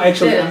to Well,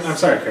 actually, this, I'm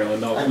sorry, Carolyn,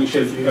 no, we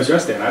should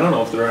address that. I don't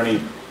know if there are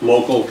any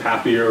local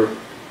copier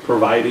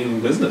providing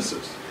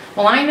businesses.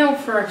 well, I know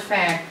for a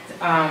fact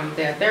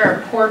that there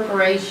are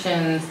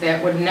corporations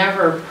that would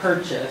never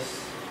purchase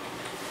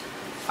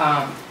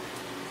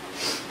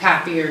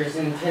copiers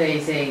in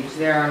today's age.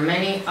 There are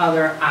many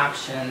other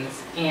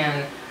options,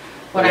 and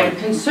what I'm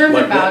concerned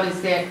like about what?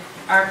 is that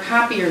our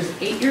copier is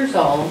 8 years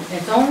old.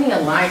 It's only a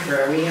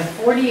library. We have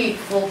 48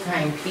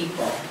 full-time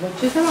people,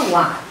 which isn't a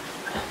lot,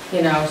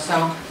 you know. So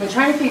I'm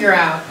trying to figure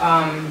out,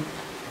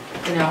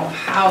 you know,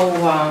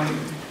 how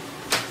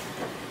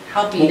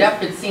beat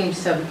up it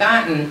seems to have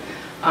gotten.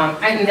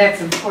 And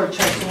that's a poor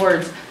choice of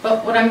words.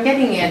 But what I'm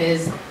getting at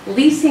is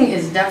leasing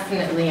is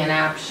definitely an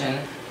option.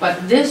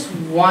 But this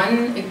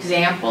one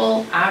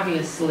example,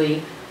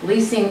 obviously,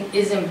 leasing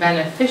isn't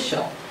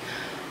beneficial.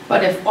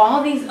 But if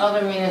all these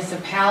other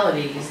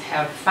municipalities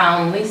have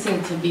found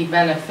leasing to be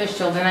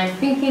beneficial, then I'm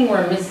thinking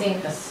we're missing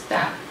a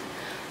step,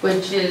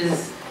 which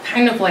is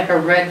kind of like a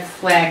red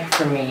flag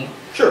for me.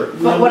 Sure.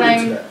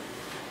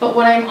 But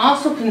what I'm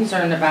also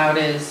concerned about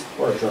is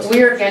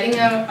we're getting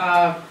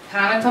a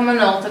Konica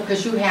Minolta,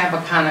 because you have a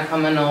Konica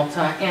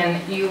Minolta,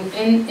 and you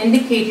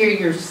indicate here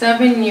your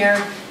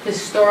 7-year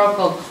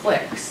historical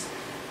clicks.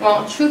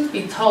 Well, truth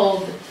be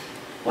told,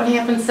 what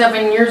happened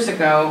 7 years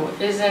ago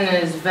isn't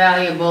as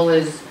valuable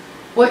as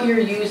what you're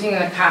using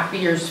the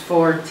copiers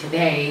for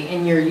today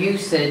in your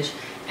usage.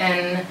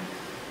 And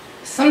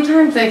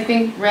sometimes I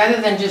think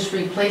rather than just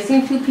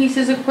replacing 2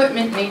 pieces of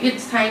equipment, maybe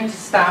it's time to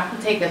stop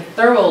and take a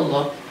thorough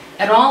look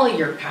at all of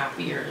your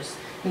copiers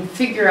and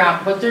figure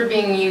out what they're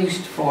being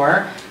used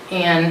for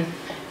and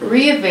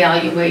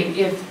reevaluate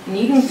if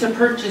needing to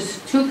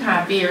purchase 2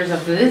 copiers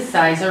of this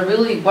size are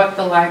really what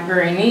the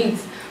library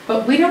needs.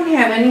 But we don't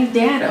have any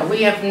data.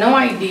 We have no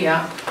idea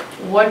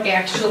what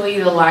actually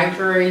the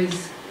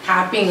library's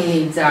copying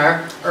needs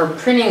are or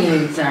printing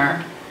needs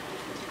are.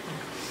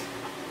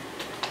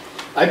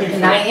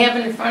 And I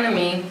have in front of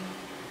me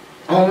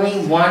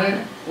only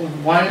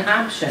one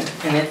option,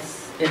 and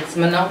it's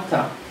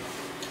Minolta.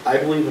 I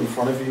believe in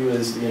front of you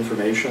is the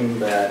information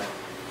that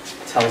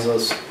tells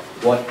us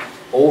what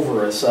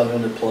over a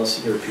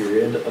 7+ year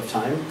period of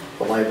time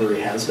the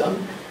library has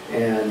done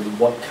and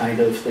what kind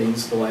of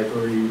things the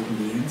library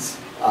needs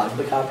out of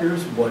the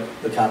copiers, what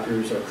the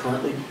copiers are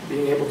currently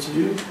being able to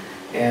do,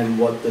 and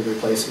what the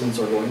replacements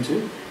are going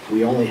to.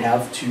 We only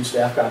have 2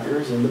 staff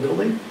copiers in the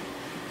building.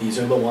 These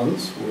are the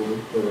ones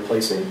we're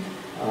replacing.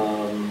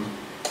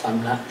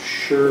 I'm not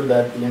sure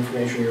that the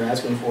information you're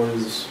asking for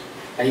is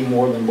any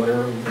more than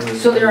whatever.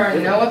 So there are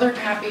no other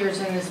copiers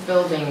in this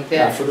building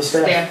that for the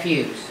staff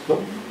use?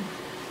 Nope.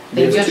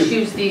 They There's just 2.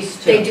 use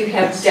these 2? They do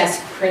have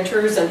desk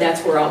printers, and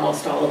that's where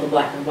almost all of the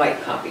black and white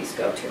copies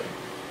go to.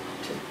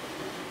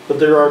 but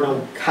there are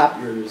no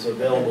copiers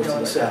available to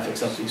the staff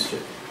except these two.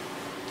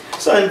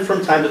 So and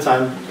from time to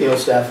time,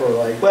 staff are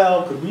like,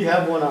 well, could we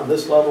have one on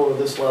this level or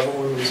this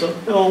level? And we said,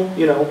 no,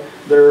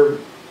 they're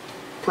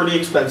pretty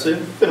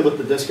expensive, and with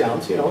the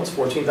discounts, it's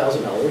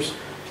 $14,000.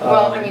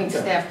 Well, I mean,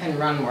 staff can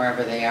run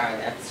wherever they are,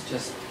 that's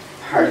just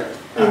part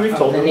And we've of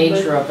told the them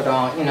nature of it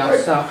all,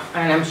 so,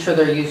 and I'm sure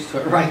they're used to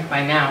it right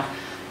by now.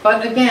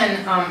 But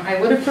again, I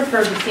would have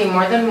preferred to see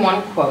more than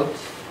one quote.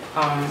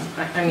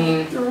 I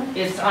mean,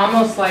 it's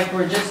almost like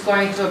we're just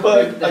going to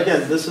approve But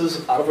again, this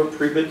is out of a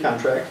pre-bid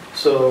contract,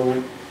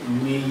 so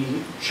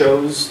we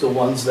chose the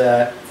ones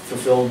that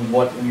fulfilled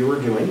what we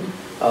were doing.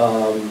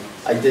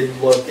 I did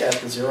look at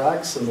the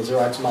Xerox, and the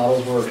Xerox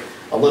models were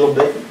a little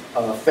bit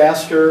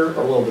faster,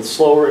 a little bit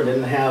slower. It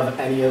didn't have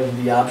any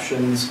of the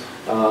options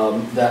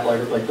that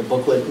like the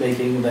booklet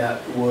making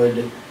that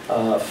would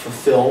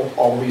fulfill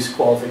all of these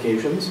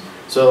qualifications.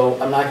 So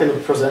I'm not going to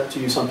present to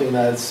you something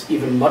that's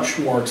even much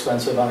more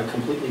expensive on a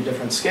completely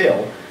different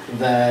scale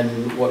than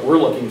what we're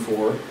looking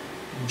for,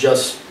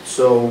 just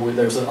so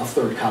there's a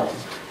third column.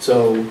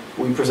 So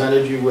we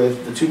presented you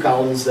with the two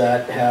columns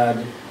that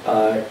had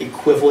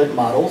equivalent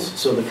models,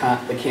 so the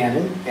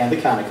Canon and the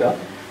Konica,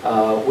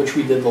 which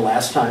we did the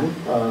last time,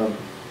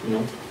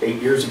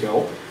 8 years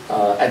ago.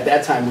 At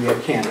that time we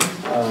had Canon,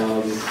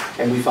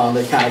 and we found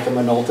that Konica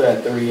Minolta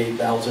at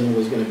 $38,000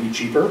 was going to be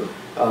cheaper,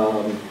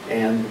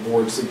 and the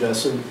board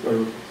suggested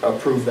or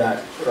approved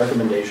that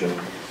recommendation.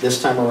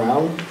 This time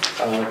around,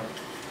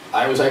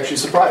 I was actually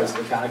surprised.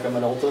 The Konica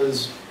Minolta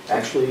is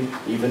actually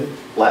even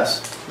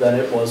less than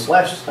it was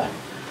last time.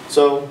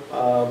 So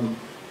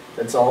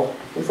it's all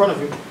in front of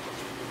you.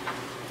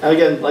 And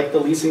again, like the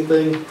leasing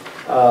thing,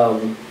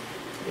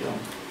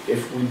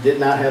 if we did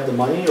not have the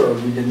money or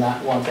we did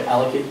not want to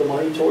allocate the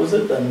money towards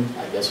it, then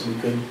I guess we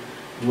could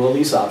do a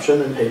lease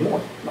option and pay more.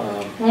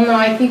 Well, no,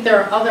 I think there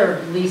are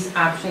other lease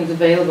options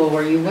available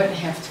where you wouldn't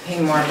have to pay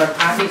more, but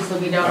obviously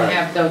we don't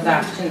have those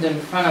options in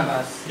front of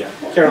us. Yeah,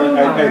 Carolyn,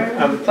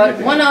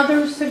 But one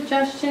other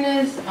suggestion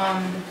is,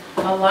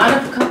 a lot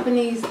of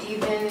companies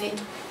even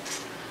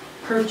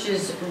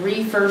purchase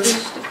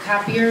refurbished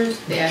copiers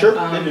that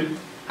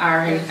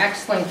are in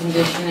excellent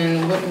condition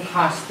and wouldn't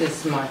cost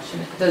this much.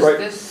 Does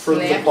this For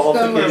the SNAPS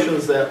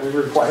qualifications that we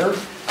require,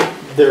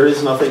 there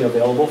is nothing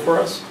available for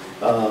us.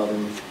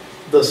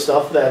 The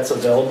stuff that's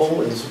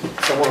available is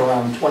somewhere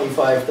around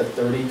 25 to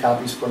 30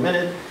 copies per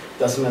minute.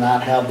 Does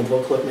not have the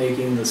booklet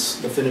making, the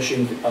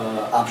finishing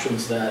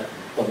options that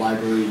the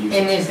library uses.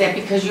 And is that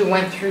because you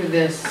went through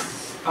this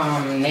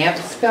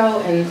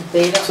NAPSCO and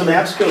they don't? So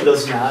NAPSCO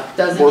does not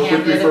work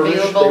with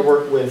refurbished. They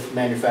work with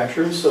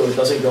manufacturers, so it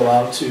doesn't go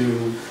out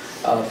to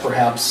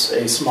perhaps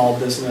a small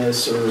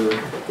business or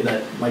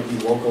that might be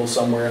local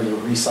somewhere and they're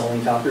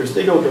reselling copiers.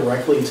 They go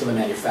directly to the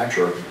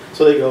manufacturer.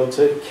 So they go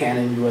to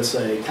Canon,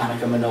 U.S.A,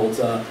 Konica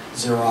Minolta,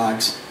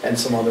 Xerox, and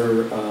some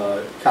other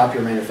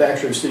copier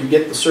manufacturers. So you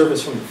get the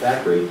service from the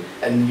factory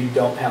and you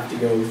don't have to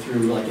go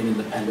through like an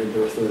independent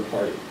or a third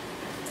party.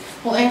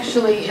 Well,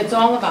 actually, it's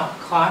all about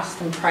cost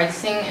and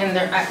pricing, and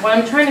what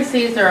I'm trying to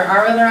say is there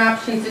are other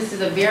options. This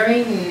is a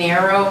very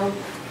narrow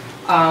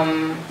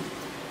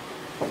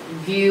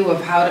view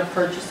of how to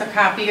purchase a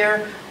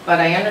copier, but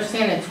I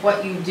understand it's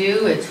what you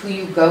do, it's who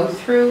you go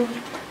through.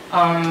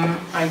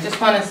 I just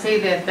want to say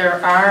that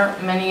there are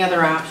many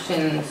other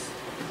options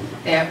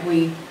that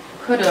we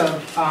could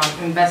have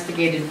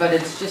investigated, but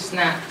it's just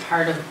not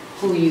part of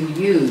who you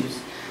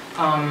use.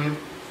 And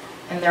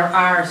there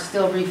are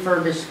still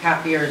refurbished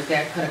copiers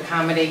that could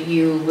accommodate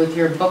you with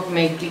your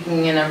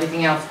bookmaking and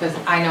everything else, because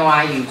I know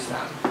I use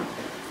them.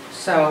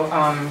 So,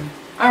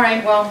 all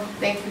right, well,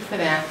 thank you for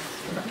that.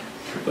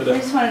 I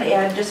just wanted to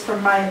add, just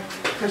from my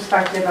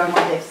perspective on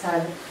what they've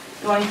said,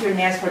 going through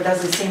NASCAR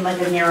doesn't seem like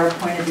a narrow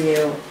point of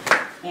view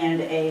and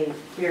a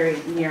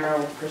very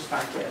narrow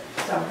perspective.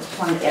 So I just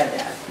wanted to add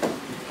that.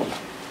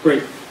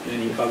 Great.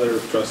 Any other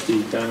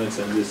trustee comments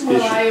on this issue?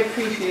 Well, I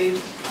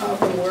appreciate all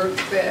the work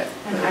that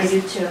And I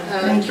do too.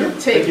 Thank you.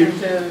 taken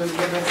to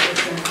give us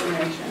this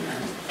information.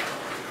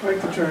 Quite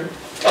the chart.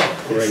 Oh,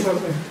 great.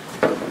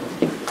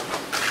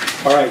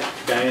 All right,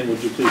 Diane,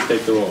 would you please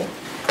take the roll?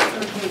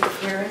 Okay,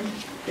 Karen,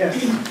 Yes.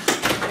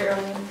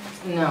 Carolyn,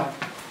 No.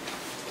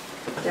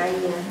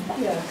 Diane,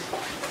 Yes.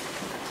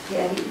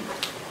 Patty,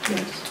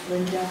 Yes.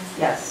 Linda,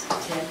 Yes.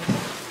 Ted.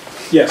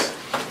 Yes.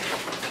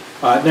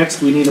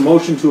 Next, we need a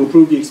motion to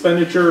approve the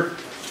expenditure,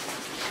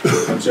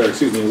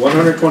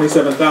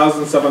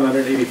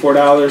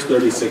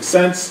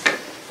 $127,784.36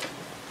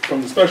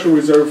 from the Special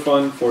Reserve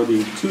Fund for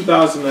the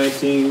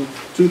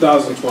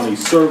 2019-2020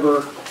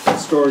 server and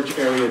storage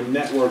area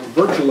network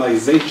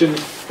virtualization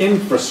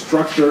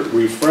infrastructure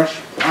refresh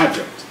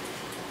project.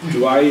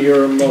 Do I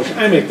hear a motion?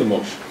 I make the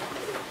motion.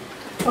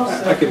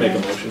 I can make a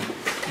motion.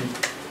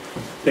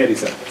 Patty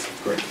seconds.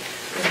 Great.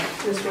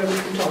 This way we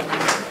can talk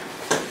about it.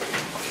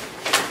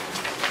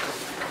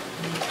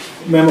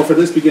 Memo for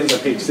this begins on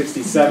page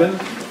 67. I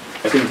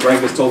think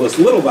Greg has told us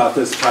a little about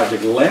this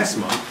project last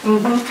month.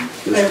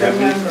 Does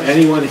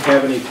anyone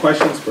have any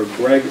questions for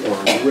Greg or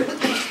Rich?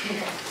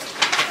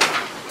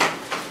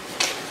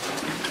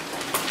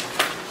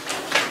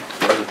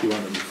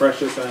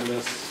 refresh us on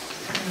this?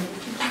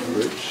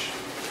 Rich?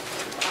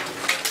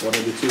 One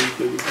of the two,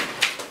 please.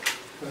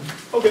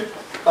 Okay,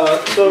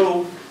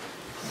 so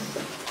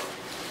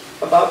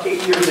about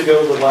 8 years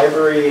ago, the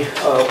library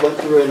went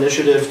through an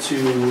initiative to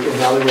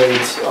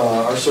evaluate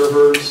our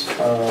servers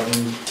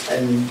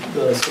and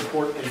the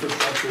support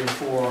infrastructure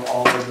for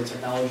all of the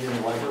technology in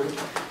the library,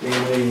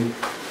 mainly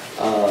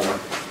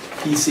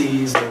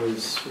PCs. There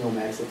was no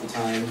Macs at the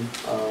time,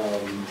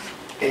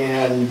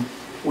 and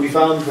we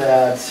found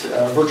that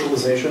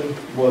virtualization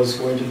was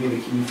going to be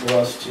the key for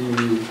us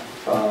to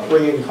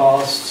bring in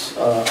costs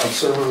of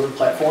server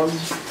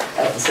platforms,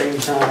 at the same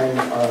time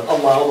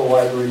allow the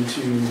library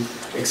to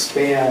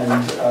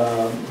expand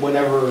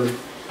whenever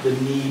the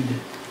need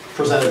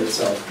presented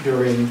itself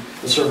during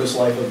the service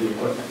life of the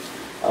equipment.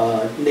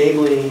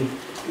 Namely,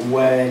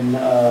 when,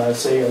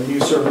 say, a new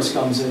service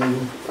comes in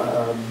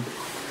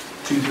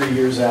 2-3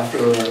 years after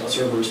a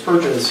server is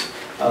purchased,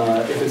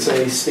 if it's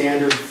a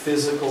standard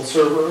physical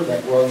server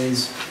that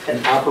runs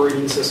an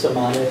operating system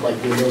on it, like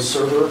Windows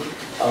Server,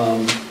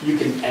 you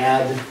can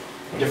add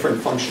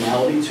different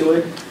functionality to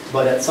it,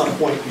 but at some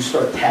point you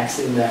start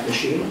taxing that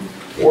machine.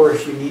 Or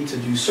if you need to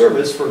do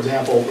service, for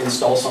example,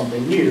 install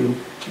something new,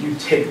 you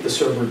take the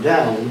server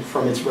down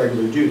from its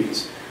regular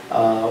duties,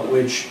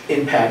 which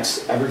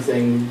impacts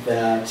everything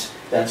that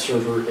that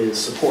server is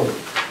supporting.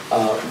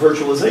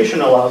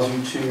 Virtualization allows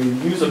you to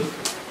use a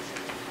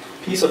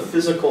piece of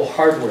physical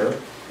hardware,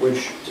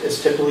 which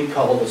is typically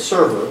called a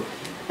server,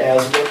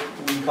 as what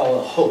we call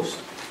a host.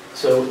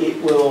 So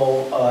it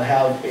will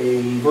have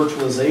a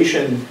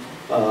virtualization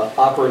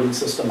operating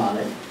system on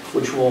it,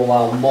 which will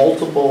allow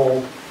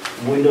multiple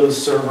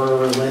Windows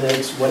Server,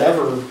 Linux,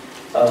 whatever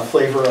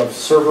flavor of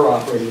server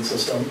operating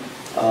system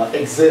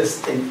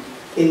exist in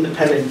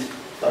independent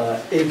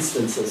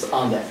instances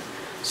on that.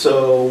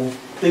 So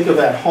think of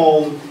at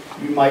home,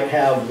 you might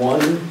have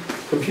one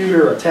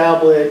computer, a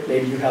tablet,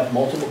 maybe you have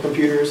multiple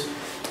computers.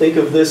 Think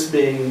of this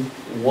being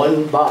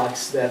one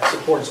box that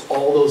supports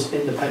all those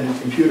independent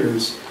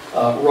computers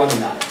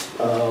running on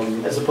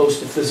it, as opposed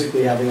to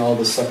physically having all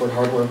this separate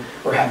hardware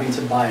or having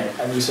to buy it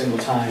every single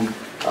time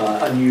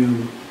a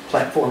new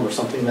platform or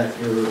something that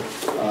you're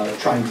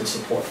trying to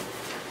support.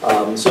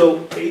 So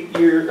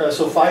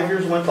 5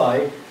 years went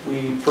by.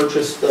 We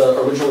purchased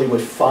originally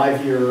with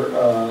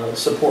 5-year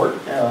support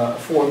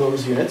for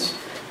those units.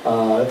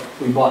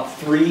 We bought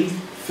 3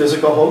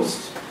 physical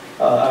hosts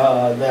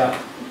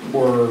that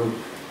were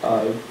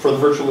for the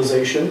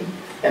virtualization,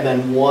 and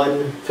then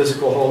 1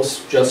 physical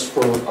host just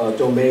for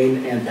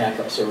domain and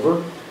backup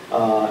server,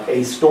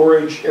 a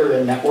storage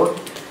area network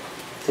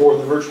for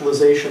the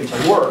virtualization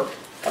to work.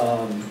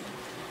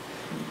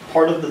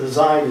 Part of the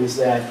design is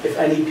that if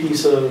any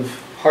piece of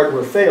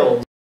hardware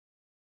fails,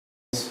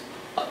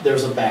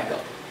 there's a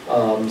backup.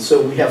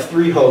 So we have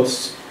 3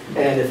 hosts,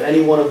 and if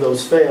any one of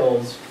those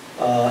fails,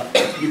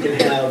 you can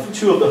have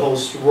 2 of the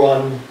hosts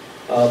run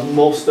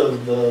most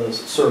of the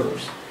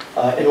servers.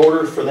 In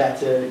order for that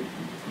to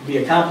be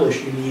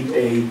accomplished, you need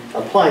an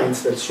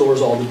appliance that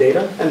stores all the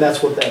data, and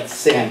that's what that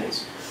SAN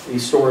is, the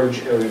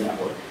storage area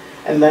network.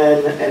 And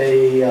then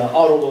a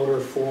autoloader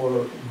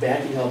for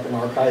backing up and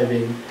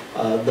archiving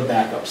the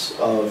backups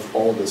of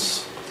all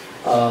this.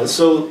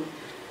 So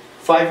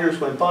 5 years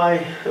went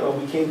by.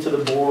 We came to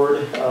the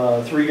board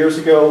 3 years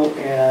ago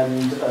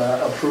and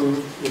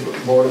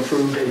the board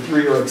approved a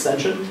 3-year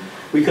extension.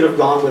 We could have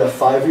gone with a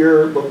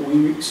 5-year, but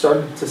we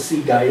started to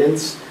see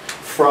guidance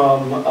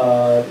from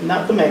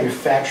not the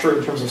manufacturer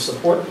in terms of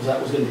support, because that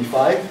was going to be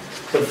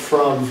 5, but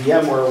from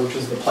VMware, which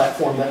is the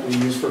platform that we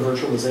use for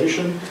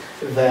virtualization,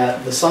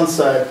 that the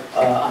sunset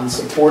on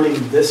supporting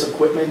this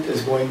equipment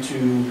is going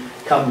to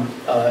come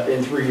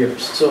in 3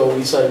 years. So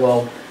we said,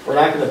 well, we're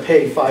not going to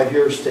pay 5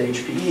 years to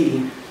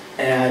HPE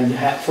and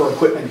for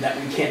equipment that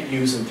we can't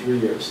use in 3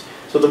 years.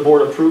 So the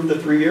board approved the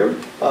 3-year.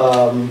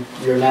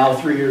 We are now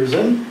 3 years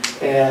in,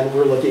 and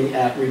we're looking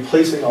at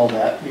replacing all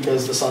that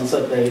because the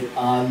sunset date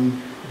on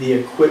the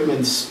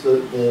equipment's,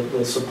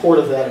 the support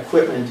of that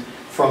equipment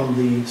from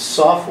the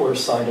software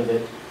side of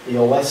it, the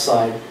OS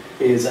side,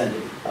 is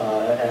ending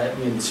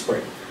in the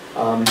spring.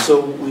 So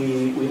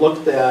we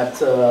looked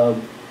at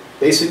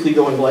basically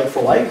going like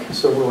for like.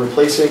 So we're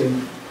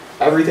replacing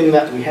everything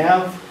that we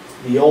have.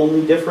 The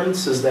only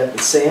difference is that the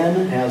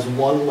SAN has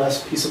 1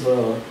 less piece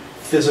of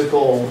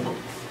physical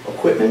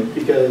equipment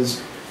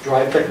because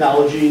drive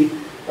technology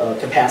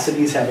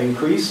capacities have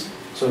increased.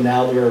 So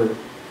now they're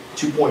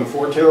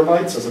 2.4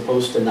 terabytes as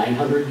opposed to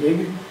 900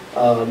 gig.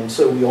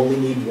 So we only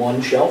need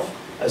 1 shelf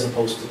as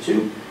opposed to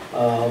 2.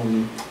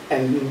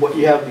 And what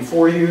you have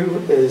before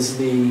you is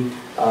the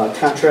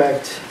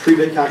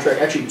pre-bid contract,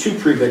 actually 2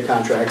 pre-bid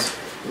contracts.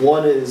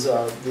 One is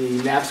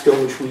the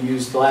NAPSCO, which we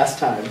used last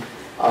time.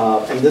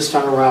 And this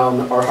time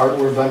around, our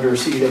hardware vendor,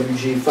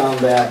 CWG, found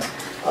that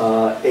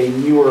a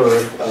newer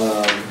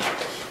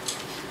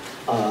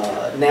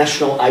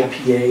national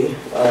IPA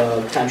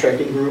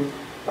contracting group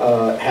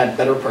had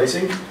better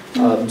pricing.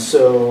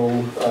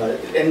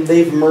 And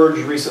they've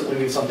merged recently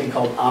with something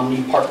called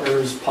Omni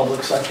Partners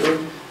Public Sector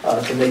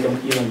to make them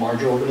even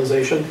larger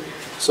organization.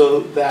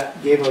 So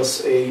that gave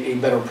us a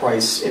better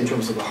price in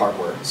terms of the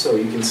hardware. So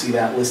you can see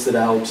that listed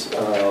out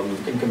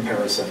in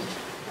comparison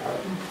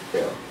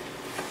there.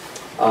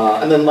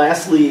 And then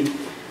lastly,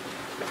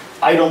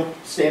 I don't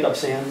stand up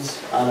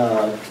SANs on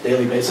a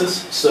daily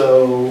basis.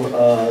 So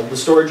the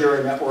storage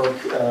area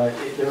network,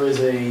 there is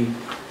a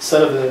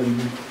set of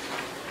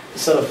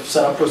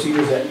setup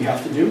procedures that you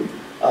have to do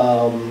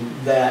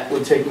that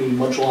would take me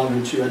much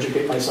longer to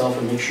educate myself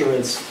and make sure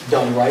it's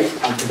done right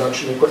on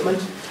production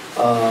equipment,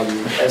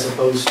 as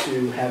opposed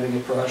to having a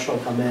professional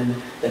come in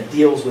that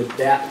deals with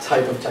that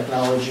type of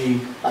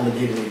technology on a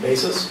day-to-day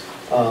basis.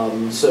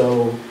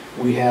 So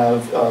we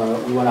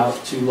went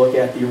out to look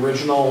at the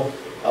original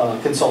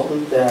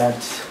consultant that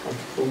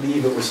I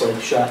believe it was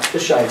like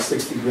just shy of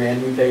 60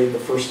 grand we paid the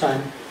first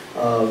time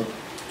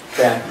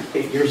back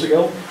 8 years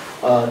ago.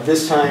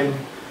 This time,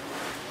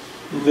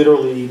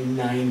 literally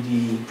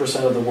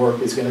 90% of the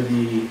work is going to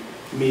be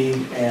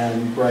me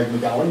and Greg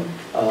McGowan.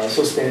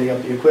 So standing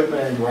up the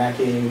equipment,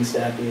 racking,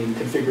 stacking,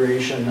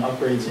 configuration,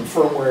 upgrades in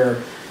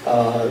firmware,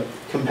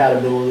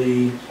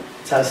 compatibility,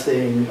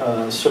 testing,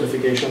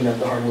 certification that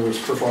the hardware is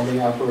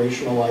performing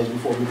operational-wise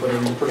before we put it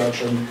into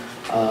production.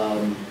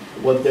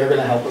 What they're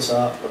going to help us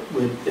out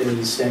with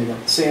is standing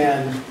up the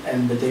SAN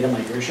and the data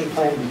migration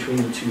plan between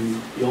the two,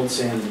 the old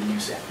SAN and the new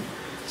SAN.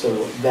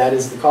 So that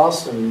is the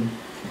cost, and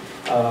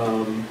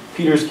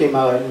Peters came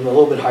out a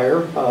little bit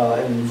higher,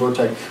 and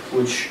Vertec,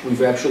 which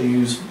we've actually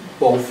used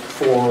both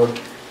for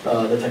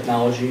the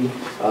technology.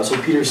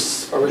 So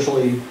Peters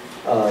originally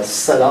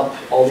set up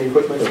all the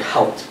equipment, or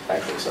helped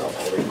actually set up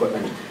all the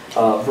equipment.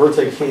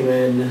 Vertec came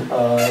in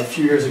a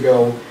few years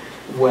ago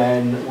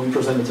when we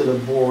presented to the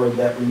board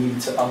that we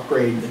needed to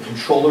upgrade the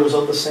controllers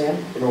of the SAN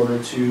in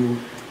order to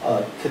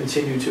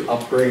continue to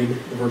upgrade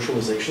the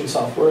virtualization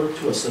software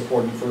to a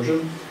supported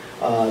version.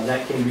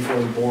 That came before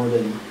the board,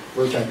 and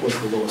Vertec was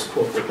the lowest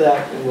quote with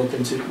that, and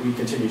we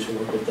continue to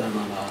work with them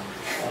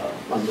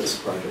on this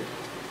project.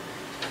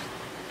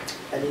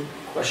 Any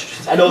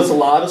questions? I know it's a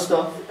lot of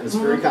stuff, and it's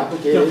very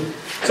complicated.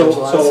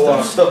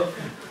 So,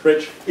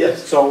 Rich?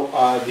 Yes. So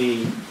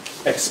the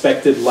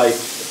expected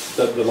life,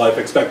 the life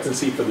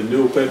expectancy for the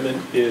new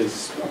equipment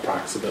is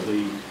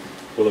approximately,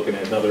 we're looking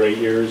at another 8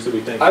 years, do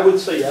we think? I would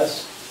say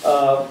yes.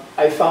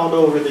 I found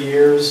over the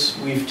years,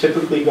 we've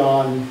typically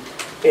gone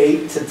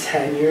 8 to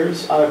 10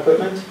 years on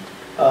equipment.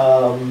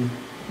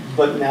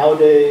 But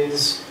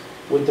nowadays,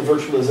 with the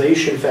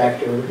virtualization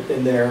factor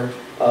in there,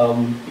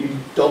 you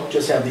don't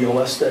just have the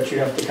OS that you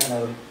have to kind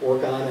of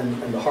work on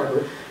and the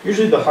hardware.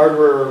 Usually the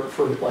hardware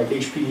for like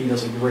HP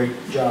does a great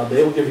job.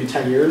 They will give you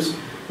 10 years,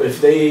 but if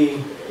they,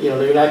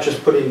 they're not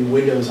just putting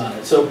Windows on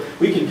it. So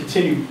we can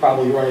continue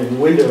probably running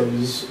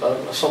Windows,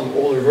 some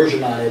older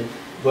version on it,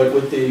 but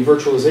with the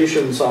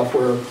virtualization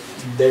software,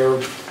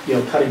 they're,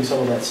 cutting some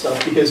of that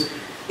stuff because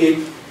it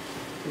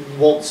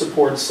won't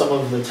support some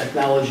of the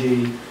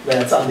technology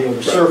that's on the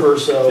older server,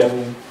 so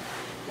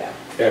yeah.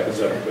 Happens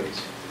to everybody.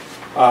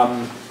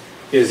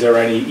 Is there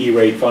any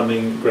E-rate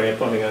funding, grant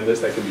funding on this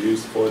that can be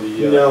used for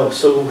the? No,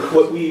 so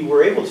what we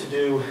were able to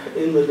do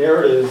in the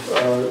narrative,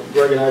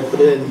 Greg and I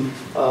put in,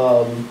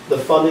 the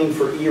funding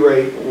for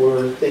E-rate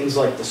were things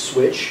like the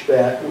switch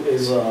that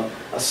is a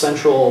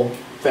central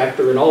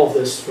factor in all of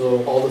this,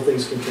 so all the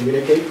things can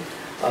communicate.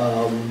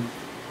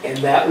 And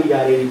that we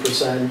got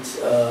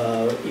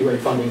 80%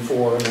 E-rate funding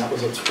for, and that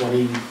was a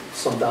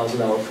 $20-some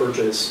thousand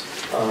purchase,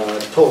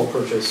 total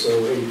purchase,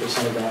 so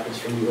 80% of that was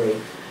from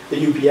E-rate.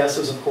 The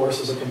UPSs, of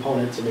course, is a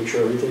component to make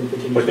sure everything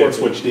continues working. But that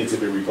switch needs to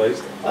be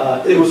replaced?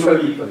 It was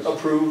already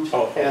approved,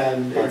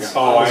 and it's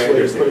on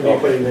its way to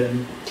putting it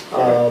in.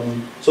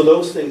 So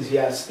those things,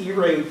 yes.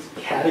 E-rate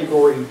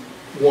category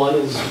 1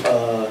 is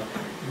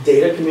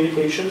data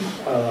communication,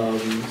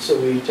 so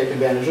we take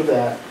advantage of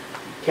that.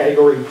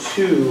 Category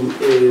 2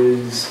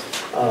 is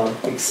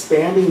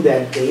expanding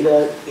that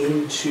data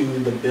into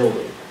the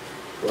building,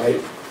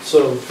 right?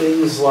 So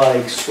things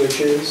like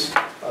switches,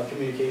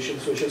 communication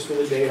switches for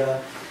the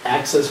data,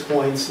 access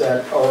points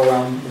that are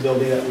around the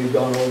building that we've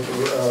gone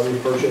over,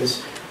 we've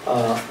purchased,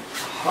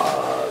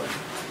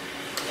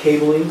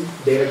 cabling,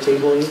 data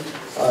cabling,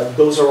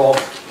 those are all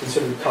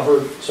considered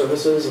covered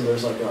services, and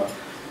there's like a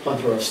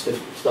plethora of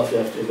stuff you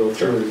have to go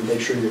through and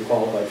make sure you're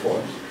qualified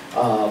for.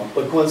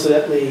 But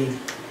coincidentally,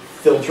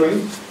 filtering,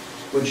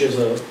 which is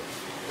a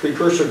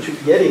precursor to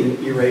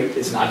getting E-rate,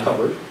 is not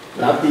covered.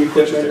 Not the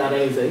equipment, not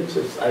anything.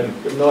 So I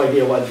have no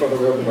idea why the federal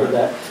government did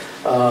that.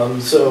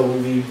 So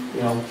we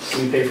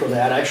pay for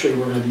that. Actually,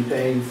 we're going to be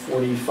paying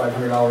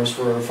 $4,500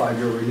 for a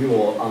 5-year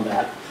renewal on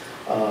that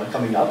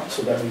coming up,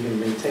 so that we can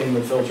maintain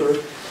the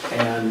filter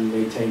and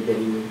maintain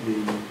getting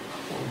the.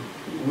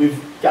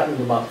 We've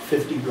gotten about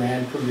 50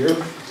 grand per year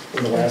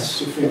in the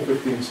last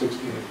 50 and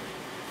 60.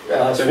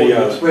 Last 4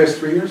 years. Last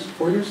 3 years?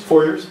 4 years?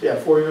 4 years, yeah,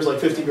 4 years, like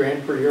 50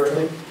 grand per year, I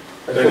think.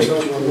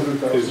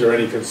 Is there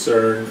any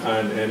concern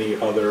on any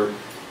other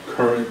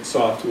current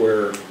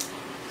software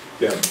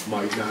that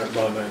might not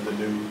run on the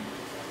new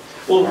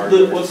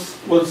hardware? Well,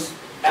 what's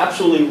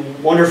absolutely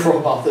wonderful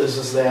about this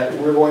is that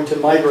we're going to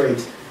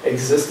migrate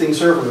existing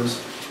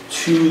servers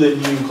to the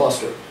new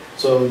cluster.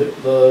 So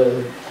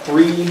the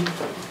three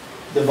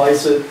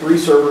devices, 3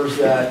 servers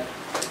that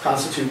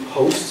constitute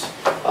hosts,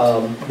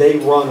 they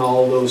run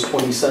all those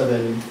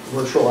 27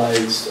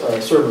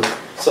 virtualized servers.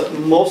 So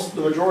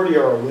the majority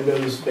are a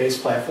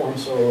Windows-based platform,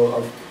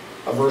 so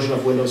a version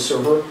of Windows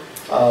Server.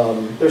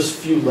 There's a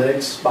few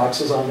Linux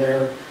boxes on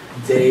there.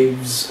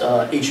 Dave's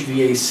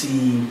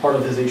HVAC, part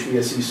of his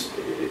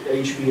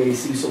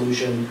HVAC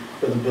solution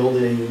for the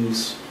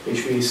building's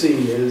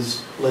HVAC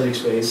is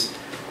Linux-based.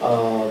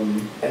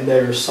 And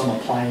there's some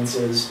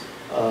appliances,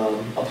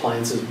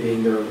 appliances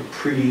being their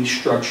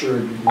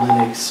pre-structured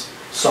Linux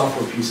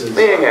software pieces.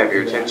 May I have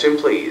your attention,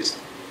 please?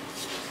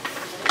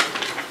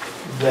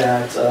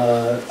 That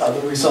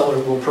the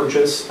reseller will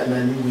purchase and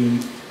then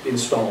we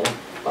install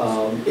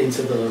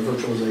into the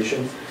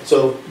virtualization.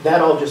 So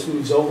that all just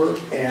moves over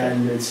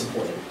and it's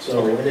supported.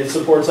 So and it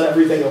supports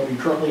everything that we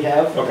currently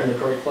have in the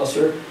current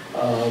cluster.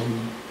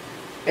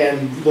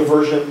 And the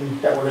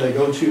version that we're going to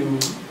go to,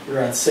 we're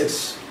at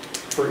 6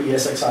 for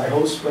ESXi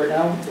hosts right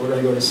now. We're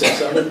going to go to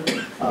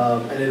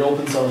 6.7, and it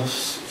opens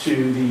us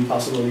to the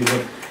possibility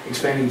of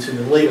expanding to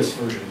the latest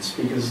versions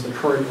because the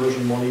current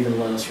version won't even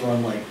let us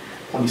run like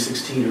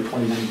 2016 or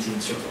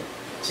 2019 server.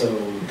 So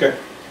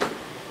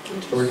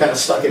we're kind of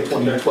stuck at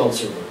 2012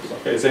 servers.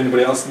 Okay, does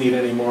anybody else need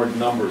any more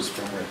numbers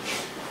from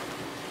Rich?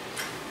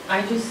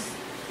 I just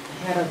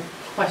had a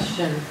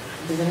question.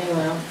 Does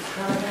anyone else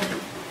have it?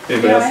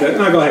 Anybody else?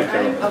 No, go ahead,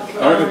 Carol. Okay.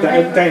 All right,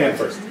 Diane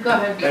first. Go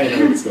ahead.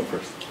 Diane, let's go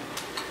first.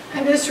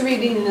 I'm just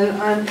reading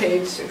on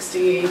page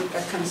 68,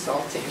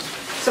 consulting.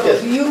 So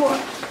Yes.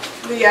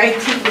 the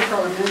IT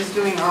department is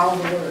doing all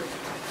the work,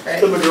 right?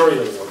 The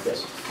majority of the work,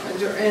 yes.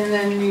 And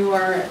then you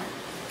have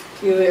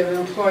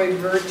employed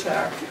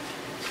Vertec,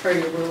 or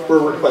you were.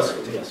 We're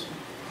requesting, yes.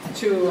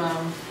 To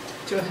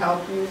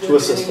help you with To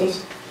assist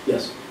us,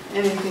 yes.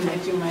 anything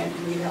that you might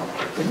need help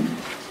with.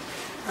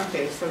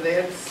 Okay, so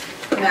that's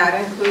not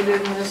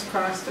included in this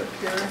cost up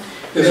here?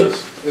 It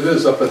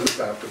is up at the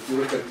top.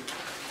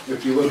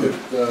 If you look at,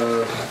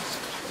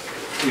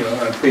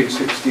 on page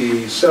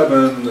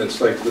 67,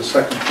 it's like the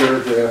second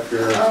paragraph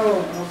here.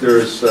 Oh, okay.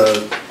 There's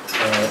a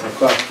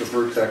cost of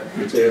Vertec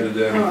that's added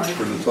in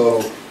for the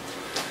total.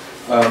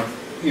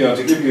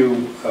 To give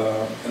you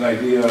an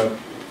idea,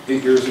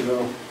 8 years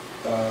ago,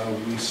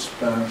 we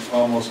spent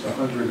almost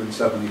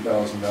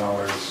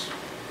 $170,000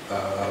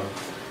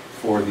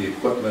 for the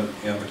equipment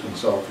and the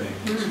consulting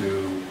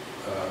to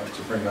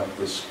bring up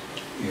this,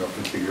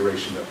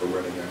 configuration that we're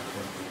running at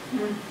currently.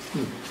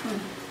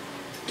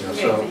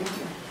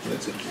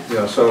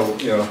 So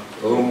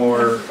a little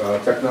more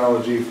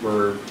technology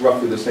for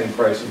roughly the same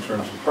price in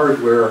terms of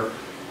hardware,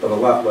 but a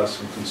lot less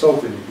in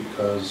consulting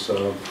because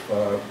of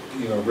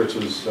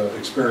Rich's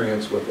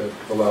experience with it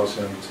allows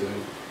him to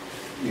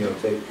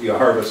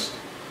harvest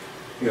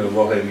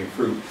low-hanging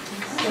fruit.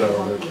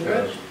 So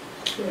that,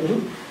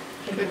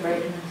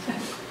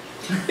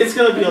 It's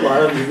going to be a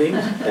lot of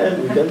evenings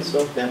and weekends,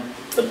 so yeah.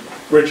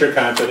 Rich, you're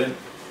confident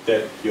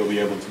that you'll be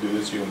able to do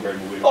this, you and Greg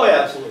will be able to? Oh,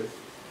 yeah, absolutely.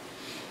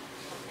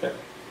 Okay.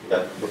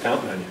 Yeah. We're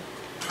counting on you.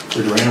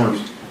 for your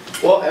hammers.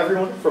 Well,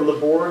 everyone from the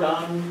board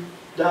on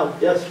down,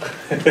 yes.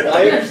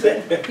 I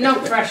understand. No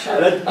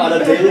pressure. On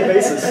a daily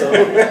basis, so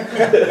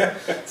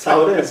that's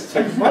how it is. It's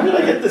like, why did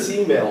I get this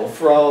email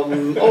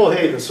from, oh,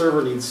 hey, the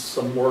server needs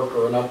some work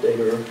or an update,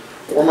 or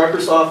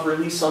Microsoft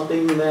released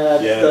something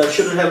that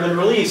shouldn't have been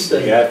released,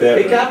 and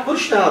it got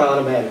pushed out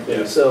automatically.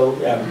 Yeah. So,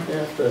 you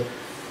have to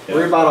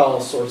worry about all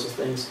sorts of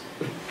things.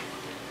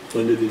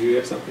 Linda, did you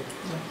have something?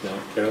 No.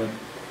 Carolyn?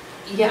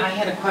 Yeah, I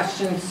had a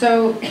question.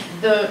 So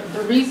the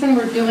reason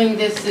we're doing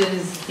this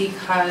is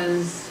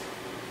because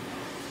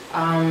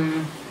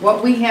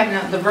what we have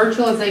now, the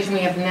virtualization we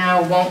have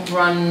now won't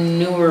run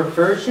newer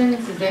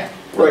versions, is that?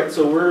 Right,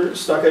 so we're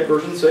stuck at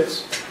version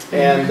 6,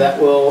 and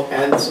that will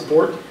end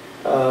support.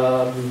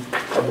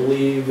 I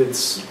believe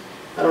it's,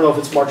 I don't know if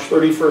it's March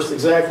 31st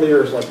exactly,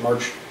 or it's like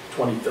March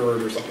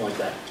 23rd or something like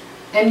that.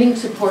 Ending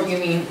support, you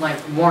mean like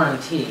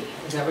warranty?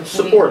 Is that what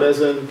you mean? Support,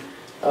 as in,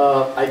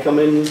 I come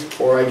in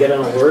or I get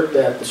an alert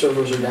that the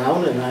servers are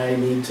down and I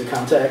need to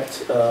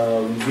contact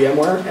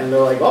VMware, and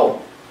they're like,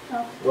 oh,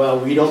 well,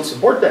 we don't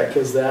support that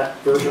because that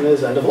version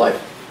is end of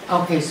life.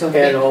 Okay, so.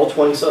 And all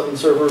 27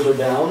 servers are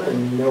down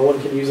and no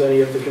one can use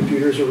any of the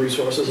computers or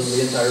resources in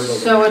the entire building.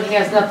 So it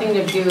has nothing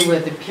to do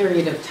with the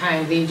period of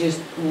time, they just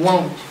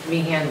won't be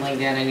handling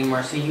that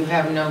anymore, so you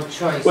have no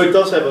choice. Well, it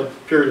does have a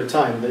period of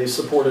time. They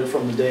support it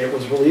from the day it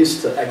was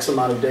released to X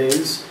amount of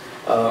days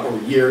or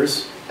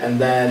years, and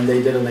then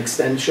they did an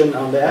extension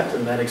on that,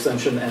 and that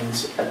extension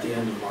ends at the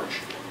end of March.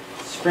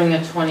 Spring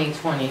of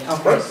 2020,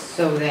 okay, Right.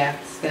 so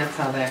that's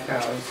how that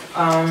goes.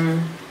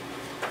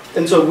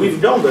 And so we've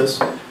known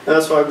this, and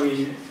that's why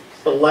we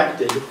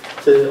elected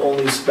to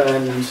only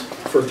spend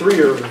for 3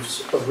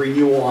 years of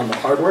renewal on the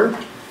hardware,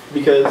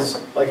 because,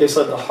 like I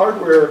said, the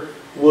hardware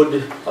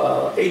would,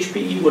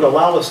 HPE would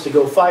allow us to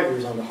go 5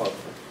 years on the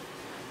hardware,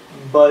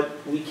 but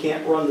we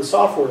can't run the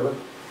software,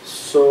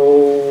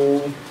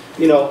 so,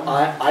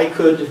 I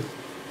could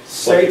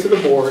say to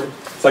the board.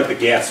 It's like the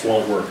gas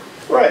won't work.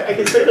 Right, I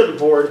can say to the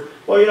board,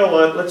 well, you know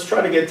what, let's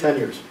try to get 10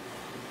 years.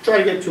 Try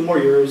to get 2 more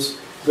years,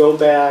 go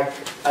back,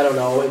 I don't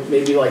know,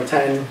 maybe like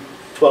 10,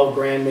 12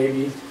 grand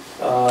maybe,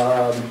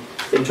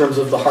 in terms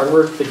of the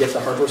hardware, to get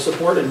the hardware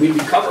support, and we'd be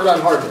covered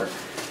on hardware.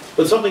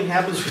 But something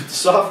happens with the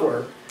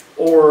software,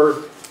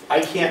 or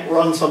I can't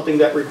run something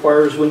that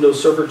requires Windows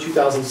Server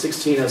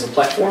 2016 as a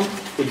platform,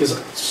 because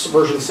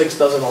version 6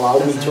 doesn't allow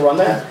me to run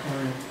that.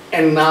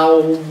 And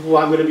now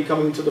I'm going to be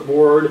coming to the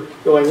board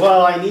going,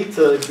 well, I need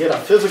to get a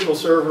physical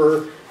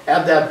server,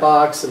 add that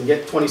box, and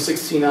get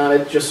 2016 on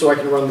it just so I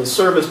can run this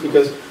service,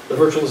 because the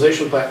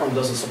virtualization platform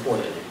doesn't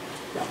support it.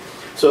 No.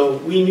 So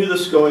we knew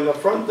this going up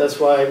front. That's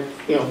why,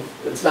 you know,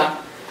 this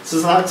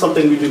is not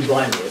something we do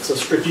blindly. It's a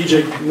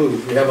strategic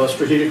move. We have a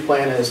strategic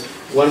plan as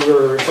when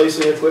we're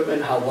replacing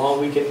equipment, how long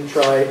we can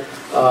try.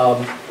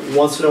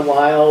 Once in a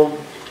while,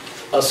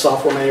 a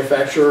software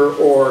manufacturer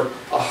or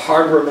a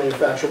hardware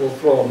manufacturer will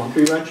throw a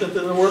monkey wrench into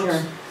the works.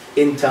 Sure.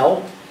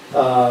 Intel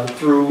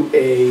threw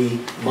a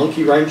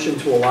monkey wrench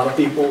into a lot of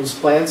people's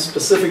plans,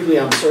 specifically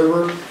on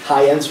server,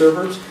 high-end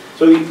servers.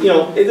 So, you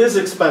know, it is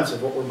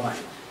expensive what we're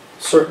buying,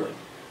 certainly.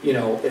 You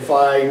know, if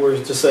I were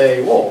to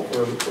say, whoa,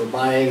 we're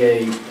buying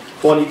a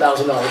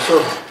 $20,000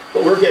 server,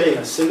 but we're getting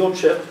a single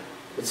chip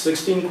with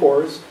 16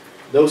 cores.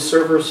 Those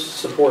servers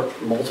support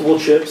multiple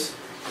chips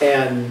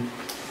and,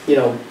 you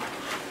know,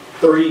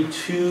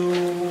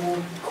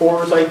 32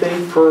 cores, I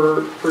think,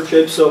 per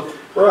chip. So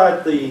we're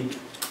at the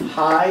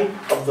high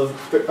of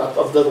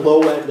the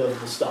low end of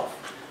the stuff.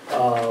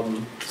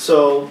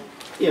 So,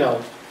 you know,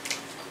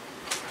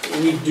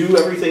 we do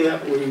everything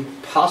that we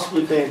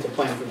possibly can to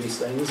plan for these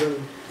things, and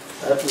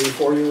that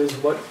for you is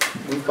what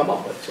we've come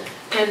up with. So.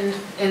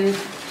 And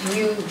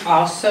you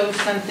also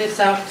sent this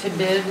out to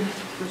bid?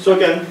 So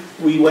again,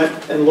 we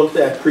went and looked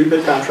at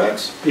pre-bid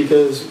contracts,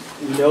 because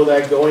we know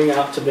that going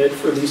out to bid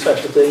for these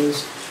types of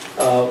things,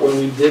 when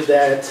we did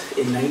that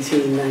in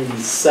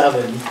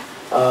 1997,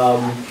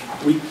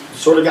 we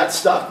sort of got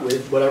stuck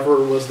with whatever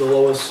was the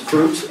lowest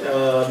fruit,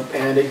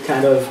 and it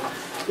kind of,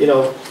 you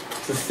know,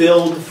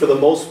 fulfilled for the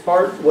most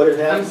part what it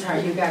had. I'm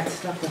sorry, you got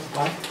stuck with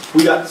what?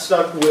 We got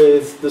stuck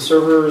with the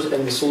servers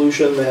and the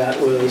solution that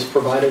was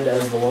provided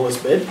as the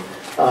lowest bid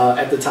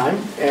at the time.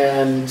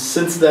 And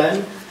since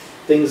then,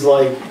 things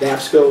like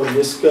NAPSCO and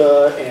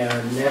NISCA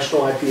and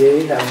National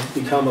IPA have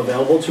become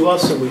available to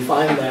us, and we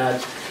find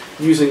that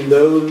using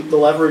the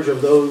leverage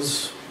of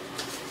those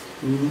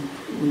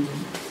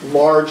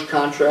large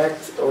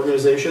contract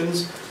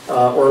organizations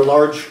or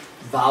large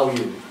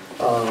volume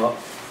of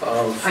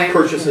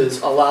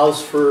purchases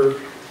allows for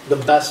the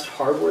best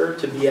hardware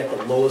to be at the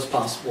lowest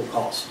possible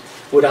cost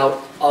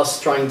without us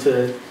trying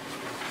to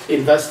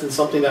invest in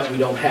something that we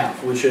don't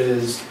have, which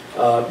is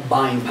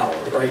buying power,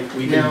 right?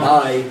 We can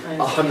buy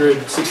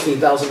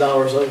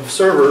 $116,000 of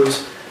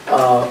servers,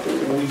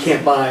 we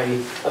can't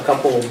buy a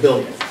couple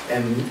billion.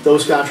 And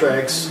those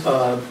contracts,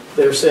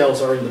 their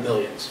sales are in the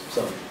billions,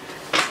 so.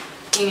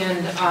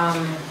 And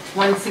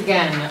once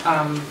again,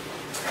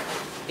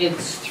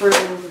 it's through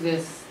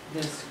this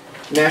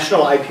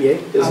National IPA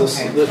is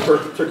the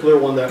particular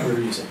one that we're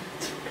using,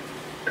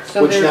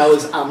 so which now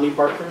is Omni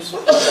Partners.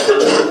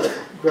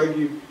 Greg,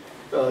 you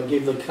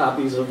gave the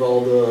copies of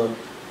all the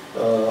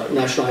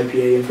National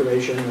IPA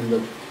information and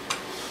the...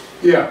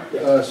 Yeah,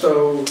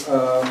 so,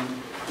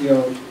 you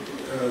know,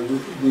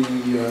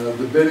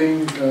 the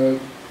bidding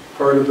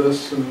part of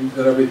this and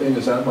everything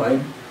is on my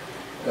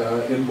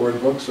inboard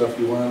book, so if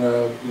you want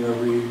to, you know,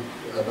 read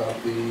about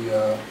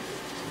the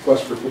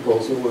request for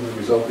proposal and the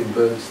resulting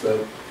bids that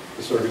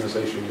this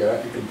organization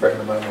got, you can print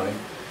them online.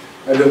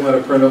 I didn't want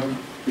to print them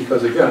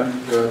because, again,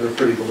 they're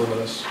pretty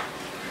voluminous.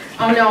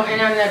 Oh, no,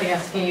 and I'm not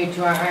asking you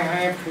to,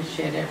 I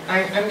appreciate it.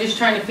 I'm just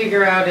trying to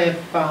figure out if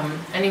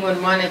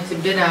anyone wanted to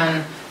bid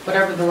on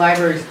whatever the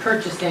library is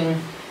purchasing.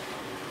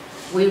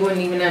 We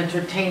wouldn't even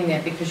entertain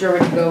that because you're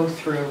going to go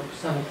through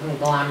some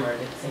conglomerate,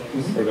 it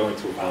seems. We're going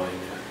through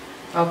volume,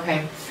 yeah.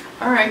 Okay.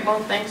 All right,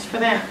 well, thanks for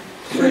that.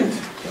 Great.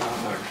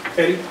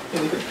 Eddie,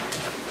 anything?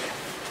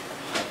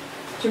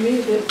 To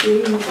me, that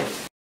being able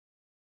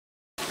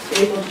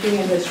to be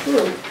in this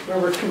group where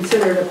we're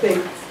considered a big,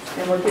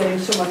 and we're getting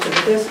so much of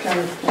a discount,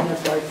 it's kind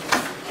of like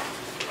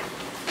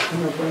a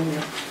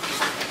no-brainer.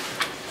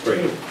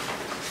 Great.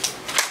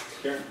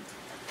 Karen?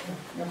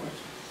 No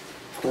question.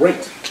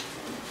 Great.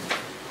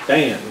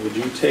 Diane, would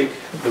you take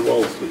the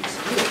roll, please?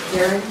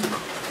 Karen,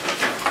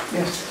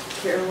 Yes.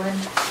 Carolyn,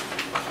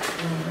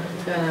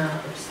 I'm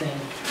gonna abstain.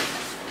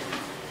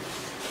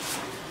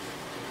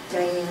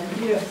 Diane,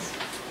 Yes.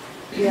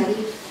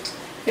 Patty,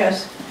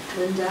 Yes.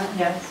 Linda,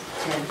 Yes.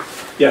 Ted.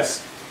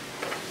 Yes.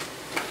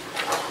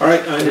 All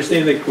right, I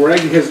understand that Greg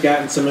has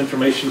gotten some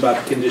information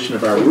about the condition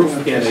of our roof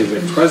and is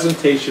a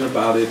presentation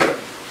about it.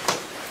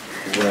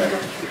 Greg.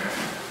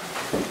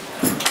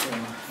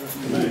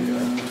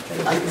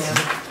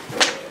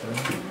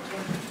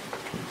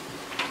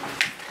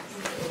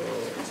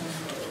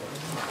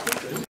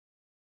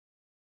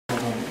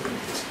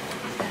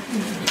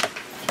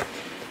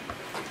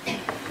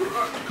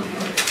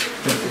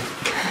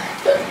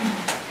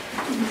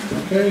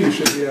 Okay, Okay, you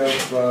should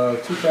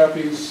have 2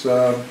 copies,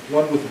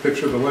 one with the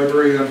picture of the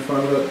library in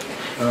front of it,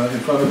 and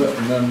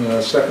then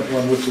the second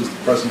one, which is the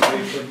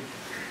presentation,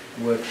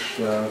 which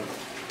I'm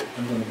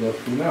going to go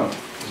through now.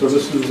 So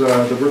this is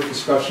the brief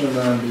discussion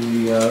on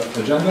the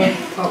agenda.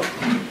 Oh,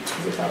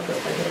 without the,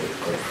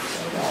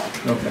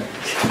 Okay.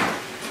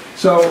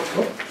 So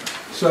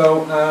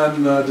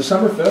on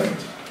December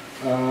 5th,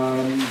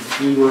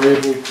 we were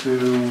able to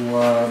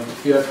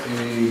get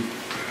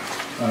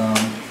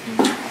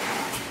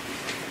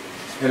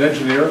an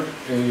engineer,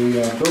 a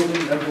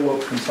building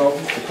envelope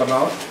consultant to come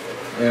out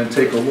and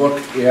take a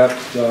look at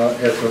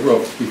the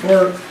roof.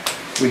 Before,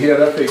 we had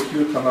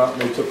FAQ come out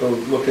and they took a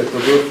look at the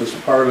roof as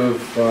part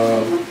of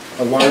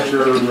a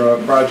larger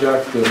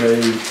project, and they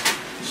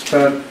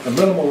spent a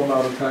minimal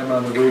amount of time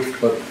on the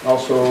roof, but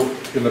also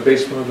in the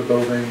basement of the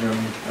building and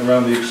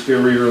around the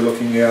exterior,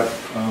 looking at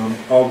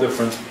all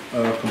different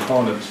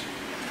components.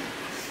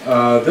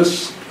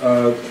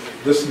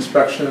 This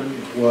inspection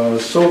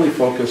was solely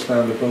focused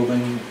on the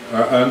building,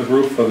 on the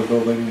roof of the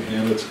building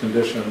and its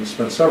condition.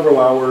 Spent several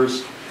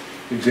hours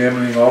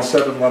examining all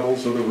 7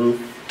 levels of the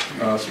roof.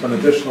 Spent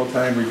additional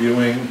time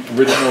reviewing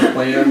original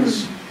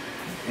plans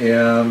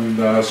and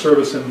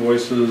service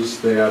invoices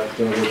that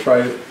were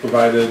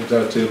provided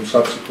to him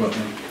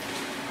subsequently.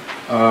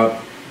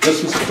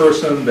 This is a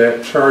person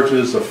that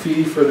charges a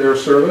fee for their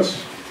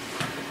service,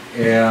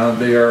 and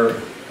they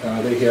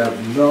have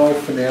no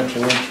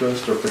financial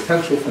interest or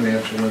potential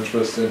financial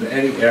interest in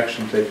any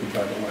action taken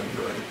by the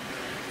library.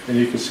 And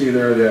you can see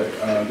there that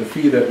the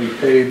fee that we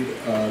paid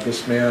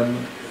this man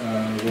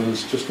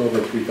was just over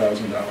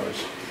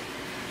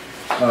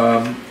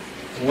 $3,000.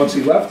 Once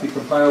he left, he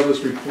compiled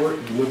this report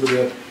and delivered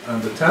it on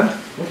the 10th.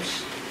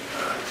 Oops.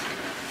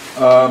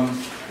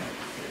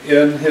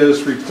 In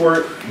his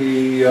report,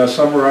 he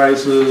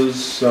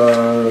summarizes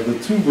the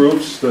 2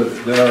 roofs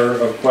that are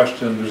of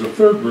question. There's a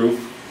 3rd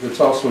roof that's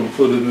also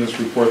included in this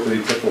report that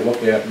he took a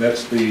look at, and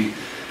that's the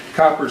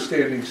copper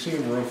standing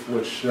seam roof,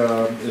 which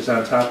is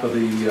on top of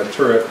the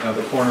turret on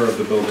the corner of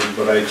the building,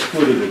 but I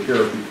excluded it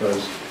here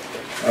because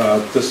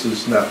this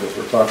is not what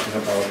we're talking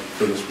about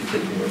for this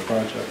particular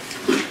project.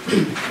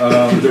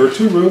 There are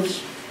 2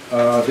 roofs,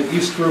 the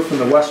east roof and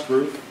the west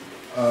roof.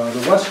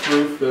 The west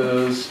roof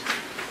is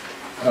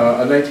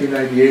a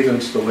 1998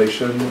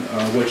 installation,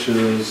 which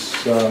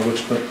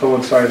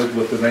coincided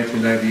with the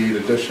 1998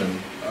 edition.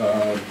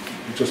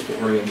 Just for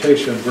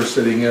orientation, we're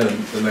sitting in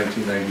the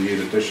 1998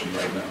 edition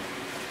right now.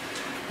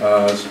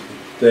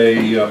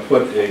 They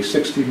put a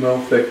 60 mil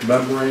thick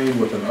membrane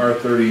with an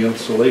R30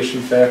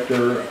 insulation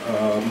factor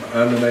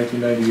on the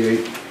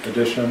 1998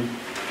 edition.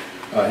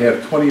 Had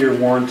a 20-year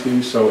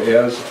warranty, so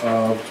as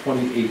of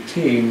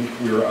 2018,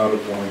 we were out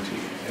of warranty.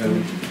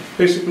 And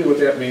basically what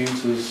that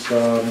means is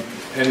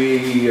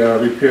any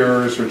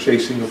repairs or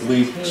chasing of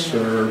leaks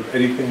or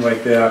anything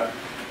like that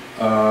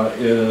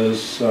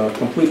is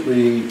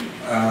completely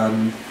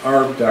on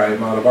our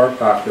dime, out of our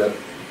pocket,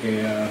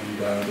 and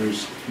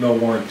there's no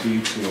warranty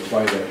to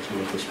apply that to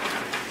at this point.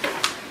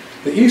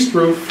 The east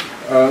roof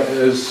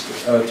is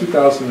a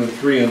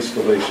 2003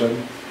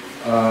 installation.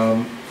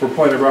 For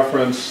point of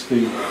reference,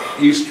 the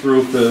east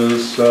roof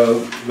is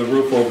the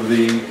roof over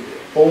the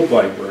old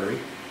library.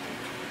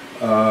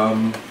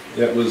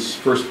 It was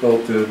first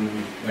built in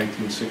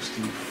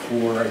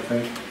 1964, I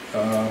think.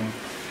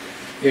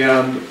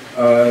 And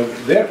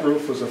that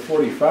roof was a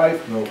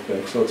 45 mil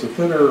thick, so it's a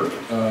thinner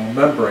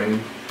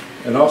membrane,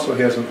 and also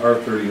has an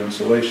R30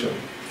 insulation.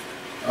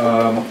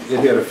 It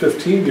had a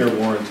 15-year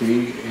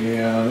warranty,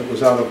 and it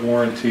was out of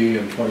warranty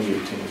in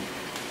 2018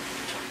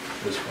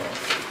 as well.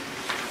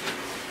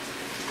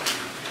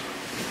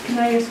 Can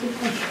I ask a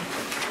question?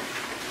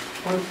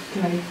 Or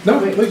can I? No,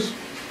 wait? please.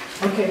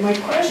 Okay, my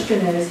question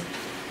is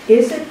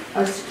it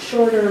a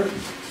shorter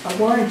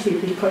warranty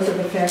because of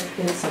the fact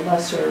it's a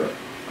lesser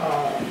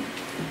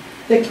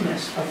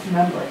thickness of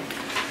membrane?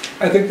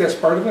 I think that's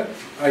part of it.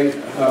 I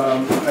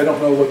don't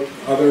know what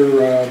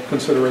other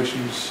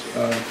considerations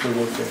there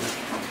were there.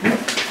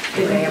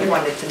 They may have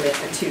wanted to make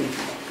the 2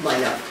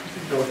 line up,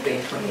 both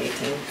being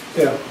 2018.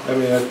 Yeah, I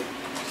mean, I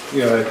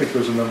think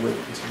there's a number of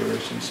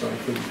considerations, so I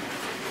couldn't.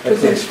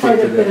 Because there's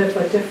quite a bit of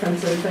a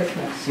difference in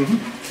thickness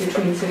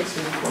between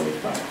 60 and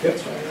 45. Yep.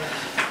 That's right.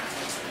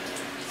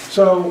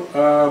 So,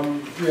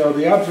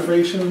 the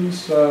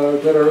observations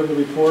that are in the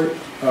report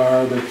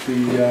are that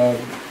the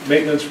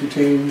maintenance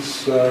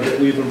routines that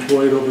we've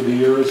employed over the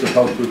years have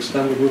helped to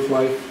extend the roof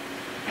life.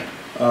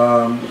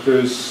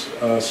 There's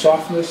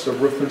softness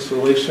of roof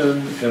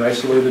insulation in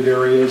isolated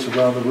areas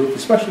around the roof,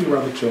 especially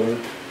around the chiller.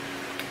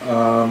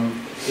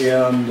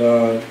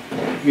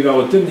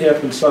 It didn't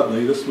happen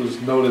suddenly. This was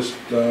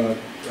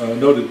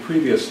noted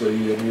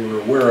previously, and we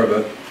were aware of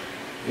it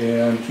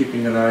and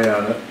keeping an eye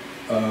on it.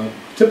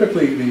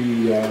 Typically,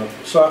 the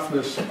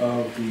softness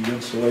of the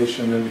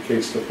insulation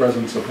indicates the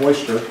presence of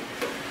moisture,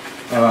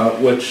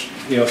 which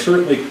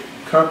certainly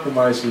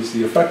compromises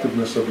the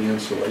effectiveness of the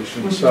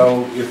insulation.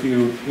 So if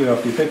you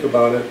think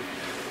about it,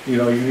 you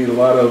need a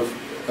lot of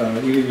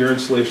you need your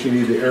insulation,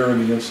 you need the air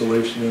in the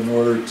insulation in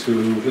order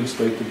to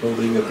insulate the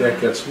building. If that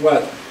gets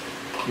wet,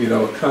 you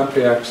know, it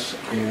compacts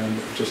and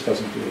it just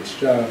doesn't do its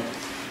job.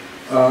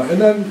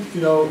 And then,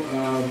 you know,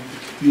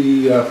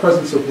 the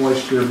presence of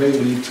moisture may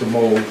lead to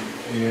mold,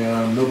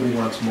 and nobody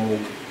wants mold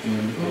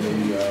in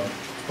a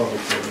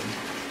public building.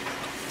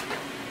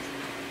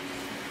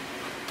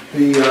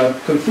 The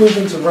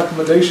conclusions and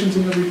recommendations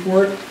in the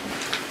report.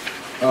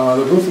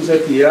 The roof is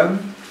at the end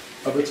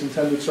of its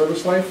intended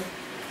service life.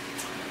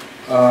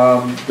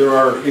 There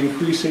are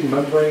increasing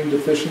membrane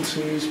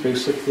deficiencies.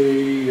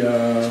 Basically,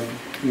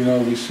 you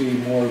know, we see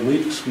more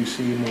leaks, we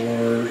see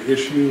more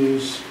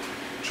issues,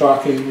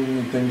 chalking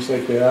and things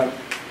like that.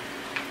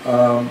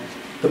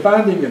 The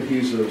bonding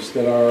adhesives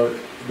that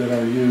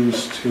are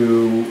used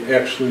to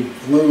actually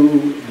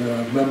glue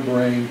the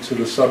membrane to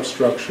the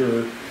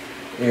substructure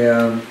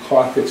and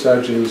caulk its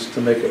edges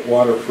to make it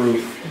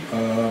waterproof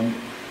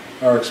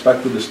are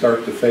expected to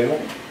start to fail.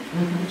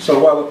 So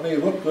while it may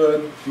look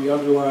good, the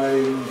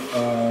underlying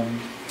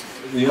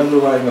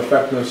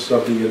effectiveness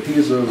of the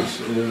adhesives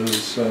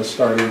is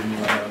starting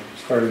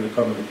to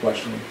come into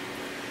question.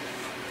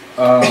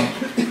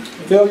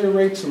 Failure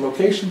rates and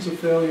locations of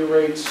failure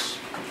rates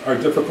are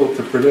difficult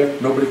to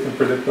predict. Nobody can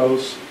predict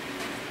those.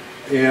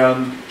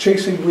 And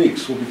chasing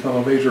leaks will become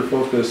a major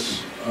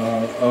focus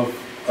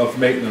of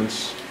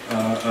maintenance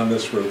on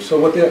this roof. So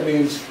what that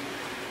means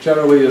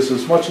generally is,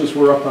 as much as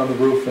we're up on the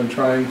roof and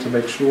trying to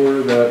make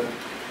sure that,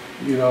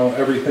 you know,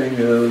 everything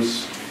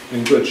is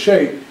in good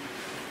shape,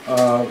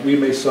 we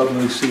may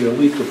suddenly see a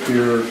leak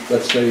appear,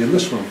 let's say in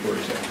this room, for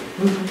example.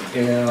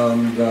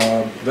 And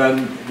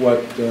then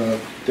what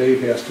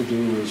Dave has to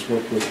do is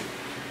work with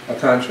a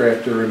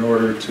contractor in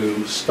order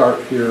to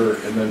start here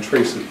and then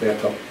trace it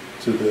back up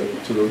to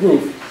the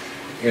roof,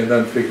 and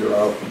then figure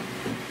out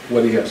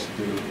what he has to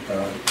do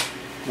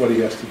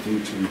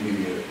to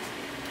remediate it.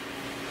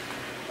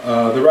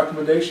 The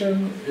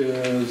recommendation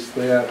is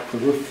that the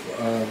roof,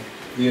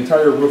 the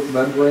entire roof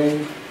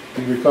membrane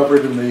be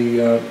recovered in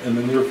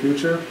the near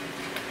future,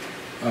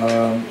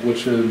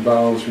 which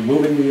involves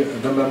removing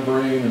the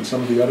membrane and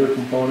some of the other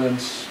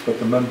components, but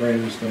the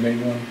membrane is the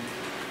main one.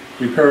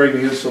 Repairing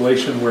the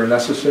insulation where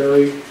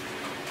necessary,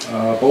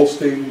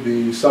 bolstering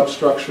the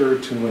substructure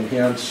to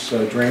enhance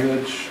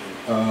drainage.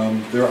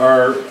 There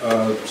are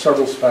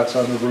several spots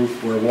on the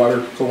roof where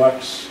water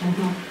collects.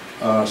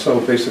 So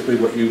basically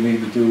what you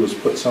need to do is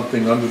put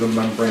something under the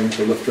membrane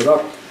to lift it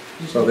up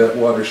so that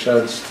water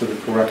sheds to the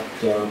correct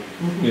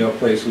you know,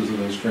 places and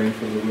is drained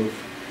from the roof.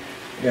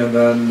 And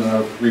then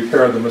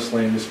repair the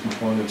miscellaneous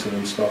components and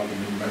install the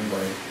new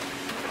membrane.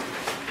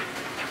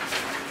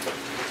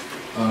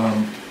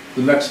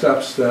 The next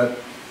steps that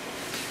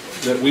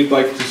we'd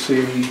like to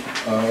see,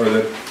 or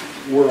that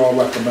we're all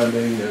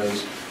recommending,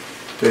 is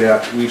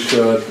that we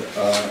should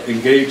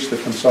engage the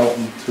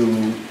consultant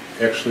who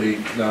actually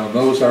now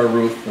knows our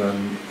roof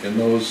and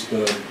knows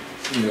the,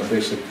 you know,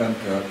 basic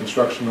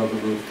construction of the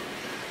roof.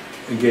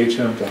 Engage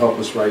him to help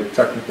us write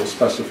technical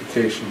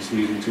specifications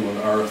leading to an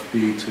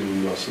RFP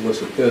to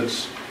solicit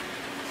bids.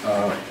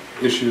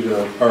 Issue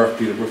the RFP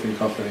to roofing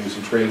companies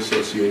and trade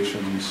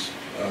associations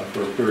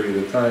for a period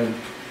of time,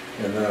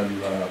 and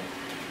then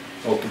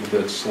open the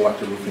bids,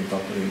 select a roofing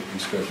company,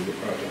 and schedule the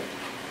project.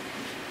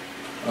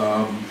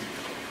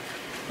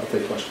 I'll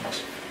take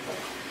questions.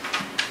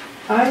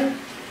 I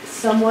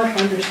somewhat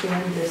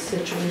understand this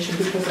situation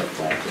because of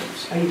flat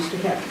roofs. I used to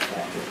have a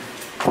flat roof.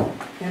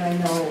 And I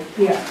know,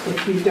 yeah,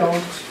 if you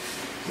don't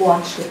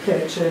watch the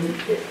pitch, and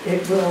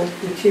it will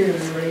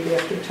deteriorate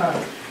after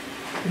time.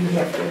 You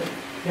have to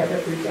have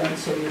it redone,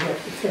 so you have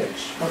to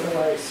pitch,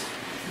 otherwise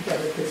you got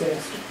a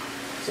disaster.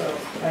 So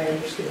I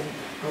understand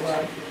a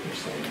lot of what you're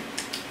saying.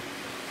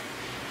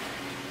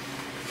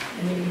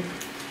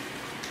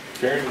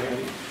 Karen, you have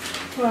any?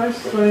 Well, I was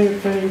just wondering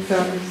if any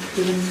thought was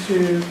given to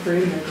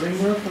creating a green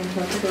roof on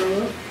top of our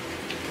roof.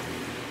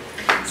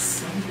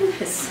 Someone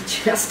has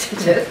suggested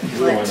it,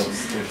 but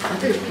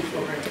other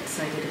people aren't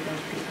excited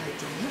about the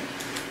idea.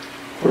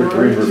 Put a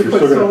green roof, To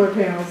put solar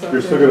panels up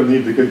you're still there. gonna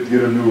need to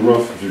get a new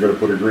roof if you're gonna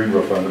put a green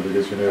roof on it,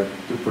 because you're gonna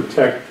have to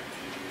protect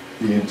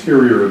the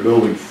interior of the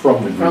building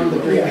from the green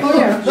roof. Oh,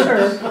 yeah,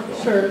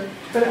 sure.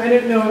 But I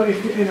didn't know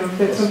if, you know, if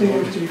that's something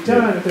that was to be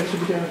done, if that should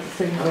be done at the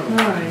same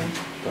time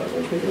that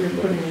you're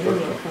putting a new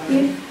roof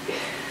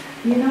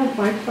on. You know,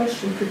 my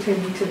question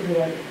pertaining to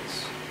the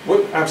audience.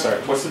 What, I'm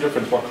sorry, what's the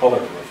difference, what color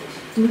the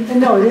roof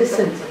No,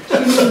 listen, she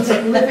means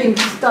living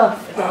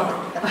stuff,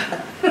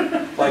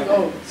 is? Like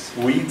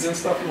weeds and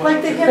stuff?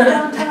 like they have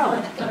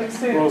downtown.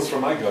 Grows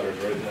from my gutters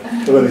right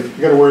now. So then you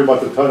gotta worry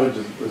about the tonnage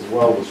as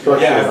well, the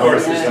structure. Yeah, of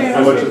course.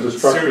 How much is the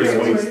structure Seriously.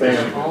 going to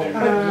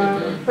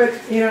stand? But,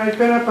 you know, I've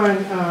been up on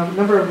a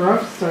number of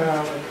roofs,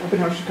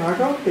 like up in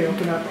Chicago. They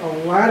open up a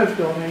lot of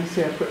buildings,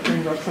 they have put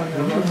green roofs on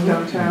their roofs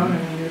downtown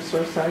and near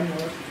Surfside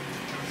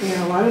North.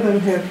 And a lot of them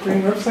have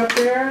green roofs up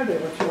there, they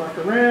let you walk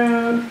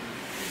around.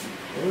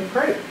 They look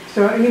great.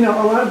 So, you know,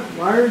 a lot of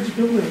large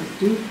buildings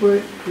do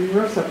put green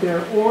roofs up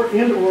there or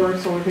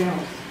solar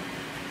panels.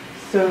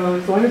 So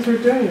as long as we're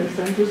doing this,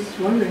 I'm just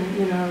wondering,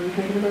 you know, are you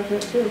thinking about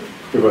that too?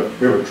 We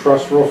have a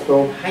truss roof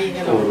though, How you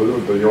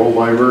gonna? for the old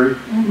library.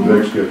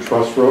 There's actually a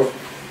truss roof,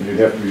 And you'd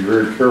have to be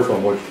very careful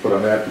on what you put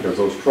on that, because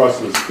those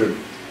trusses could,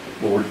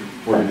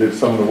 where you did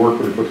some of the work,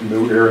 where they put the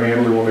new air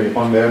handler, when they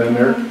hung that in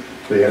there,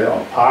 they had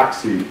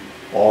epoxy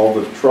all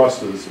the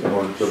trusses in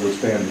order to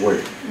withstand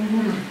weight.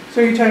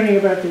 So you're talking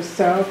about the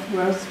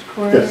southwest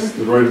corner? Yes,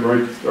 the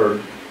or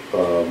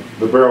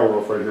the barrel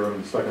roof right here on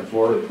the second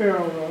floor. The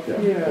barrel roof, Yeah,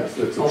 yeah. it's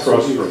a Also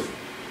truss use roof.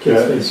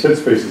 kids' Yeah, and space.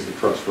 kids' space is a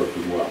truss roof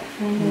as well.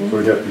 So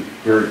you have to be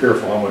very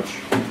careful how much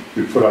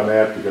you put on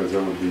that, because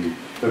that would be,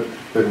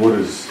 that wood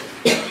is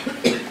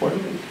quite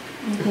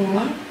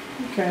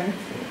Okay.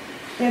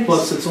 And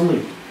Plus, it's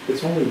only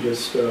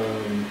just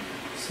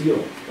steel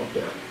up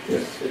there.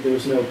 Yes.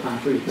 There's no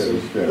concrete, so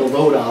Yeah. the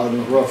load out on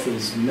the roof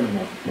is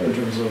minimal in Right.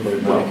 terms of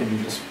Right. what it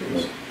can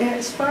displace.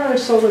 As far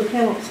as solar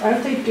panels,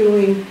 aren't they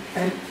doing,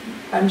 and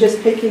I'm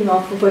just picking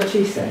off of what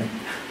she said,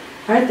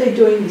 aren't they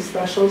doing these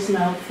specials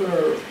now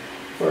for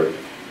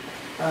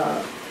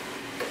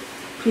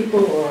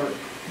people or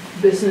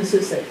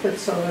businesses that put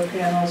solar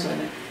panels in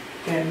it?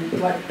 And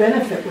what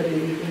benefit would it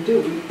even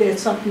do?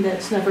 It's something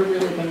that's never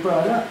really been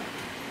brought up.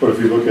 But if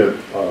you look at,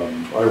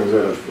 I was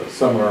at a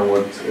seminar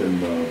once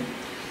in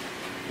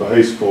the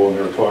high school, and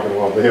they were talking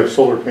about, they have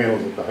solar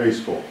panels at the high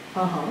school.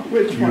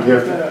 which You'd one?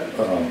 have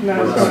The to,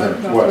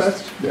 northwest?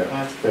 west,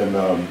 yeah.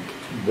 And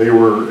they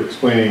were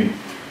explaining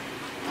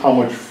how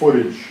much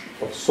footage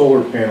of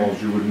solar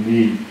panels you would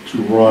need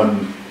to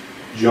run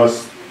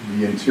just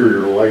the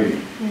interior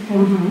lighting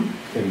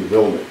in the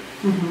building.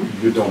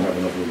 You don't have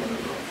enough room on it.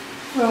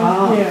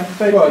 Well, yeah,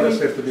 but. Well, I guess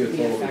they have to be a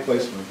total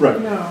replacement. Right.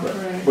 No, right.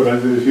 right. But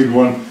if you'd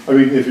want, I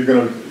mean, if you're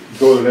gonna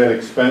go to that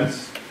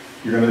expense,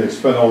 you're gonna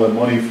expend all that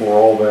money for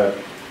all that,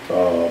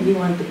 You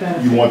want the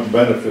benefit. you want the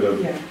benefit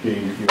of Yeah.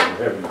 being,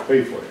 having to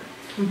pay for it.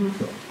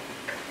 So,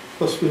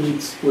 Plus, we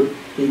need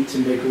to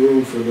make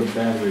room for the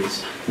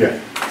batteries. yeah.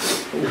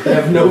 We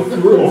have no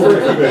room for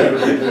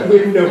anything. We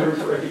have no room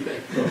for anything.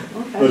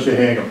 Unless you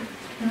hang them.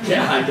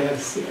 Yeah, I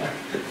guess, yeah.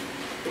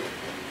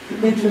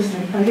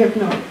 Interesting. I have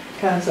no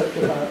concept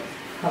about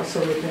how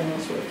solar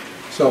panels work.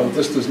 So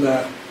this does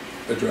not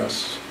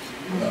address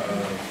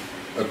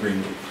a green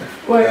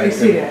roof. Well, I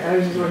see that. I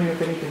was just wondering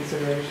if any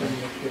consideration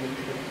was given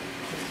to that.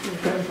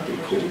 That was my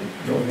question.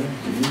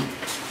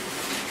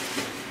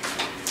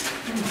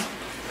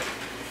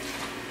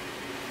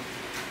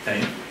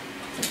 Any?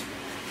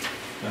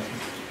 Nothing?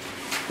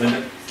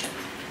 Linda?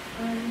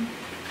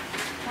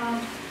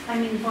 I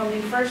mean, when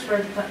we first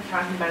were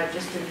talking about it,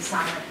 just didn't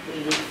sound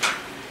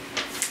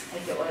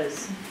like it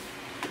was,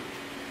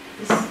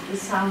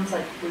 this sounds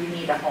like we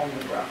need a whole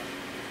new roof.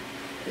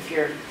 If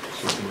you're,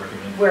 Just to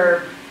recommend.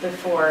 where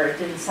before, it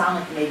didn't sound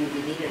like maybe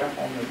we needed a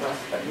whole new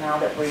roof, but now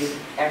that we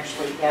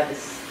actually have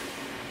this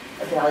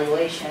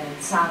evaluation,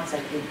 it sounds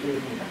like we do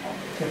need a whole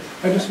new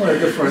roof. I just want to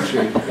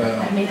differentiate.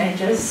 I mean, I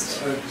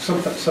just,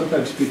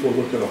 Sometimes people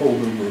look at a whole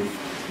new roof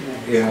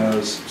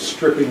as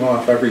stripping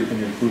off everything,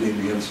 including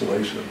the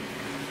insulation.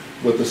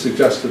 What the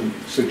suggestion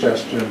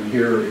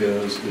here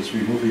is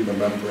removing the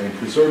membrane,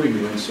 preserving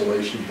the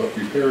insulation, but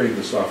repairing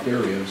the soft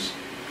areas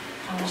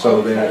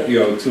so that,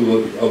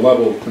 to a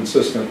level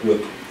consistent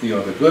with,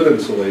 the good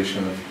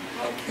insulation,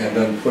 and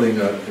then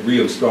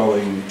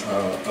reinstalling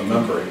a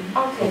membrane.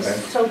 okay,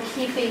 so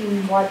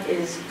keeping what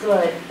is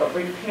good, but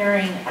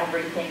repairing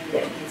everything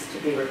that needs to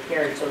be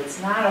repaired, so it's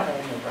not a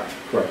whole new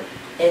roof. Correct.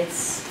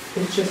 It's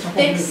It's just a whole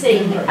new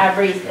fixing membrane.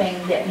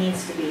 everything that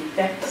needs to be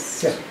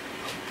fixed. Yeah.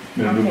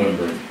 And a new Okay.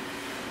 membrane.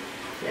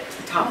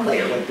 Top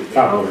layer would be.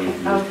 Top layer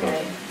would be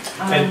Okay.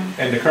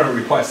 And the current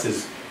request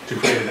is to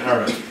create an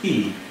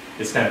RFP.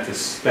 It's not to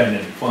spend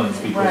any funds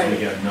because Right.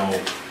 we have no,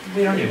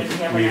 We don't even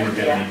have we an haven't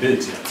got any idea.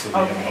 bids yet, so we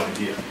have no Okay.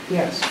 idea.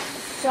 Yes.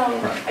 So,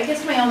 Right. I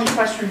guess my only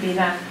question would be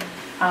then,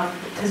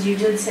 because you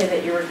did say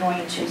that you were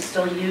going to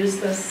still use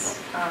this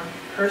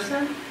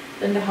person,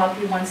 then to help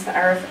you once the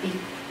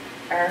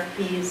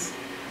RFPs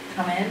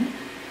come in,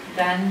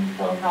 then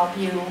he'll help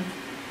you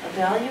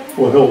evaluate?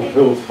 Well,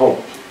 he'll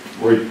help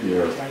rate the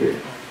RFP.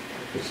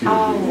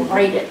 Oh,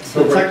 write it.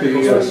 So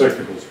technically, He'll yes. write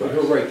technical specs.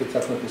 He'll write the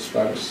technical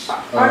specs.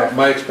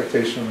 My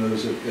expectation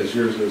is, as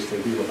yours is, that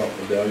he will help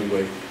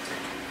evaluate,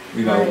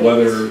 Right.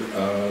 whether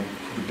the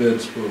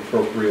bids were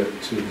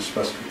appropriate to the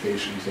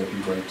specifications that he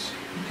writes,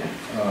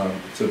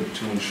 to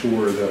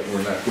ensure that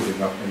we're not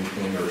giving up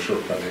anything or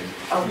shortcutting,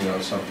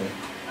 something.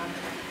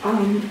 I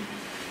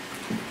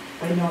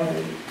know I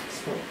already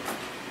spoke.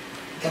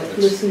 But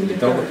listening to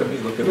Don't look her, at me,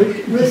 look at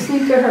me.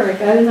 listening to her, I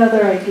got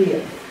another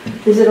idea.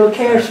 Is it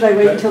okay or should I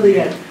wait until the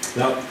end?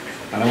 No,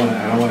 I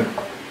don't want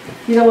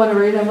You don't want to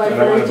rain on my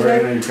parade to burn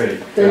today? any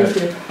credit. Thank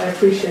you, I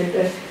appreciate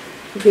that.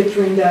 It gets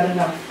rained out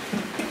enough.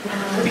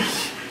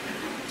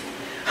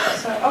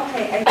 So,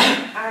 okay,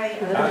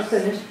 Let her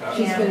finish,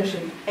 she's Yeah.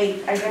 finishing.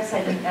 I guess I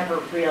didn't ever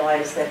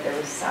realize that there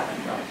was 7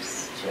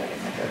 roofs too. I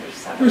didn't know there were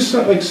 7. There's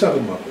like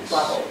 7 levels.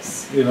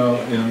 Levels.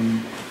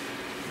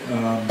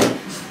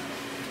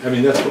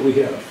 And, that's what we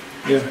have.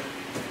 Yeah.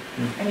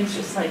 I mean, it's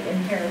just like in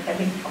here,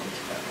 having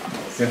different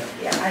levels.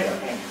 Yeah.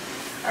 Okay.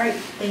 All right,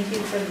 thank you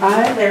for the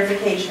I-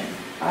 clarification.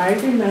 I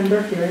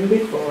remember hearing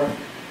before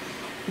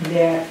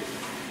that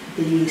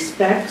the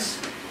specs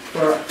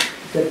for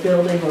the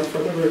building or for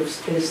the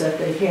roofs is that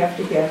they have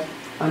to get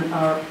an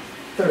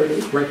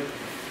R30. Right.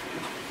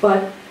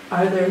 But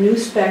are there new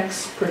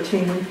specs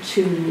pertaining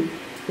to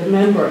the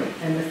membrane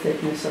and the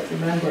thickness of the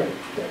membrane?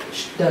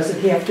 Does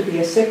it have to be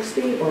a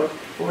 60 or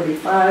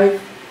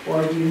 45,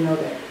 or do you know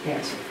that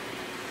answer?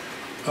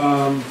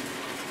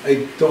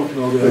 I don't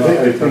know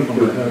that. I think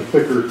the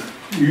thicker,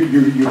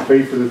 you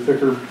pay for the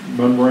thicker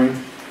membrane,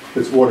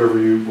 it's whatever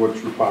what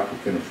your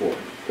pocket can afford.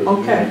 'Cause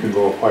Okay. you can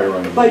go up higher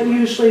on the. But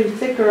usually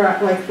thicker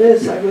like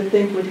this, I would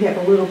think would have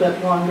a little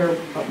bit longer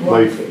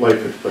warranty.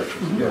 Life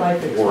expectancy.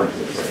 Life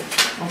Warranty,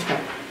 expectancy. right. Okay.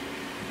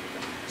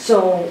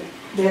 So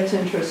that's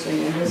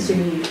interesting, and to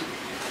see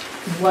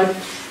what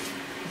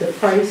the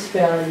price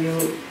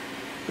value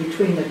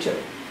between the two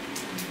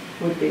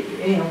would be.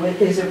 You know,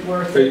 is it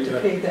worth it to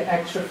pay the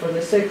extra for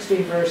the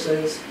 60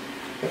 versus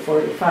the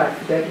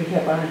 45 that we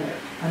have on there?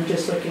 I'm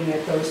just looking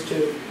at those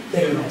two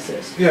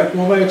thicknesses. Yeah,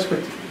 well,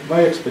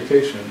 my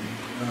expectation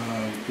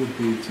would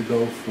be to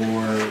go for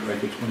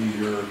like a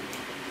 20-year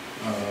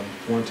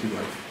warranty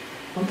life.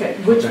 Okay,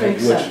 which Okay,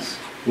 makes sense.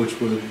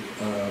 Which would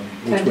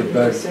Tend to be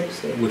beg the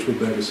 60. which would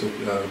beg a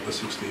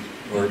 60,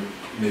 or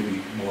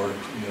maybe more,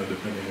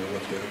 depending on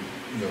what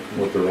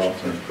the What they're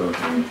offering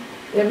currently.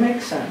 It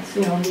makes sense,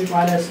 you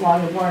want as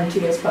long a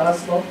warranty as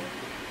possible.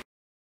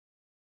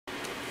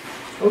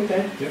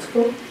 Okay, that's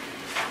cool.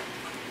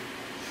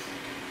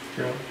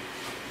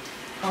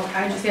 Oh,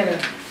 I just had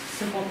a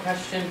simple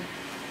question.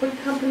 What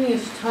company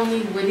is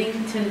Tony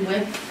Whittington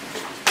with?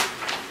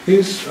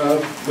 He's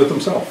with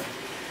himself.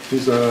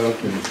 He's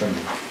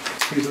Independent.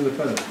 He's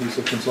independent. He's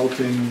a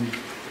consulting.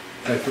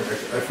 I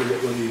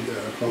forget what he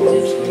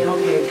calls himself.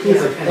 Okay, He's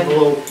yeah.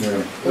 envelope.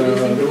 Yeah.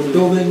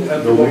 Building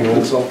Building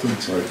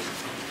consultant. Right.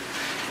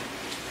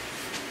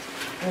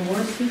 And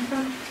where's he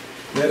from?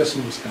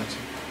 Madison,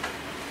 Wisconsin.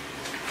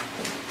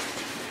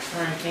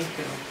 All right, thank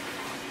you.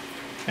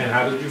 And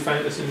how did you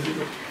find this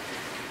individual?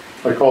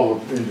 I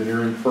called the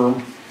engineering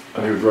firm,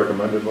 and he was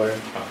recommended by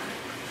him.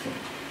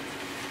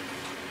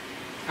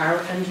 Our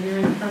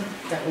engineering firm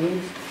that we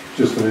use?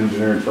 Just an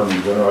engineering firm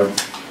in general. I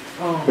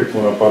Oh, picked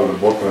one up out of the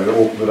book, and I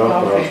opened it up,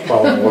 and I was Okay.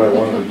 following what I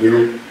wanted to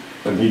do.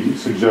 And he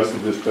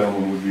suggested this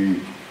gentleman would be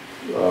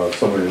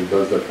somebody who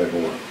does that type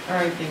of work. all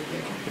right, thank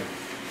you.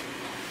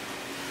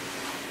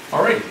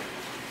 All right.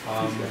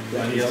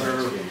 Any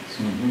other?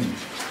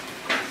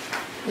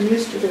 And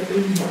used to there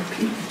being more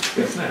people.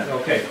 Guess not.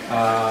 Okay.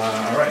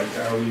 All right.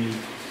 Are we?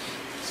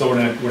 So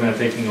we're not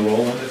taking a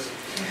roll on this?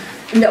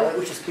 No, it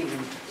would just be,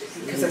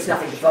 because there's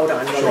nothing to vote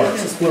on, really. Sure.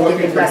 It's just We're looking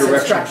giving for less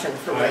direction. instruction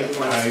for what you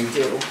want us to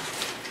do.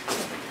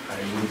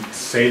 I would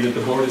say that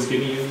the board is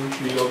giving you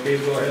the okay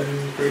to go ahead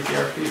and create the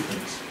RFP,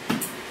 please.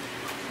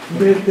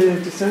 The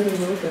descendant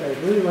road that I'd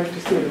really like to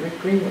see, the Rick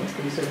Green one's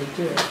considered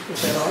too.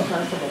 Is that all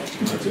possible?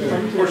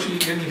 Of course, you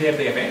have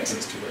to have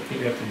access to it.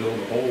 You have to build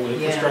a whole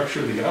Yeah.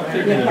 infrastructure to get up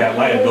there, then you got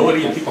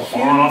liability and people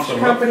falling off the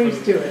roof. Companies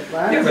do it.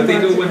 Yeah, but they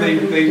do when they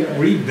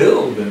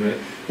rebuild and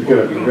We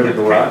got a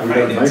garage, we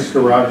got a nice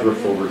garage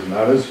roof over it,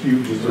 not as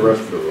huge as the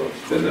rest of the roofs.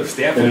 then the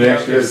staff And will it be out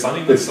actually there is,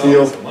 sunning it's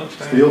themselves at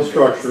lunchtime. steel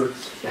structure.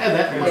 Yeah,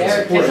 that Yeah, might it's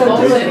support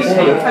important. both It's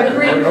cities. A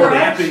green No garage.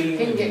 napping,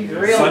 Can get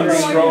grilled.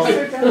 sunstroke.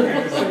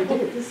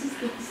 This is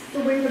the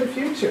way of the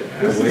future.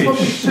 This is Wage what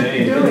we should be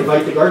shame. doing.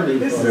 Invite the gardening.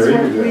 This There is you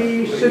what go.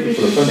 we should be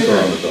Put a fence around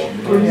it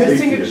considering. though. We're missing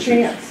Safety a issues.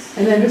 chance.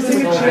 And then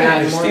missing a Oh,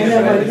 chance, God. and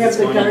then we'd have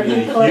the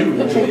garden club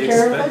to take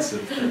care of it.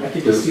 Expensive. I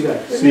think you see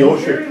that. See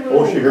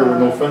OSHA here with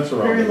no fence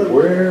around Very it. little.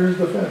 Where's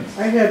the fence?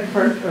 I had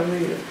part of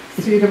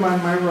the sedum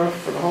on my roof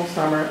for the whole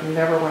summer and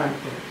never went.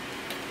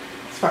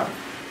 It's fine.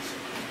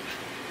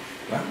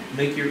 Well,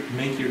 make your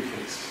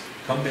case.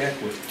 Come back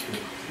with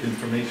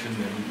information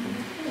that we can.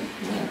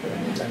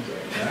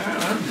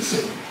 I'm just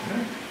saying.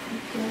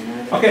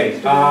 Okay,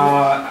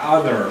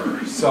 other.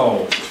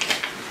 So,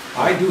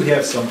 I do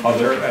have some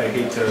other. I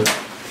hate to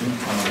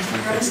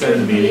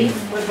extend the meeting.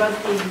 What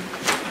about the,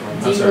 I'm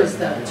Dee sorry. was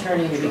the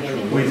attorney in the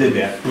beginning. We did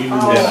that. We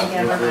moved Oh, that up.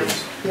 never mind.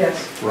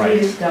 Yes, Right. he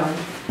is done.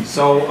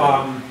 So,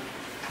 a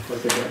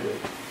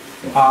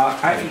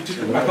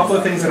couple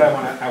of things that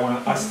I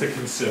want us to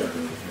consider.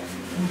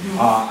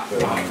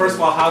 First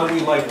of all, how do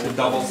we like the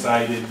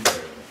double-sided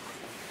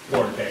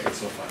board packet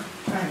so far?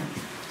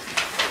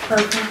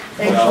 Perfect.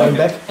 Well,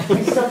 I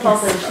still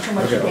felt there was too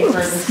much paper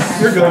this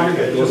time. You're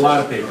good. There's a lot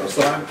of paper.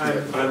 So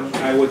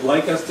I would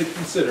like us to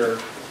consider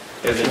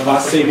as a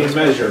cost-saving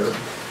measure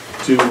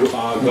to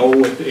go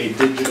with a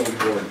digital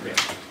board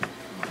packet.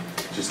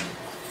 Just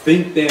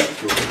think that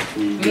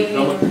through. We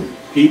come up-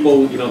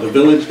 People, the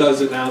village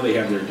does it now, they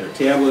have their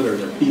tablet or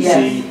their PC.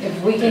 Yes,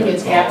 if we can get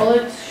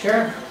tablets,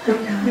 sure.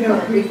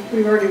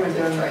 We've already went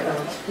down that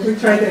road. We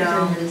tried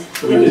that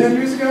We did. 10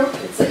 years ago.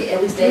 It's like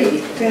at least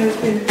 80. And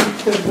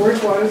the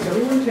board was,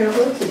 everyone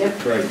tablets.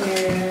 Yep. Right.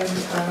 And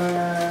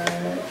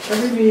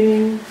every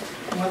meeting,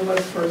 one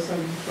less person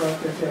brought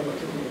their tablet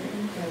to the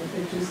meeting.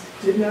 And it just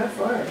did not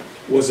fly.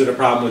 Was it a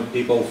problem with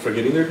people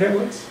forgetting their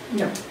tablets?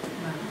 No.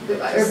 Or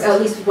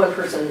at least one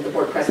person, the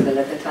board president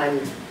at the time,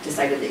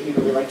 decided that he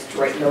really liked to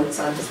write notes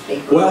on his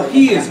paper. Well,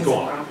 he is That was a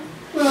gone. problem.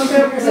 Well,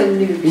 that was There's a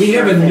new We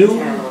have a sheriff in new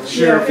town.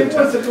 sheriff in it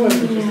town. wasn't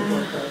just the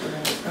board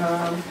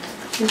president.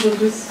 People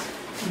just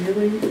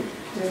really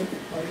didn't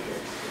like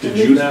it. Did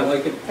you not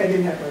like it? I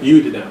did not like it.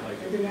 You did not like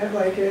I it. did not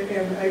like it,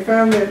 and I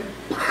found that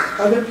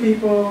other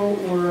people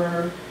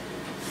were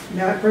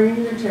not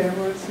bringing their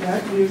tablets,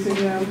 not using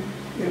them.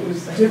 It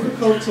was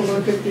difficult to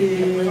look at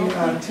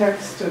the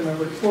text and the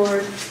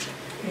report,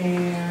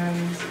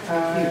 and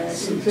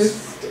it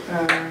just,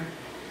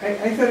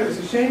 I thought it was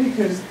a shame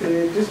because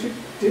the district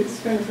did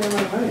spend a fair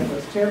amount of money on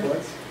those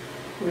tablets,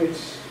 which,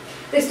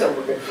 They still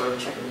were good for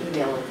checking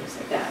email and things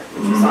like that,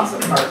 which was also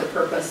part of the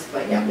purpose,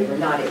 but yeah, we were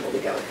not able to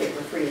go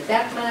paper-free at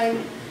that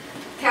time.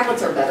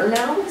 Tablets are better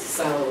now,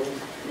 so,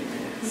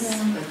 but,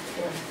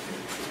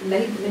 yeah.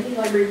 Many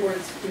library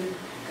boards do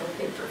go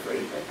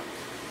paper-free, but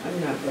I'm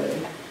not ready.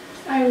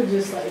 I would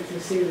just like to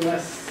see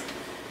less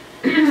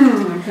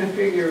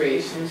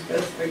configuration,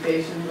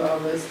 specifications, all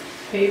this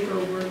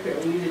paperwork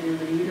that we didn't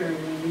read or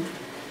need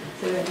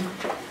today.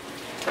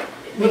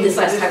 well, this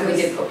last time we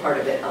did put part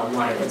of it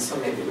online, and so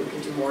maybe we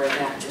could do more of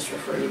that, and just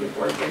refer you to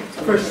board games.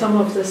 For some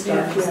of the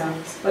stuff, Yeah.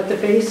 yeah. But the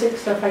basic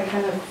stuff, I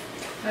kind of,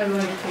 I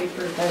like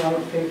paper. I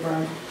like paper,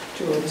 I'm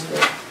too old school.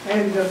 I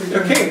ended up with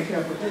Okay. a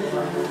tablet.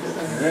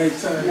 Right.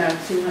 So, Not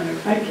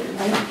 200.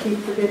 I keep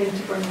forgetting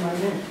to bring mine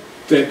in.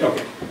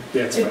 Okay,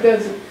 that's It fine.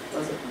 doesn't.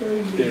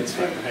 That's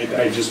fine.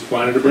 I just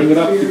wanted to bring it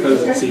up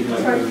because it seemed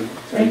like.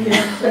 Thank you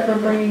for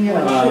bringing it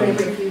up.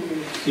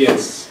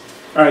 Yes.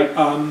 All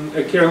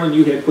right, Carolyn,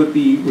 you had put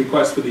the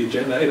request for the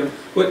agenda item.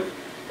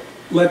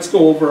 Let's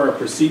go over our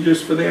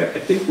procedures for that. I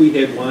think we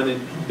had wanted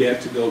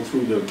that to go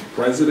through the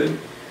president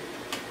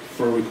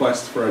for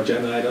requests for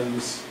agenda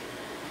items.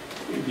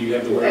 Do you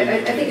have the word?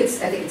 I think it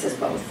says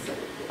both,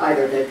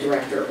 either the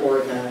director or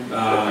the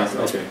president.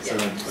 Okay,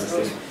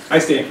 so Yeah. I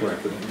stand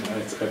corrected.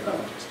 I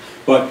apologize.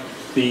 But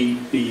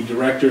the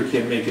director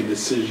can make a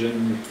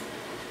decision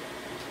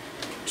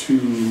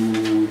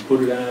to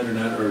put it on or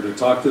not, or to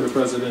talk to the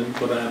president,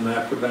 put on,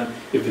 not put on,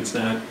 if it's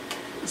not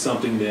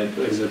something that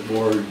is a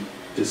board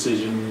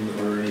decision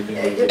or anything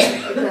like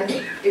that. I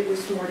think it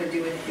was more to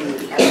do with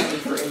the asking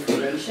for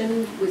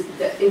information, was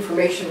the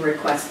information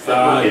requests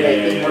that were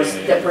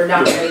making, that were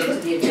not related to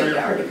the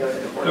agenda are to go to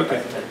the board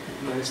Okay. president.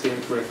 I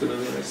stand corrected on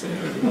that, I stand.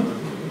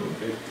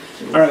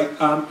 Okay. All right,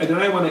 and then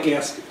I want to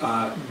ask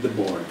the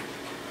board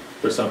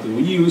for something.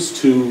 We used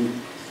to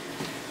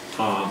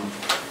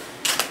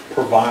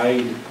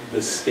provide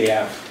the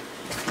staff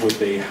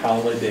with a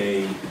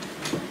holiday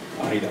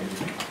item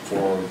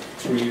for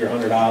 $300 or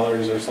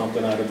 $100 or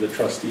something out of the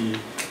trustee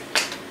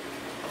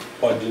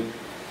budget,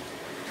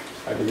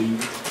 I believe.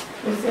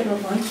 Is it a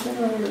luncheon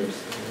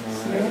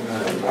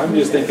or? I'm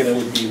just thinking it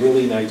would be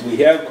really nice. We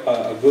have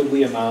a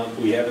goodly amount.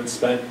 We haven't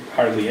spent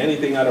hardly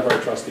anything out of our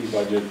trustee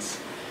budgets.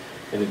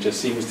 And it just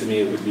seems to me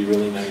it would be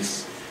really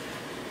nice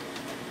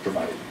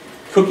provided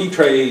cookie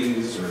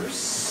trays or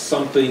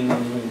something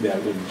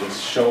that would just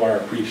show our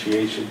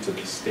appreciation to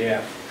the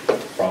staff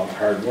for all the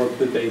hard work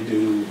that they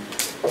do.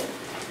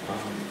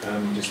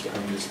 I'm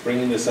just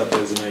bringing this up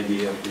as an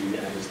idea for you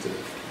guys to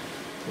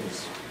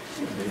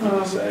maybe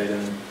decide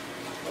on.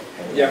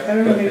 Yeah. I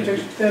don't know,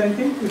 that I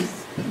think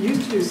was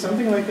used to do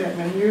something like that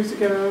many years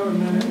ago,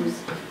 and then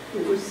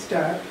it was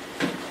stopped.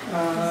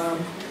 I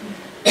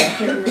can't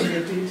remember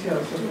the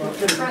details of what.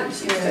 The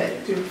Friends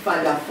used to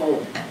fund a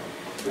full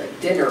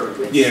dinner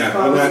with. Yeah,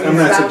 I'm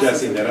not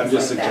suggesting that. I'm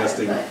just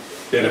suggesting that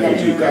if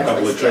we do a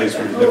couple of trays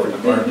from different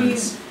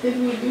departments. Did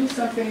we do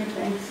something at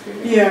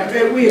Thanksgiving? Yeah,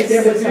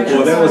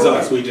 that was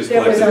us. We just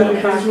that was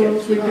collected our them.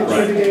 individuals, we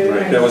contributed.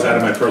 Right. That was out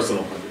of my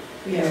personal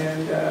budget.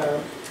 And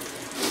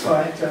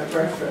bought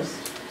breakfast.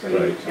 Right.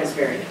 It's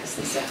very nice,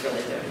 the staff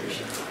really do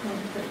appreciate it.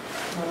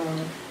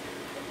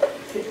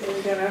 And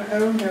again, I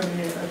don't have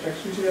any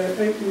objection to that. I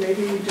think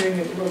maybe doing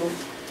it a little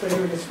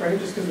later in the spring,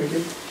 just because we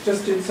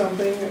just did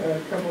something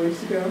a couple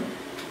weeks ago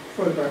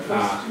for the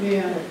breakfast.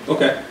 Yeah.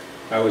 Okay.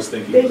 I was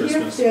thinking They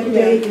Christmas. have that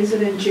day, is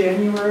it in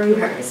January, We're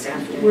having a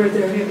staff day. where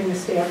they're having a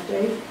staff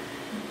day?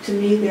 To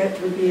me,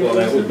 that would be a Well,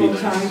 that would be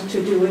reasonable nice. time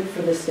to do it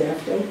for the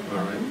staff day. All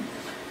right.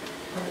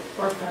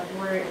 Or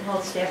February,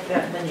 well, staff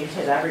that, then you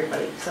hit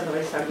everybody, so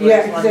otherwise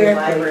Yeah, February is one of the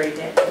exactly. library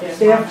day.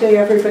 Staff day,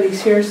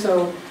 everybody's here,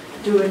 so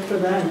do it for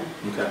them.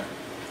 Okay.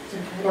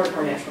 Or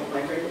National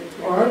Library Week.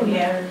 Or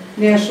Yeah.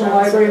 National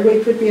Library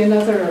Week would be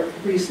another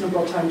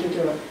reasonable time to do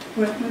it.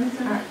 When is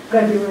that?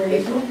 February,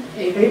 April?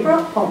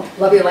 April? Oh,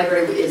 Levy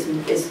Library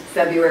is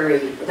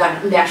February,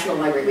 National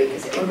Library Week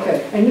is April.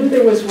 okay. I knew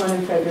there was one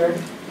in February.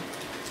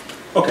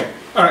 Okay.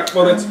 All right.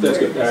 Well, that's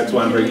good. That's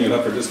why I'm bringing it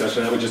up for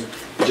discussion. It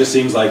just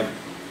seems like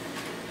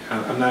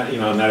I'm not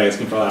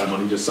asking for a lot of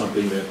money, just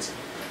something that's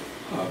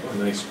a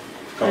nice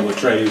couple of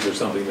trays or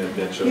something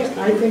that shows. Yeah, that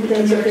I think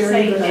that's a You're very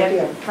saying good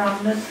idea. that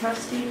from the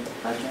trustee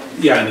budget?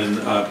 Yeah, and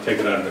then take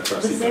it out of the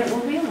trustee Is that, budget.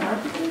 were we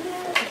allowed to do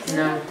that?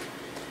 No,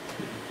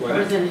 there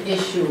was an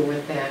issue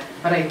with that,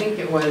 but I think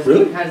it was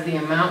Really? because the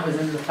amount was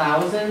in the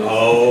thousands.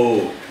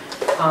 Oh.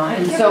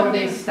 And so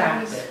they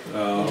stopped it.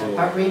 Oh.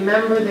 But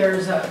remember,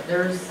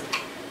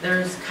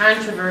 there's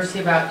controversy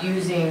about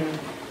using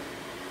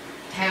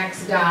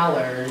tax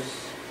dollars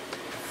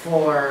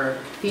for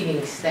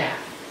feeding staff.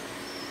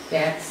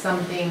 That's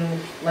something,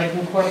 like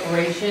in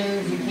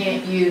corporations, you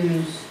can't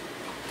use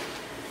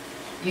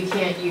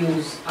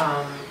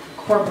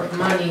corporate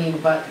money,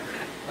 but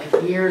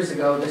like years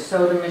ago, the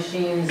soda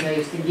machines, they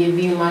used to give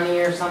you money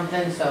or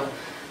something, so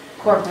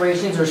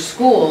corporations or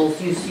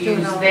schools used to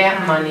use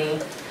that money.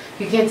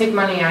 You can't take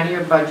money out of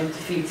your budget to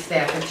feed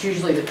staff. It's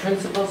usually the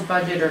principal's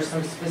budget or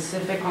some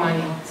specific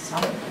money.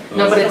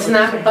 No, but it's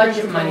not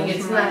budget money.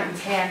 It's not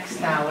tax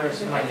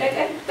dollars money.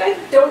 I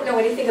don't know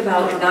anything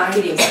about not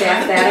feeding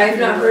staff, that I've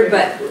not heard,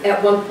 but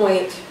at one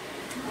point,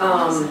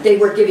 they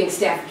were giving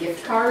staff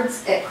gift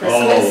cards at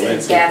Christmas,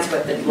 and that's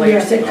what the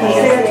lawyer said.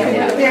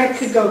 That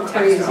could go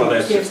crazy. Oh,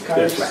 that's gift just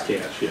cards.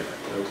 cash, yeah.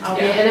 Yeah,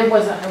 and it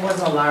wasn't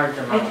a large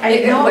amount. I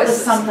know it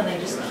was something, I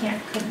just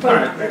can't. All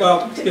right,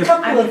 well, A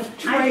couple of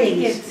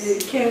trays,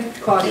 it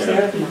can't cost Yeah.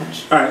 that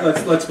much. all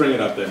right, let's bring it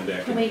up then,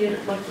 Becky. Can we do,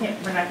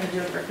 we're not gonna do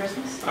it for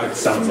Christmas? It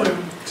sounds like,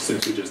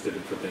 since we just did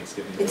it for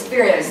Thanksgiving. It's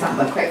very nice,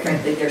 but quite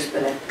frankly, there's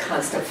been a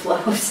constant flow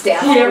of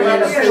staff. Yeah,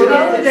 around right. the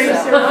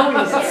Holidays so- are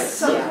always-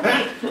 So,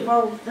 Yeah.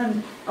 well,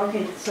 then,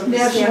 okay, so. the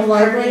National staff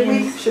Library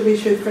guardians, Week, should we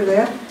shoot for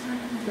that?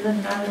 but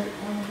then not, I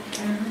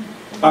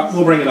don't know.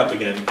 We'll bring it up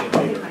again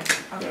later.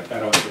 Okay. Yeah,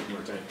 that'll give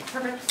more time.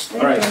 Perfect.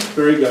 All right,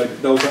 very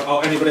good. Those are, oh,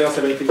 anybody else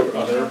have anything for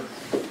other?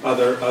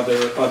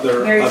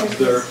 Merry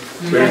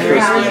Christmas. Merry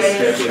Christmas,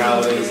 happy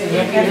holidays.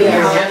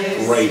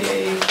 Great.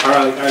 All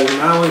right, I will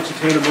now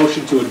entertain a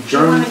motion to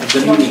adjourn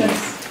the meeting.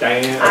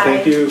 Diane,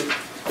 thank you.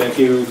 Thank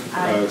you.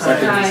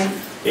 Second.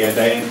 And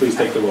Diane, please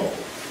take the roll.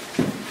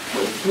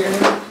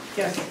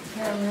 Yes.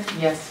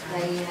 Yes.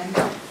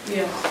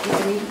 Yes.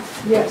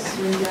 Yes.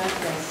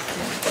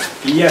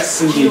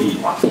 Yes,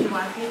 indeed.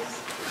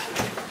 Walkie-talkies?